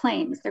keep their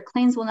claims. Their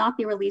claims will not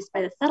be released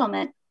by the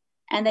settlement,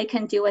 and they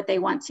can do what they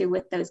want to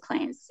with those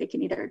claims. They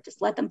can either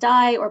just let them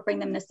die or bring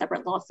them in a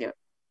separate lawsuit.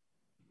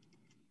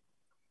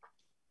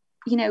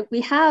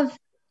 We have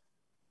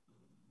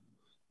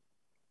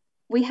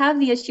we have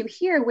the issue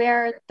here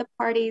where the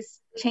parties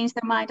changed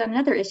their mind on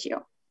another issue.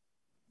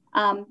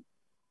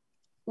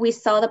 We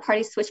saw the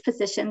parties switch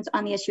positions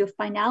on the issue of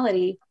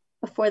finality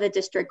before the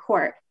district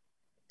court.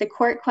 The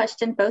court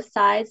questioned both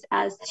sides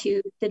as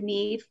to the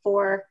need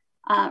for,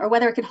 or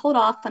whether it could hold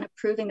off on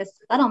approving the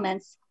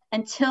settlements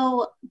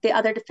until the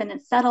other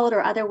defendants settled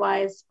or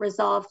otherwise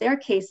resolved their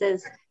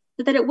cases,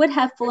 so that it would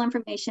have full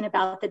information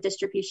about the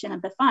distribution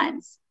of the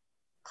funds.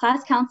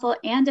 Class counsel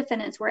and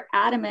defendants were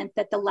adamant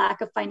that the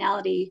lack of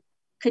finality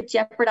could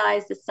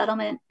jeopardize the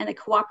settlement and the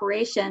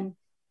cooperation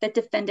that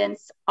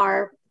defendants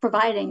are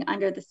providing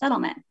under the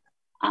settlement.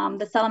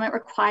 The settlement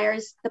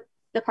requires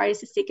the parties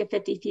to seek a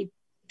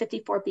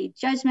 54B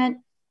judgment,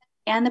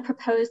 and the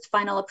proposed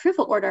final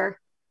approval order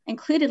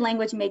included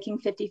language making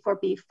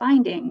 54B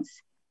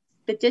findings.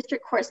 The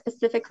district court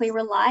specifically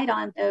relied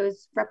on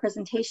those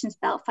representations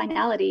about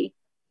finality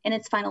in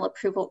its final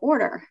approval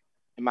order.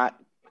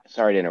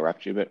 Sorry to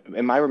interrupt you, but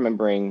am I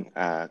remembering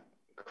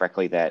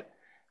correctly that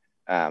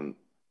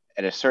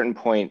at a certain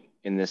point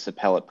in this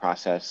appellate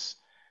process,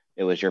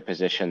 it was your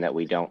position that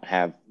we don't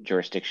have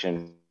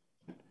jurisdiction,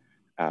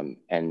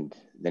 and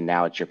then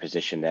now it's your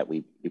position that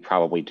we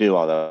probably do,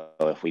 although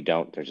if we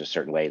don't, there's a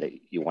certain way that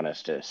you want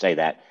us to say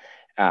that.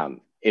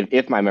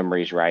 If my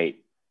memory is right,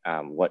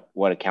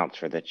 what accounts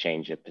for the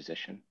change of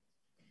position?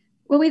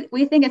 Well,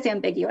 we think it's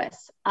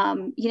ambiguous.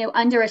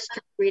 Under a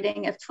strict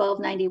reading of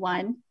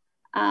 1291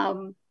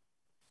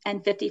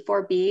 and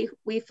 54B,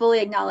 we fully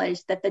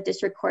acknowledge that the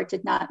district court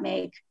did not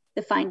make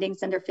the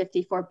findings under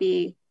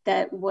 54B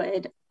that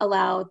would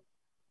allow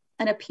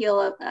an appeal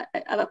of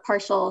a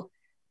partial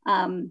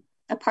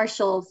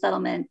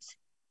settlement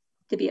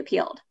to be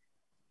appealed.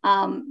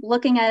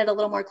 Looking at it a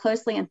little more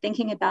closely and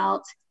thinking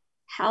about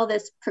how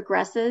this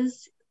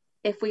progresses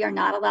if we are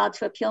not allowed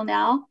to appeal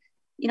now,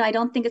 I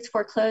don't think it's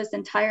foreclosed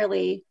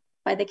entirely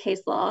by the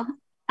case law.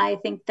 I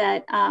think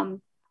that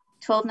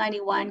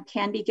 1291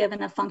 can be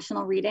given a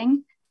functional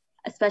reading,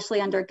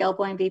 especially under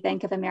Gelboim v.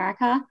 Bank of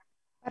America.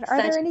 But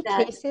are there any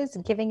cases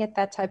giving it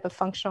that type of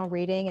functional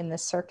reading in the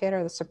circuit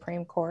or the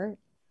Supreme Court?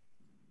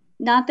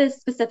 Not this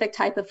specific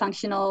type of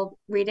functional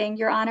reading,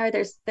 Your Honor.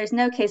 There's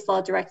no case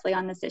law directly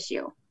on this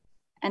issue.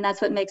 And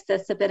that's what makes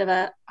this a bit of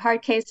a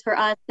hard case for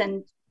us.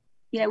 And,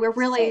 we're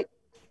really...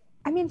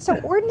 So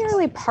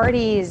ordinarily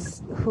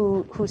parties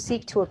who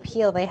seek to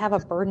appeal, they have a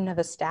burden of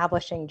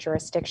establishing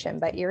jurisdiction,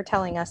 but you're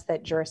telling us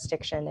that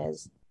jurisdiction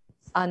is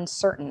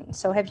uncertain.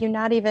 So have you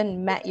not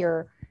even met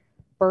your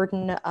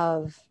burden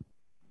of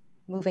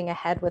moving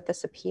ahead with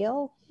this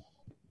appeal?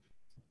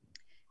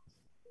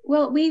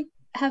 Well, we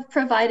have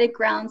provided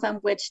grounds on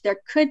which there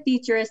could be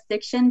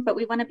jurisdiction, but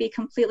we want to be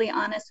completely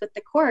honest with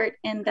the court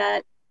in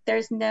that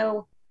there's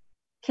no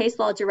case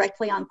law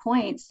directly on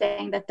point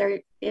saying that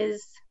there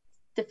is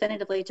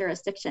definitively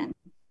jurisdiction.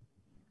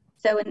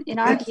 So in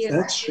our view...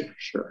 That's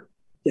sure.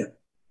 Yeah.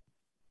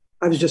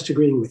 I was just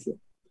agreeing with you.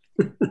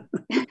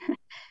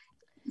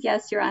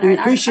 Yes, Your Honor. We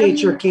appreciate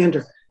your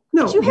candor.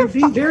 No, you're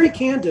being very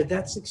candid.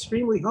 That's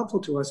extremely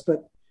helpful to us.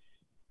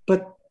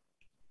 But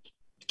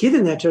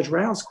given that Judge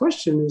Rao's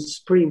question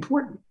is pretty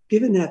important,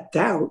 given that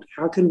doubt,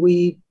 how can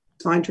we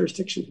find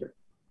jurisdiction here?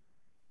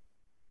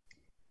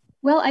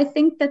 Well, I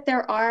think that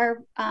there are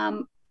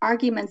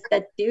arguments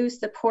that do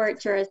support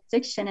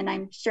jurisdiction, and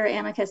I'm sure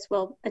amicus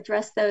will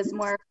address those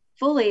more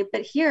fully.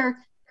 But here,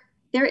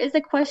 there is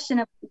a question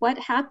of what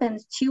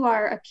happens to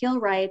our appeal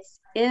rights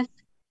if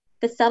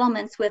the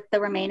settlements with the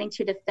remaining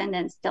two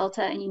defendants,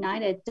 Delta and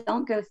United,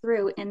 don't go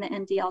through in the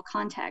MDL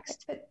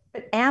context.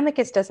 But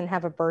amicus doesn't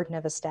have a burden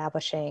of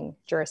establishing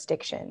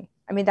jurisdiction.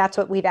 That's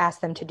what we've asked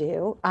them to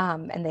do,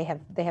 and they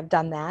have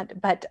done that.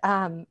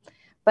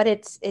 But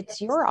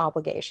it's your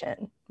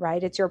obligation,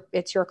 right? It's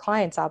your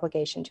client's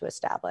obligation to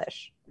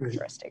establish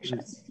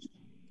jurisdiction.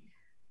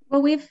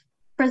 Well, we've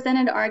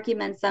presented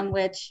arguments on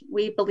which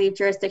we believe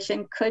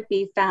jurisdiction could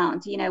be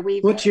found.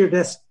 What's your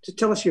best?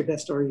 Tell us your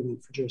best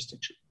argument for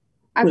jurisdiction.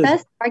 Our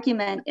best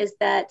argument is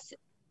that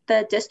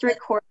the district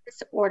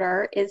court's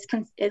order is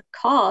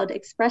called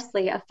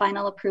expressly a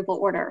final approval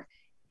order.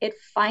 It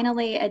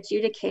finally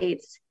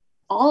adjudicates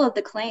all of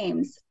the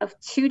claims of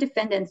two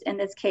defendants in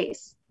this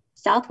case.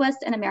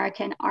 Southwest and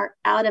American are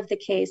out of the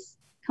case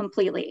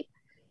completely.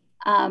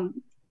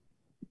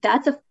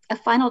 That's a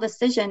final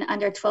decision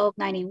under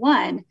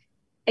 1291,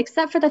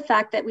 except for the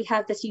fact that we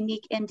have this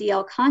unique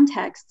MDL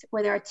context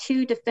where there are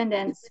two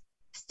defendants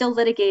still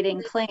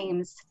litigating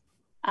claims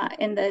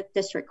in the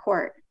district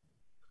court.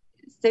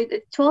 So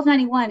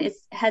 1291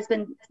 has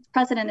been,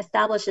 precedent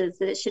establishes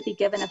that it should be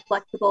given a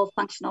flexible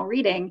functional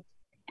reading.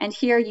 And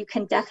here you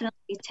can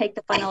definitely take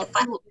the final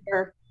approval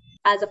order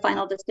as a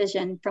final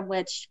decision from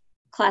which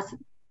class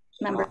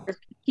members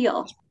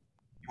appeal.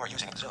 You are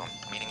using Zoom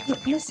meeting.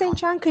 Ms. St.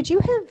 John, could you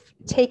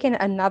have taken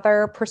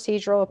another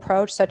procedural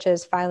approach, such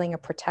as filing a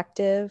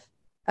protective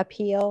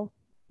appeal?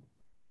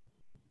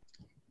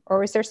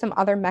 Or is there some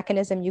other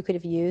mechanism you could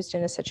have used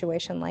in a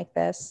situation like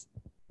this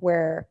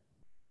where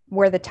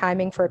the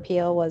timing for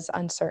appeal was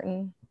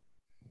uncertain?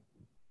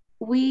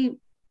 We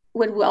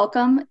would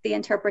welcome the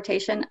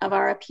interpretation of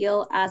our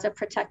appeal as a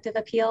protective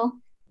appeal.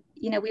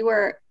 You know, we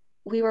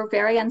were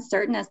very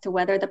uncertain as to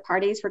whether the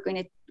parties were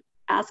going to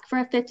ask for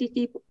a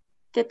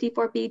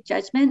 54B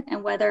judgment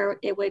and whether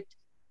it would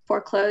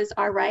foreclose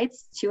our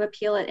rights to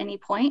appeal at any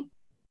point.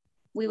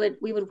 We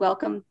would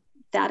welcome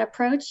that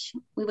approach.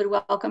 We would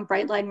welcome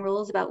bright line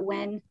rules about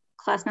when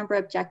class member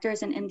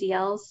objectors and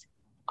MDLs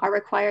are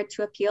required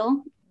to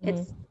appeal.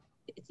 It's,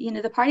 you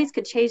know, the parties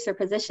could change their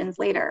positions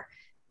later.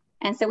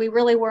 And so we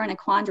really were in a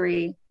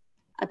quandary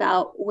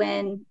about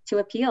when to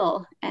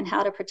appeal and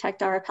how to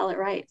protect our appellate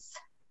rights.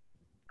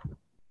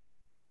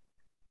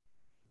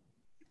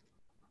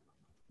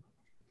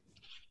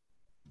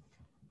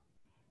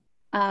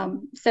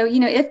 So, you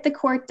know, if the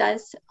court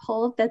does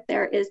hold that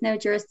there is no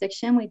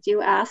jurisdiction, we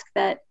do ask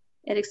that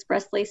it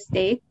expressly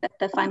state that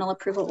the final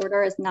approval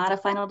order is not a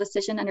final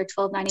decision under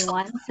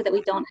 1291, so that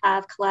we don't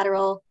have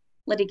collateral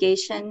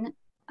litigation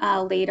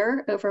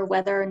later over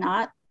whether or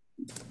not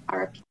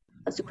our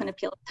subsequent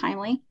appeal is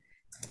timely.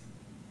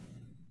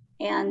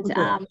 And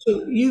okay.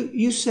 So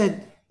you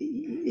said,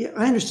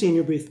 I understand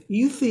your brief.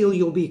 You feel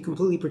you'll be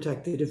completely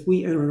protected if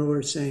we enter an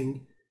order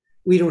saying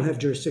we don't have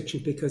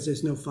jurisdiction because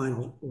there's no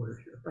final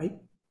order here, right?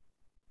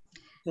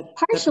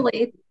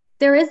 Partially.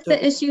 There is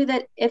the issue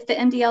that if the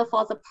MDL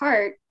falls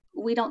apart,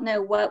 we don't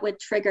know what would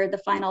trigger the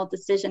final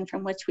decision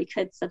from which we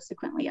could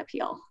subsequently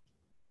appeal.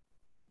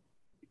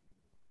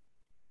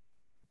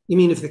 You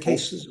mean if the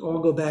cases all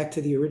go back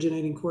to the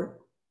originating court?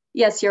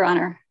 Yes, Your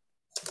Honor.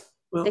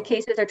 Well, the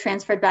cases are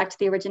transferred back to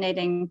the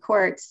originating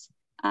courts.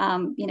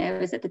 You know,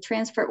 is it the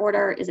transfer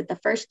order? Is it the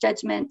first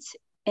judgment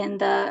in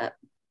the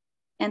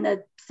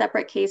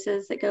separate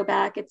cases that go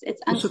back?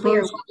 It's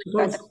unclear what would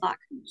start the clock.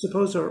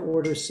 Suppose our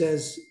order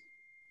says,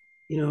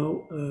 you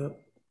know,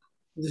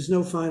 there's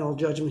no final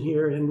judgment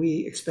here, and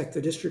we expect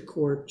the district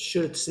court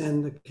should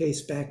send the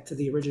case back to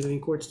the originating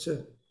courts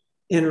to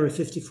enter a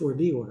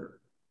 54B order.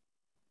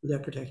 Would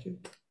that protect you?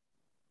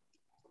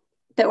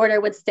 The order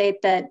would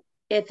state that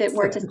if it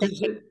were to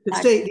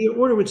the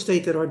order would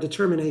state that our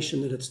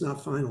determination that it's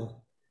not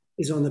final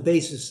is on the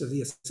basis of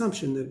the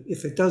assumption that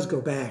if it does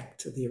go back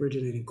to the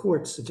originating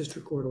courts, the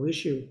district court will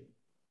issue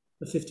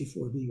a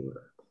 54B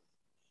order.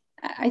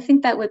 I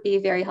think that would be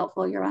very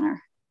helpful, Your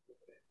Honor.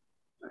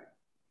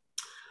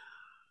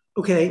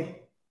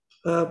 Okay.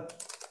 Why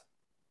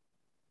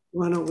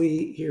don't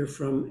we hear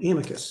from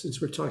amicus,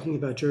 since we're talking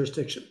about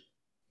jurisdiction?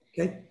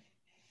 Okay.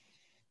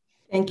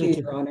 Thank you,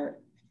 Your Honor.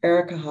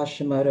 Erica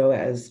Hashimoto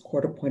as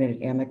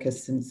court-appointed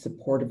amicus in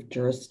support of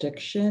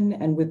jurisdiction.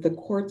 And with the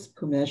court's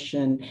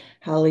permission,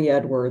 Hallie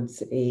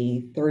Edwards,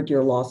 a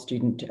third-year law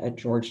student at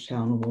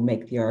Georgetown, will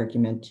make the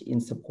argument in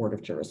support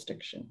of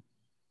jurisdiction.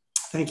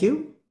 Thank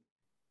you.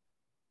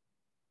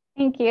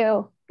 Thank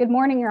you. Good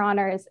morning, Your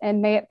Honors,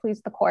 and may it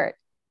please the court.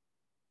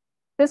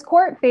 This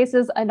court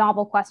faces a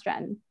novel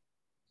question.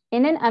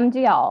 In an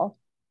MDL,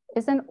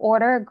 is an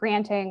order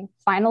granting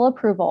final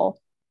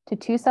approval to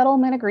 2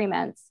 settlement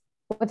agreements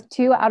with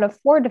 2 out of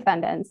 4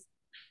 defendants,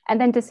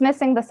 and then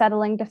dismissing the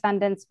settling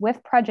defendants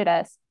with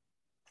prejudice,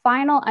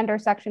 final under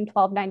Section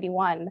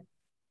 1291,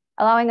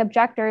 allowing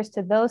objectors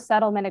to those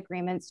settlement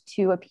agreements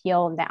to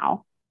appeal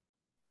now?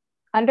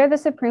 Under the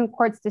Supreme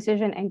Court's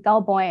decision in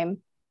Gelboim,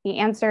 the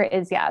answer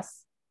is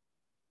yes.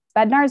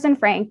 Bednarz and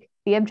Frank,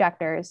 the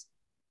objectors,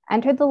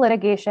 entered the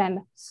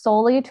litigation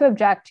solely to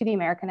object to the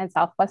American and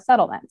Southwest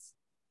settlements.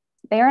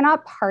 They are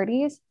not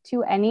parties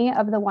to any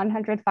of the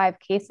 105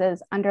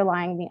 cases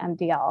underlying the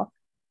MDL.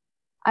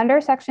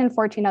 Under Section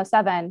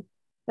 1407,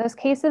 those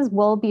cases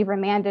will be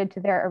remanded to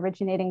their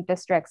originating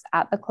districts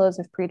at the close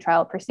of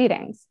pretrial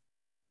proceedings.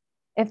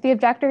 If the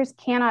objectors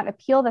cannot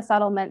appeal the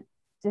settlement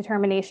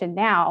determination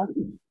now,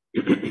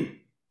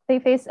 they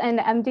face an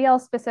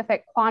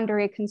MDL-specific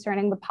quandary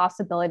concerning the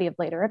possibility of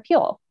later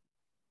appeal.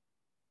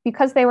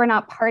 Because they were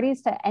not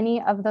parties to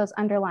any of those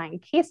underlying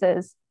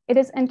cases, it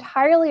is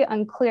entirely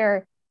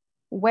unclear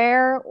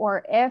where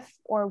or if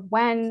or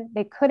when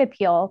they could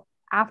appeal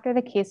after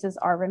the cases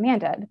are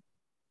remanded.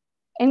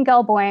 In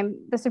Gelboim,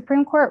 the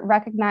Supreme Court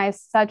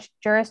recognized such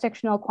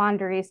jurisdictional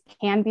quandaries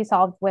can be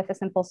solved with a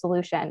simple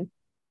solution,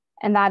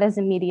 and that is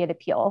immediate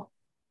appeal.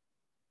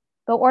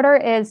 The order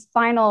is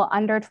final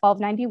under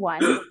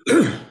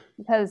 1291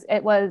 because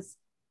it was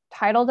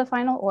titled a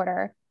final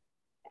order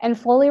and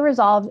fully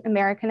resolved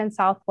American and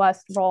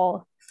Southwest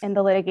role in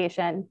the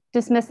litigation,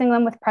 dismissing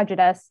them with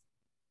prejudice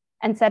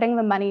and setting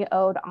the money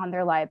owed on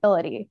their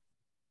liability.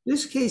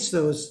 This case,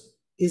 though,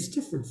 is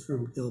different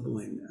from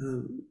Gelboim.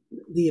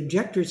 The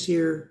objectors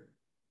here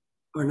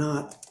are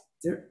not,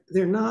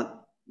 they're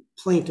not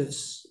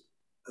plaintiffs.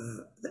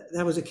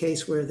 That was a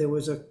case where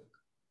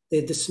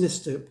they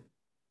dismissed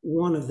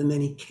one of the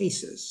many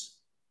cases.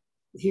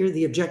 Here,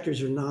 the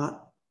objectors are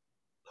not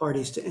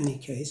parties to any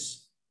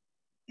case,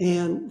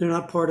 and they're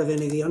not part of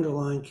any of the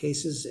underlying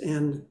cases.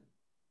 And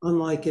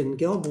unlike in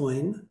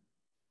Gelboim,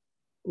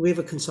 we have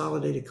a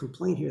consolidated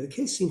complaint here. The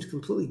case seems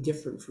completely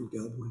different from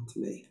Gelboim to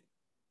me.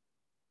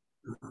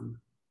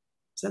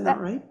 Is that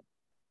not right?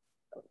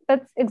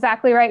 That's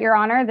exactly right, Your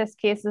Honor. This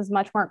case is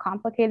much more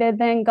complicated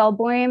than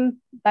Gelboim.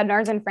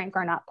 Bednarz and Frank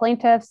are not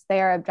plaintiffs.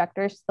 They are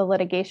objectors to the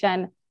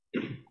litigation.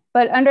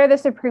 But under the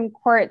Supreme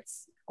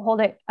Court's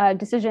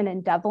decision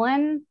in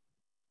Devlin,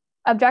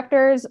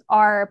 objectors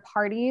are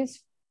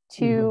parties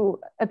to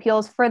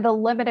appeals for the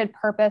limited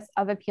purpose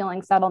of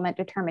appealing settlement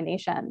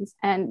determinations,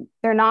 and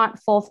they're not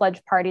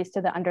full-fledged parties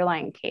to the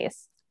underlying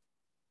case.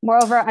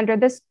 Moreover, under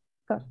this...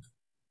 Go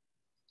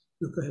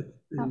ahead.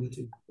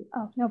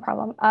 No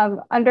problem.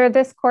 Under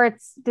this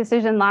court's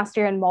decision last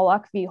year in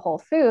Moloch v. Whole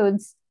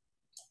Foods,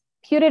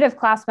 putative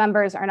class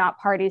members are not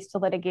parties to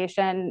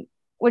litigation,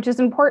 which is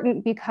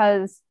important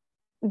because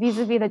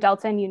vis-a-vis the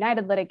Delta and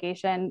United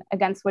litigation,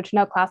 against which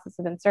no classes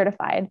have been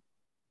certified,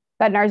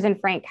 Bednarz and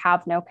Frank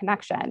have no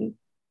connection.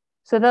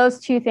 So those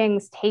two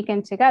things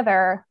taken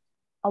together,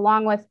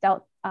 along with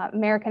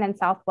American and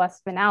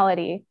Southwest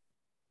finality,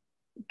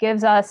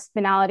 gives us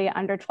finality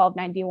under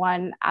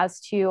 1291 as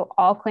to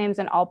all claims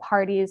and all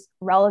parties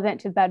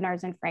relevant to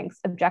Bednarz and Frank's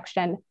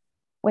objection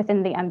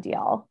within the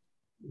MDL.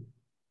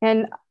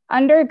 And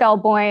under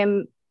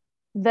Gelboim,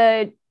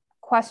 the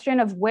question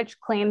of which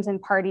claims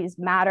and parties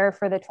matter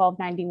for the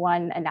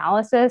 1291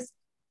 analysis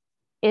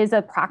is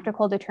a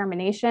practical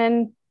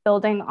determination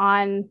building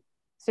on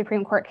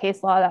Supreme Court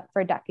case law that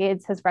for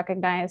decades has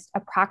recognized a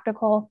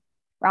practical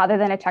rather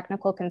than a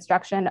technical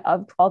construction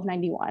of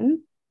 1291.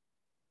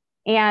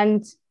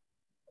 And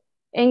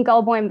in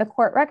Gelboim, the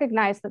court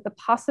recognized that the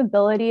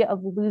possibility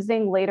of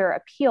losing later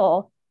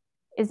appeal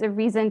is a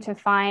reason to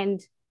find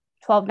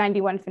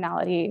 1291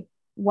 finality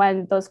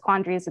when those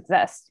quandaries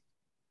exist.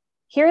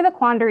 Here, the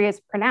quandary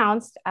is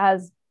pronounced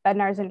as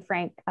Bednarz and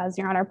Frank, as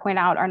Your Honor pointed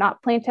out, are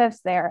not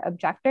plaintiffs, they are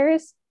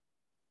objectors.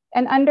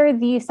 And under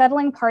the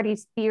settling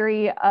parties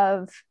theory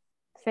of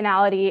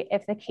finality,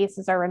 if the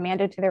cases are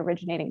remanded to the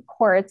originating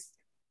courts,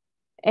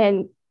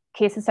 in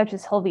cases such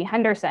as Hill v.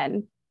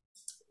 Henderson,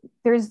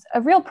 there's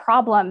a real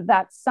problem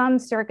that some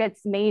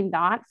circuits may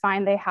not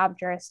find they have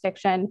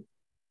jurisdiction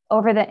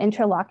over the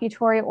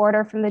interlocutory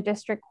order from the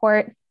district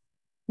court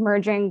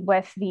merging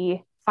with the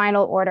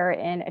final order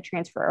in a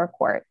transfer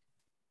court.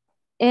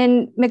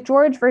 In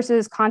McGeorge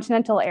versus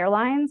Continental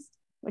Airlines,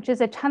 which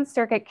is a 10th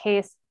Circuit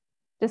case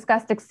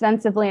discussed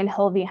extensively in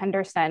Hill v.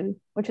 Henderson,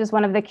 which is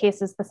one of the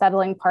cases the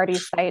settling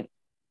parties cite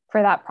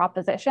for that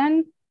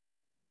proposition,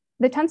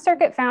 the 10th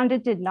Circuit found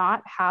it did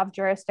not have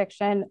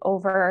jurisdiction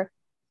over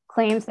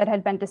claims that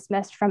had been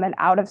dismissed from an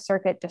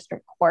out-of-circuit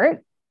district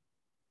court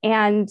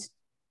and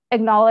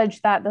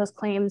acknowledged that those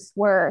claims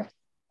were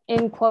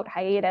in, quote,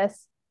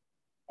 hiatus.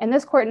 And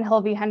this court in Hill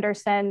v.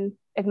 Henderson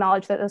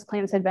acknowledged that those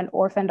claims had been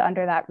orphaned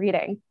under that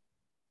reading.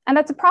 And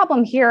that's a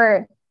problem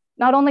here,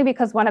 not only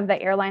because one of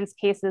the airlines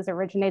cases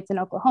originates in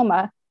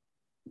Oklahoma,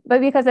 but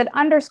because it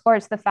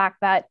underscores the fact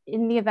that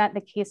in the event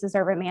the cases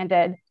are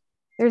remanded,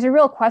 there's a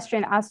real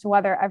question as to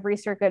whether every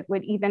circuit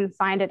would even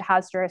find it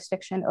has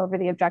jurisdiction over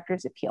the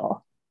objector's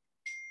appeal.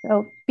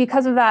 So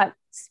because of that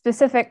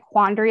specific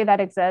quandary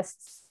that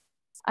exists,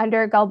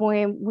 under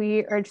Gelboim,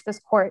 we urge this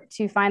court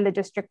to find the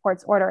district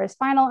court's order as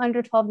final under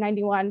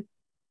 1291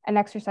 and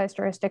exercise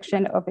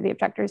jurisdiction over the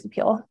objector's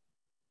appeal.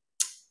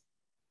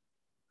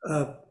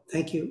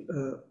 Thank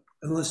you.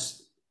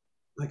 Unless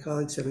my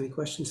colleagues have any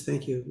questions,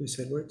 thank you,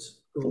 Ms. Edwards.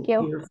 Thank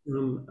you.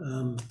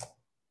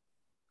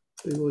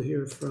 We will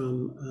hear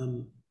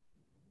from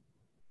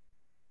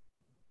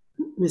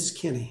Ms.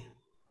 Kinney.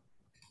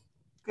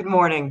 Good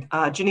morning.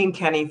 Janine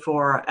Kenny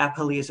for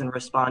Appellees and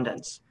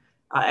Respondents.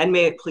 And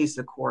may it please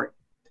the court.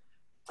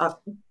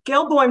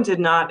 Gelboim did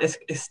not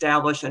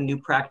establish a new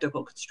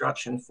practical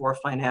construction for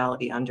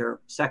finality under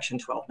Section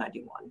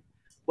 1291.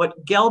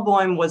 What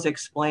Gelboim was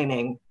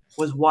explaining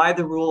was why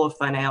the rule of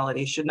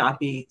finality should not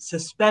be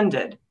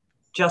suspended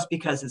just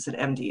because it's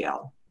an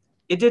MDL.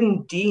 It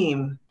didn't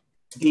deem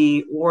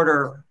the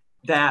order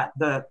that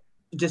the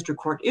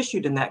district court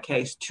issued in that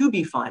case to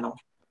be final.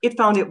 It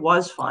found it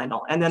was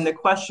final. And then the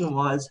question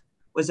was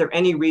there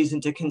any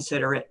reason to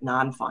consider it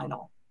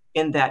non-final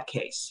in that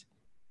case?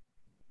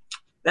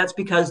 That's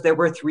because there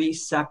were 3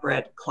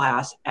 separate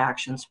class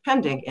actions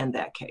pending in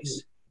that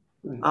case.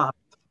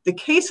 The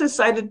cases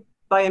cited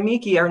by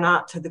amici are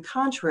not to the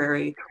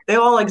contrary. They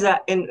all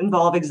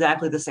involve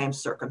exactly the same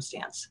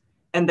circumstance.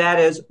 And that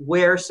is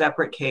where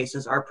separate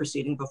cases are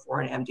proceeding before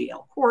an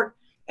MDL court.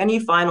 Any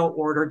final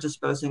order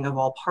disposing of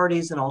all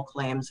parties and all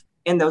claims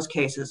in those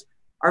cases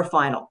are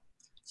final.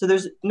 So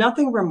there's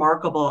nothing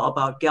remarkable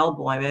about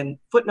Gelboim, and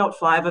footnote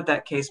 5 of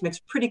that case makes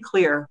pretty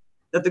clear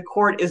that the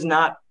court is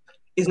not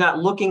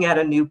looking at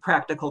a new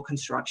practical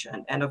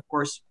construction. And of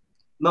course,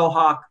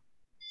 Mohawk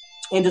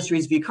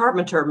Industries v.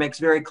 Carpenter makes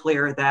very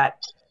clear that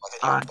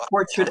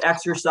courts should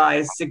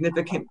exercise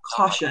significant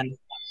caution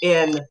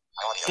in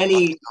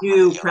any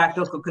new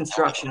practical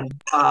construction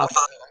of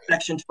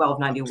Section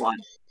 1291.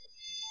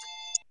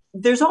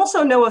 There's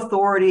also no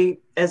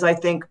authority, as I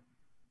think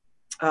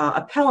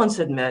appellants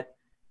admit,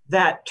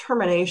 that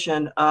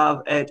termination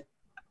of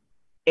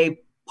a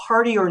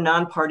party or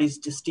non-party's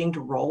distinct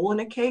role in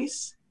a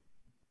case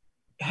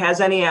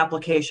has any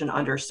application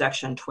under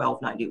Section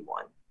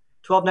 1291.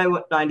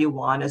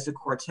 1291, as the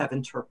courts have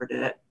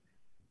interpreted it,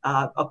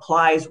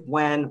 applies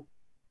when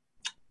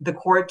the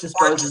court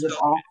disposes of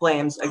all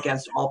claims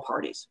against all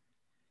parties.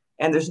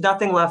 And there's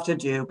nothing left to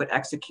do but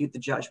execute the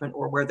judgment,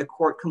 or where the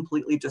court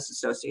completely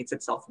disassociates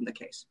itself from the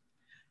case.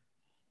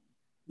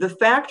 The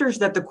factors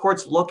that the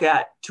courts look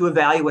at to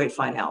evaluate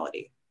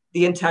finality,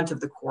 the intent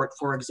of the court,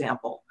 for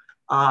example,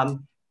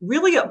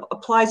 really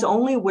applies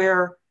only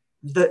where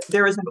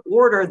there is an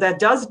order that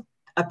does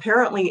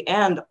apparently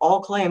end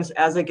all claims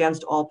as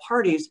against all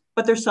parties,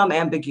 but there's some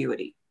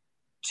ambiguity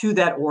to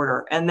that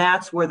order. And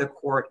that's where the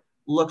court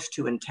looks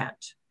to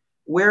intent.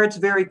 Where it's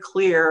very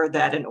clear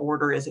that an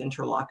order is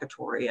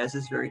interlocutory, as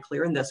is very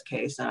clear in this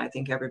case, and I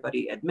think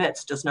everybody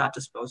admits does not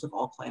dispose of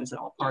all claims in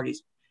all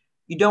parties,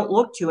 you don't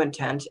look to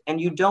intent,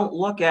 and you don't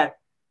look at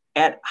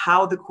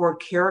how the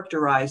court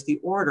characterized the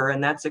order,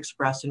 and that's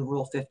expressed in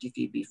Rule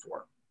 50b-4.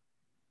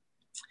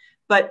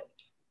 But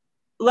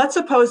let's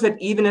suppose that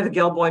even if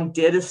Gelboim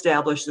did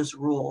establish this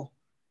rule,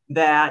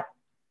 that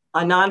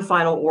a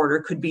non-final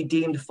order could be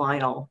deemed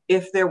final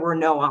if there were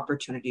no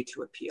opportunity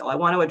to appeal. I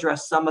want to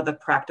address some of the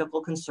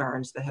practical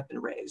concerns that have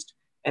been raised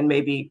and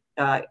maybe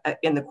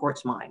in the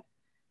court's mind.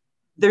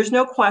 There's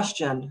no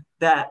question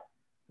that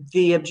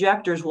the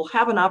objectors will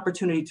have an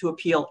opportunity to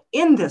appeal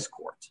in this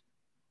court.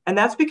 And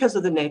that's because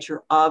of the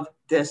nature of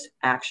this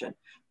action.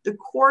 The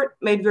court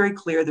made very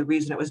clear the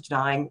reason it was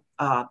denying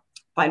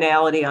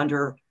finality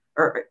under,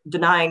 or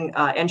denying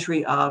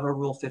entry of a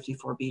Rule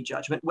 54B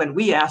judgment when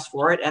we asked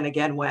for it, and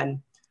again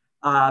when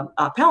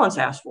appellants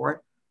asked for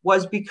it,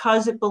 was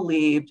because it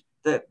believed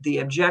that the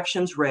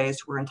objections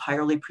raised were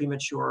entirely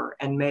premature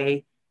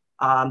and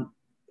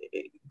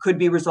could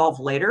be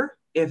resolved later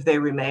if they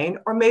remain,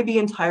 or may be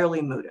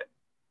entirely mooted.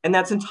 And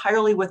that's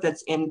entirely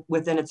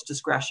within its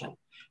discretion.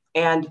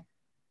 And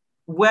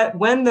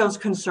when those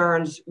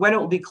concerns, when it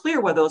will be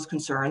clear whether those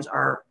concerns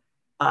are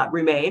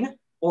remain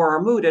or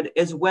are mooted,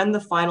 is when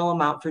the final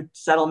amount for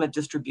settlement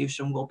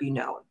distribution will be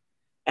known.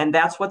 And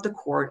that's what the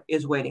court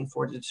is waiting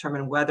for, to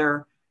determine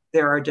whether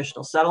there are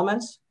additional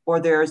settlements or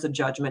there is a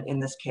judgment in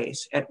this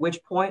case, at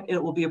which point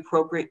it will be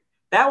appropriate,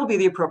 that will be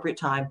the appropriate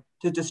time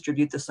to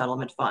distribute the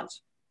settlement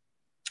funds.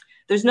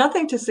 There's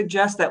nothing to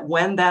suggest that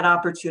when that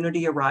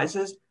opportunity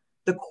arises,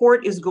 the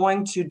court is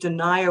going to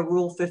deny a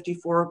Rule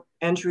 54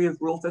 entry of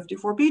Rule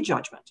 54B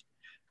judgment.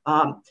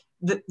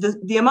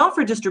 The amount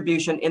for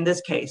distribution in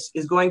this case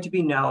is going to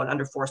be known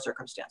under 4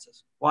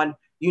 circumstances. 1,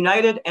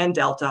 United and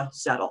Delta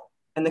settle,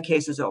 and the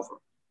case is over.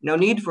 No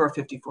need for a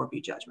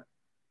 54B judgment.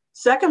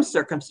 Second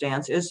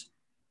circumstance is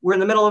we're in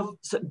the middle of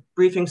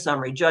briefing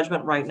summary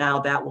judgment right now.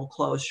 That will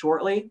close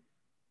shortly.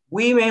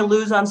 We may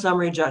lose on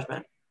summary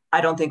judgment.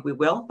 I don't think we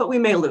will, but we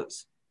may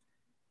lose.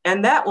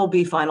 And that will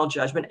be final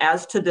judgment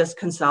as to this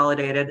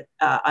consolidated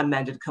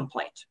amended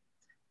complaint.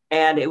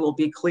 And it will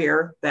be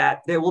clear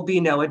that there will be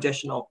no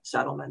additional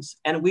settlements,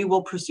 and we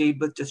will proceed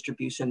with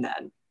distribution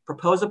then.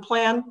 Propose a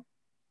plan,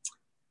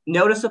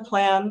 notice a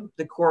plan,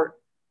 the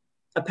court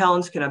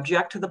appellants can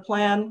object to the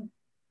plan,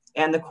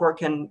 and the court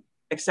can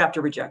accept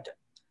or reject it.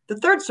 The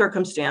third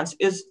circumstance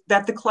is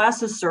that the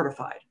class is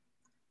certified.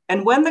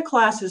 And when the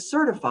class is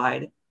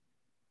certified,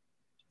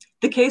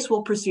 the case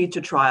will proceed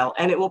to trial,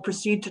 and it will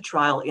proceed to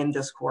trial in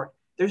this court.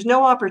 There's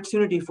no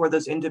opportunity for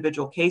those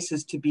individual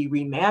cases to be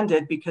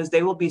remanded because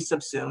they will be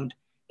subsumed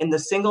in the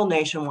single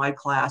nationwide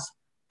class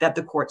that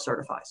the court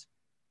certifies.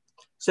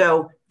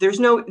 So there's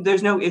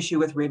no issue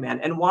with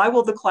remand. And why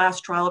will the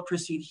class trial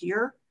proceed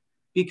here?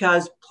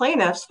 Because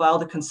plaintiffs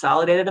filed a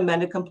consolidated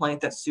amended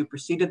complaint that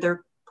superseded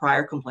their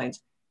prior complaints.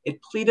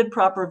 It pleaded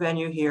proper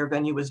venue here.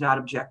 Venue was not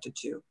objected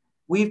to.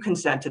 We've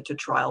consented to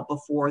trial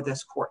before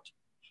this court.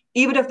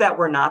 Even if that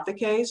were not the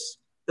case,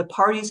 the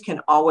parties can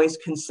always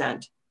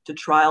consent to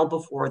trial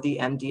before the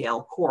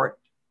MDL court.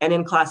 And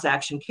in class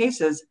action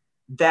cases,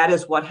 that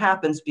is what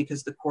happens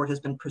because the court has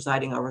been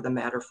presiding over the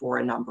matter for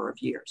a number of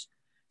years.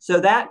 So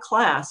that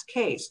class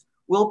case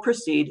will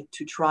proceed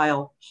to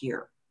trial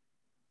here.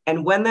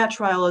 And when that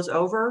trial is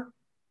over,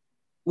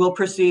 we'll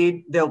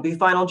proceed, there'll be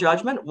final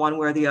judgment, one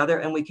way or the other,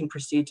 and we can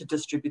proceed to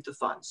distribute the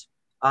funds,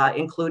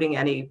 including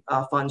any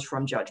funds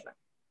from judgment.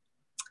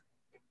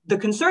 The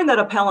concern that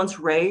appellants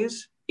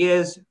raise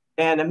is,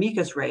 and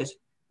amicus raise,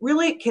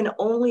 really can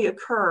only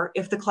occur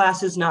if the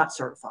class is not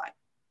certified.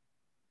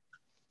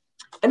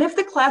 And if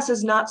the class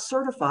is not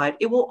certified,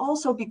 it will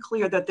also be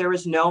clear that there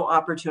is no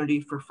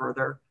opportunity for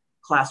further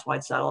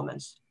class-wide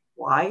settlements.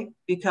 Why?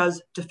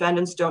 Because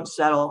defendants don't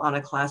settle on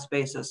a class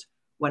basis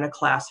when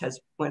class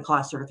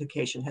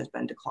certification has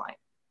been declined.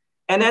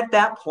 And at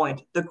that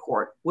point, the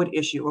court would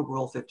issue a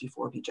Rule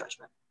 54B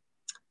judgment.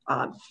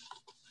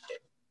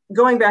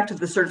 Going back to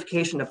the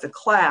certification of the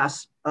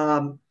class,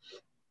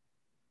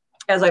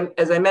 as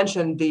I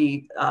mentioned,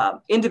 the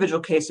individual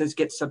cases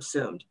get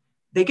subsumed.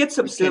 They get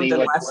subsumed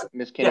unless—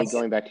 Ms. Kinney, yes.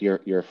 Going back to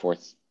your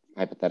fourth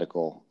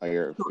hypothetical,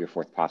 or your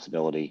fourth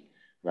possibility,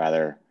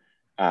 rather,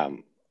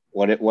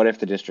 what if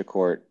the district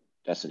court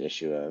doesn't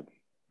issue a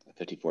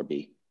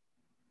 54B?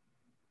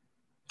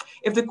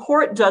 If the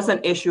court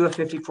doesn't issue a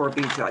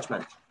 54B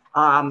judgment,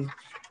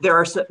 there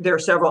are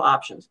several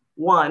options.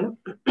 One,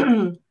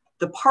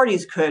 the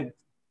parties could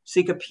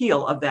seek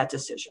appeal of that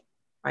decision,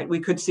 right? We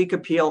could seek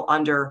appeal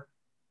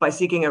by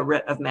seeking a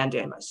writ of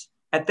mandamus.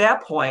 At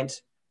that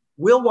point,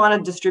 we'll want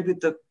to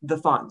distribute the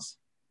funds.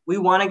 We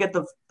want to get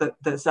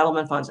the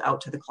settlement funds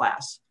out to the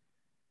class.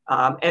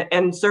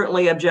 And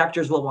certainly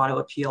objectors will want to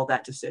appeal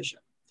that decision.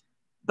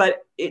 But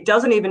it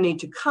doesn't even need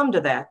to come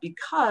to that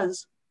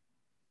because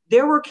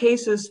there were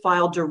cases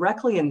filed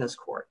directly in this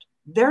court.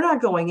 They're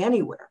not going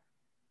anywhere.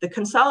 The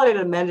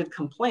consolidated amended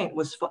complaint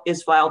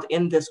is filed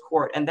in this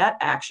court, and that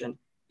action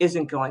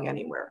isn't going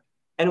anywhere.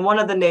 And one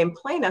of the named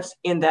plaintiffs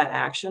in that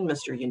action,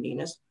 Mr.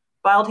 Yanninas,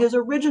 filed his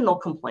original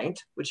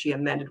complaint, which he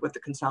amended with the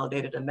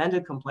consolidated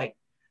amended complaint,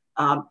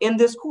 in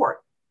this court.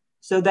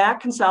 So that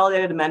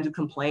consolidated amended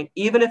complaint,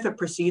 even if it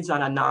proceeds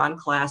on a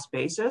non-class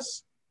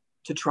basis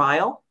to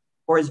trial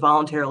or is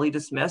voluntarily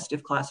dismissed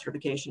if class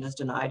certification is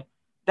denied,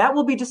 that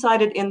will be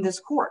decided in this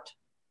court.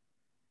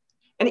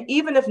 And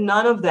even if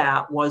none of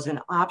that was an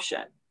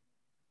option,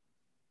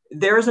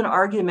 there's an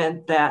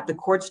argument that the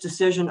court's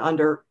decision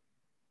under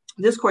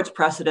this court's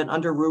precedent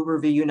under Ruber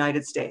v.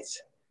 United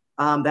States,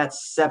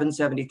 that's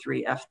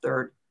 773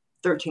 F3rd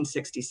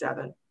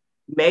 1367,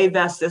 may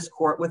vest this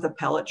court with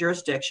appellate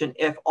jurisdiction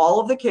if all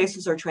of the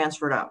cases are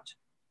transferred out.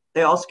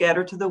 They all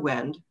scatter to the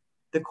wind.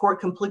 The court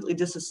completely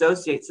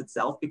disassociates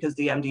itself because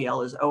the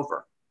MDL is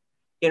over.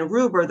 In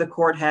Ruber, the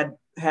court had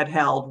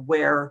held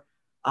where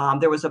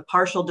there was a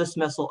partial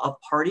dismissal of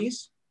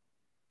parties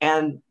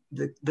and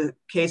the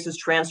case is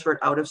transferred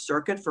out of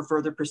circuit for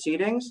further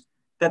proceedings,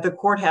 that the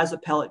court has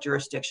appellate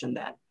jurisdiction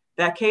then.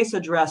 That case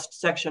addressed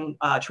section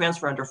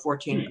transfer under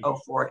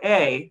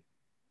 1404A,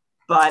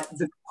 but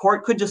the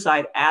court could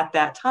decide at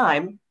that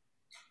time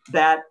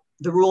that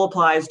the rule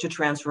applies to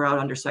transfer out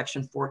under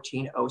section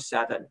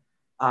 1407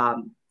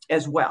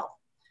 as well.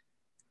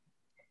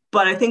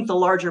 But I think the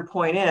larger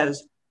point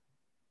is,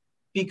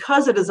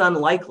 because it is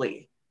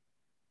unlikely,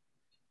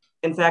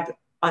 in fact,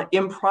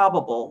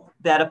 improbable,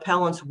 that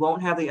appellants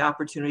won't have the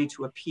opportunity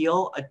to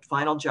appeal a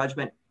final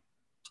judgment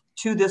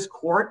to this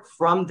court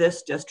from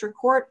this district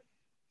court,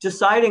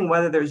 deciding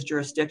whether there's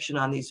jurisdiction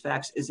on these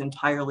facts is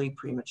entirely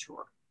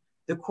premature.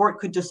 The court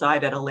could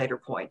decide at a later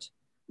point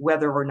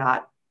whether or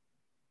not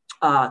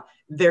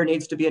there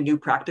needs to be a new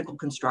practical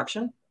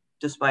construction,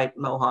 despite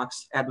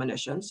Mohawk's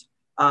admonitions,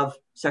 of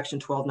section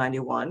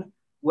 1291,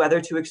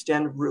 whether to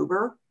extend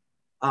Ruber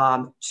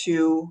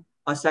to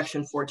a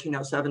section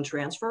 1407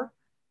 transfer,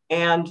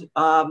 and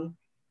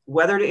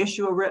whether to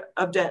issue a writ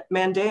of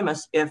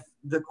mandamus if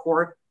the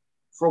court,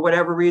 for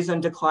whatever reason,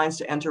 declines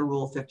to enter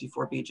Rule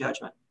 54B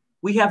judgment.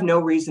 We have no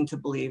reason to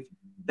believe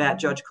that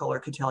Judge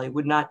Kohler-Catelli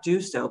would not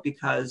do so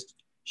because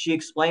she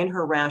explained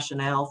her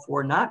rationale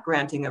for not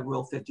granting a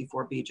Rule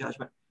 54B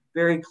judgment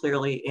very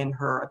clearly in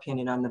her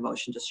opinion on the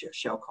motion to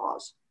show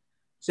cause.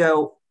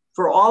 So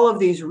for all of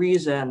these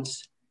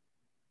reasons,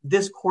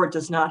 this court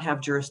does not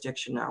have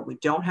jurisdiction now. We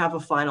don't have a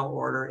final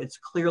order. It's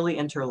clearly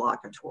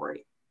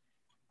interlocutory.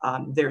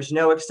 There's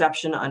no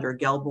exception under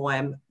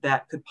Gelboim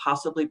that could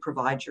possibly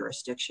provide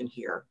jurisdiction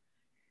here.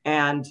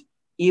 And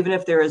even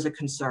if there is a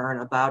concern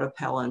about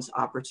appellants'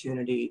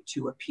 opportunity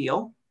to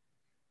appeal,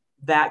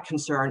 that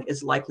concern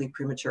is likely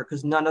premature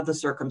because none of the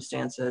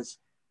circumstances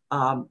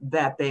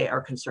that they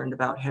are concerned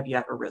about have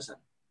yet arisen.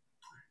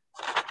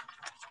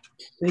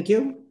 Thank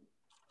you.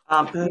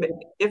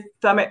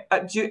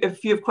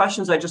 If you have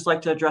questions, I'd just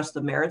like to address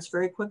the merits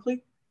very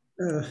quickly.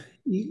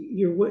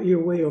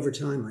 You're way over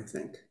time, I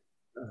think.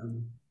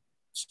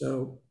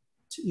 So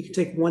you can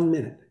take 1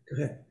 minute. Go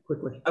ahead,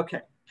 quickly.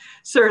 Okay,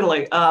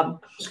 certainly. 1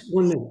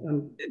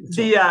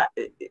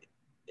 minute.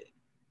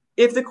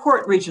 If the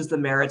court reaches the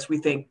merits, we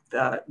think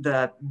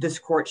this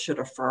court should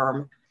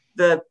affirm.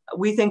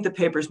 We think the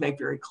papers make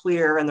very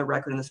clear, and the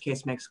record in this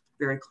case makes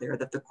very clear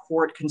that the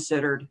court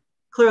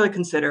clearly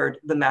considered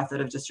the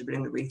method of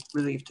distributing the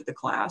relief to the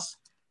class.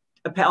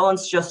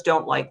 Appellants just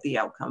don't like the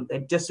outcome. They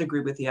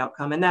disagree with the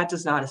outcome, and that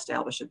does not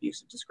establish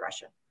abuse of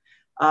discretion.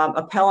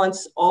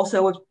 Appellants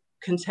also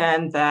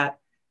contend that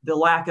the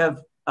lack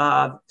of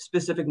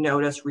specific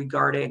notice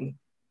regarding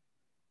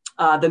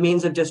the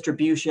means of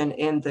distribution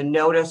in the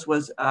notice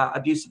was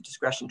abuse of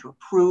discretion to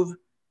approve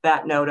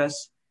that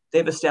notice.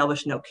 They've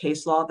established no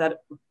case law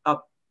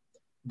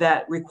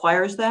that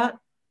requires that,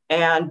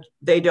 and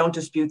they don't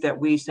dispute that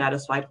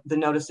the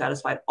notice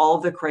satisfied all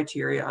of the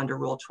criteria under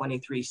Rule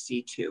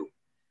 23C2.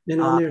 And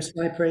on their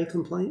Cypre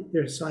complaint,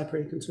 their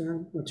Cypre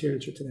concern, what's your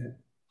answer to that?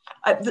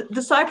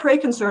 The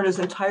Cypre concern is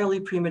entirely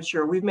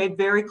premature. We've made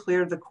very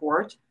clear to the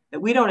court that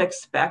we don't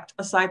expect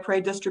a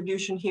Cypre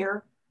distribution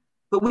here,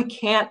 but we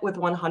can't with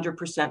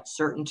 100%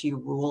 certainty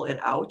rule it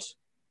out.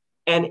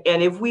 And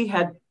if we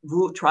had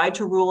tried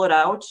to rule it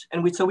out,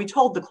 so we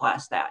told the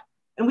class that,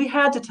 and we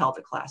had to tell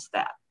the class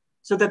that,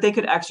 so that they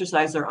could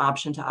exercise their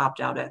option to opt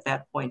out at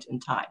that point in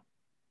time.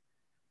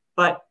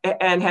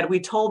 And had we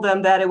told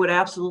them that it would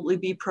absolutely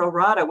be pro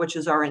rata, which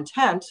is our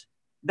intent,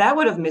 that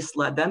would have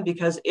misled them,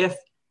 because if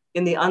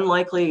in the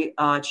unlikely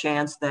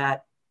chance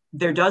that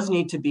there does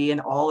need to be an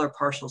all or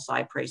partial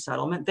Cypre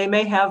settlement, they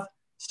may have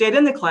stayed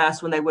in the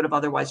class when they would have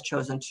otherwise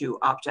chosen to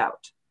opt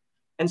out.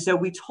 And so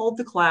we told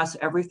the class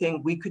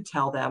everything we could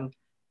tell them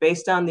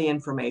based on the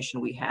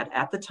information we had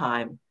at the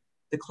time.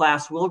 The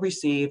class will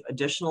receive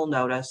additional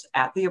notice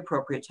at the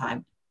appropriate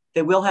time.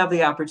 They will have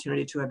the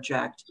opportunity to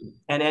object,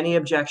 and any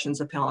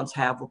objections appellants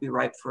have will be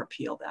ripe for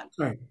appeal then.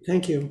 All right,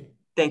 thank you.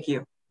 Thank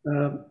you.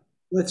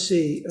 Let's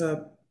see,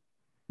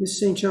 Ms.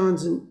 St. John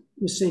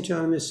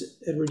and Ms.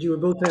 Edwards, you are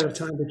both out of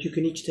time, but you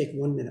can each take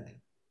 1 minute.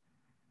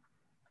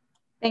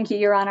 Thank you,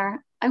 Your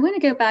Honor. I want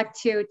to go back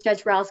to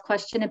Judge Rao's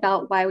question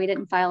about why we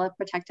didn't file a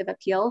protective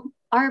appeal.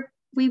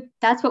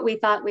 That's what we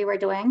thought we were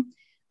doing.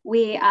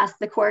 We asked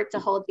the court to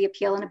hold the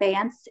appeal in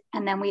abeyance,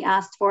 and then we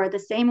asked for the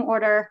same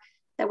order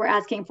that we're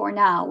asking for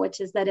now, which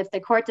is that if the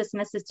court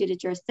dismisses due to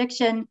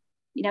jurisdiction,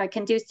 it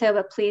can do so,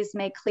 but please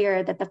make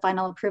clear that the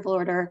final approval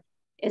order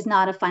is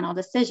not a final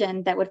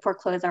decision that would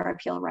foreclose our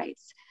appeal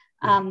rights.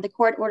 The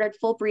court ordered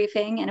full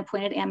briefing and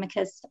appointed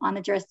amicus on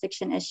the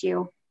jurisdiction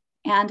issue.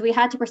 And we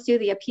had to pursue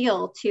the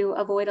appeal to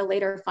avoid a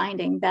later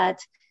finding that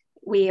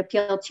we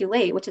appealed too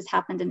late, which has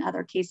happened in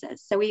other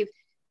cases. So we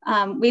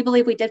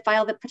believe we did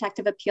file the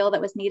protective appeal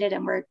that was needed,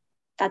 and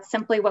that's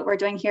simply what we're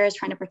doing here, is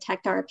trying to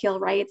protect our appeal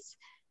rights.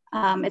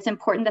 It's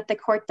important that the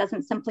court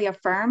doesn't simply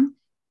affirm,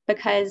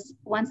 because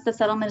once the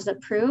settlement is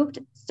approved,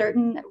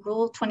 certain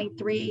Rule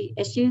 23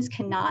 issues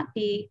cannot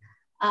be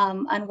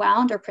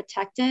unwound or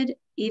protected,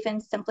 even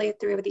simply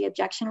through the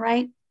objection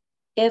right.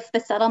 If the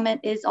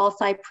settlement is all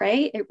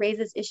cypre, it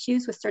raises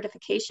issues with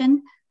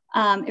certification.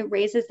 It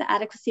raises the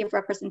adequacy of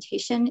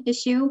representation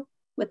issue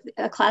with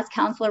a class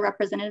counsel or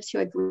representatives who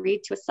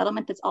agreed to a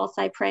settlement that's all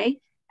cypre.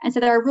 And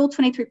so there are Rule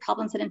 23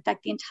 problems that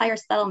infect the entire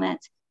settlement.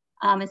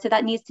 And so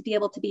that needs to be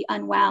able to be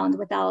unwound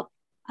without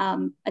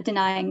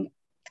denying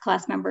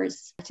class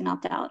members to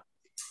opt out.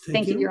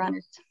 Thank you, Your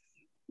Honor.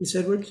 Ms.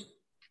 Edwards?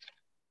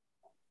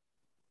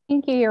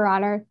 Thank you, Your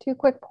Honor. 2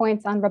 quick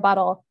points on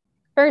rebuttal.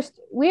 First,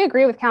 we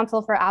agree with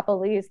counsel for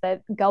Appellees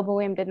that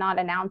Gelb-William did not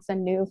announce a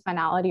new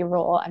finality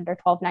rule under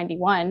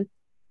 1291.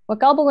 What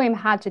Gelb-William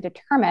had to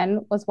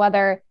determine was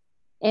whether,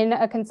 in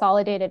a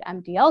consolidated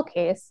MDL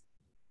case,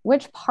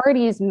 which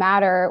parties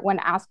matter when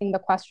asking the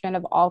question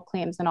of all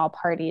claims and all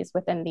parties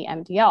within the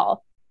MDL.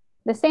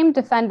 The same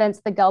defendants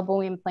the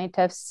Gelb-William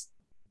plaintiffs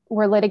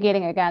were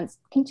litigating against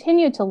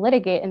continued to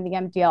litigate in the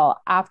MDL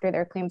after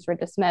their claims were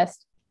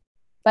dismissed.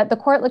 But the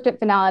court looked at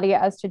finality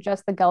as to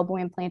just the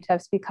Gelb-William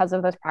plaintiffs because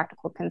of those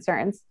practical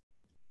concerns.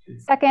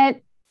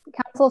 Second,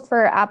 counsel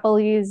for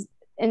Appellees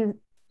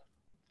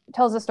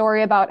tells a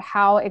story about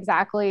how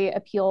exactly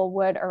appeal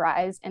would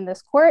arise in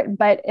this court,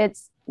 but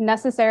it's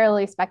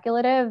necessarily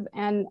speculative,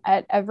 and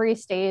at every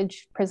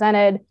stage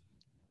presented,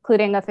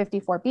 including a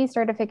 54B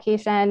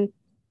certification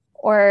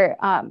or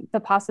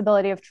the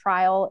possibility of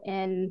trial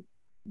in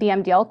the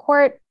MDL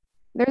court,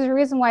 there's a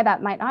reason why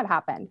that might not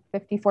happen.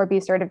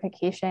 54B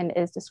certification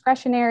is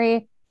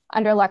discretionary.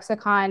 Under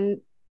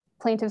lexicon,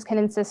 plaintiffs can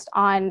insist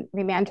on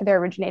remand to their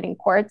originating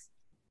courts.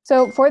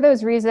 So for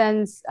those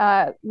reasons,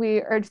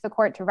 we urge the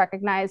court to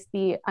recognize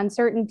the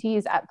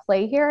uncertainties at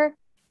play here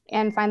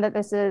and find that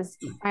this is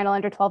final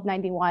under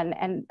 1291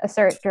 and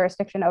assert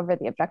jurisdiction over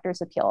the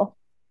objector's appeal.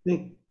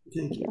 Thank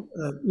you.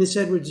 Ms.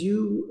 Edwards,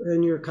 you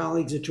and your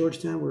colleagues at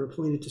Georgetown were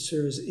appointed to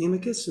serve as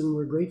amicus, and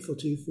we're grateful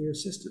to you for your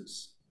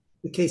assistance.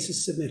 The case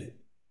is submitted.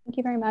 Thank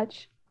you very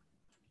much.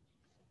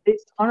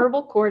 This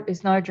honorable court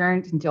is now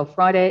adjourned until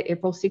Friday,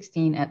 April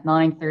 16 at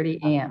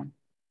 9:30 a.m.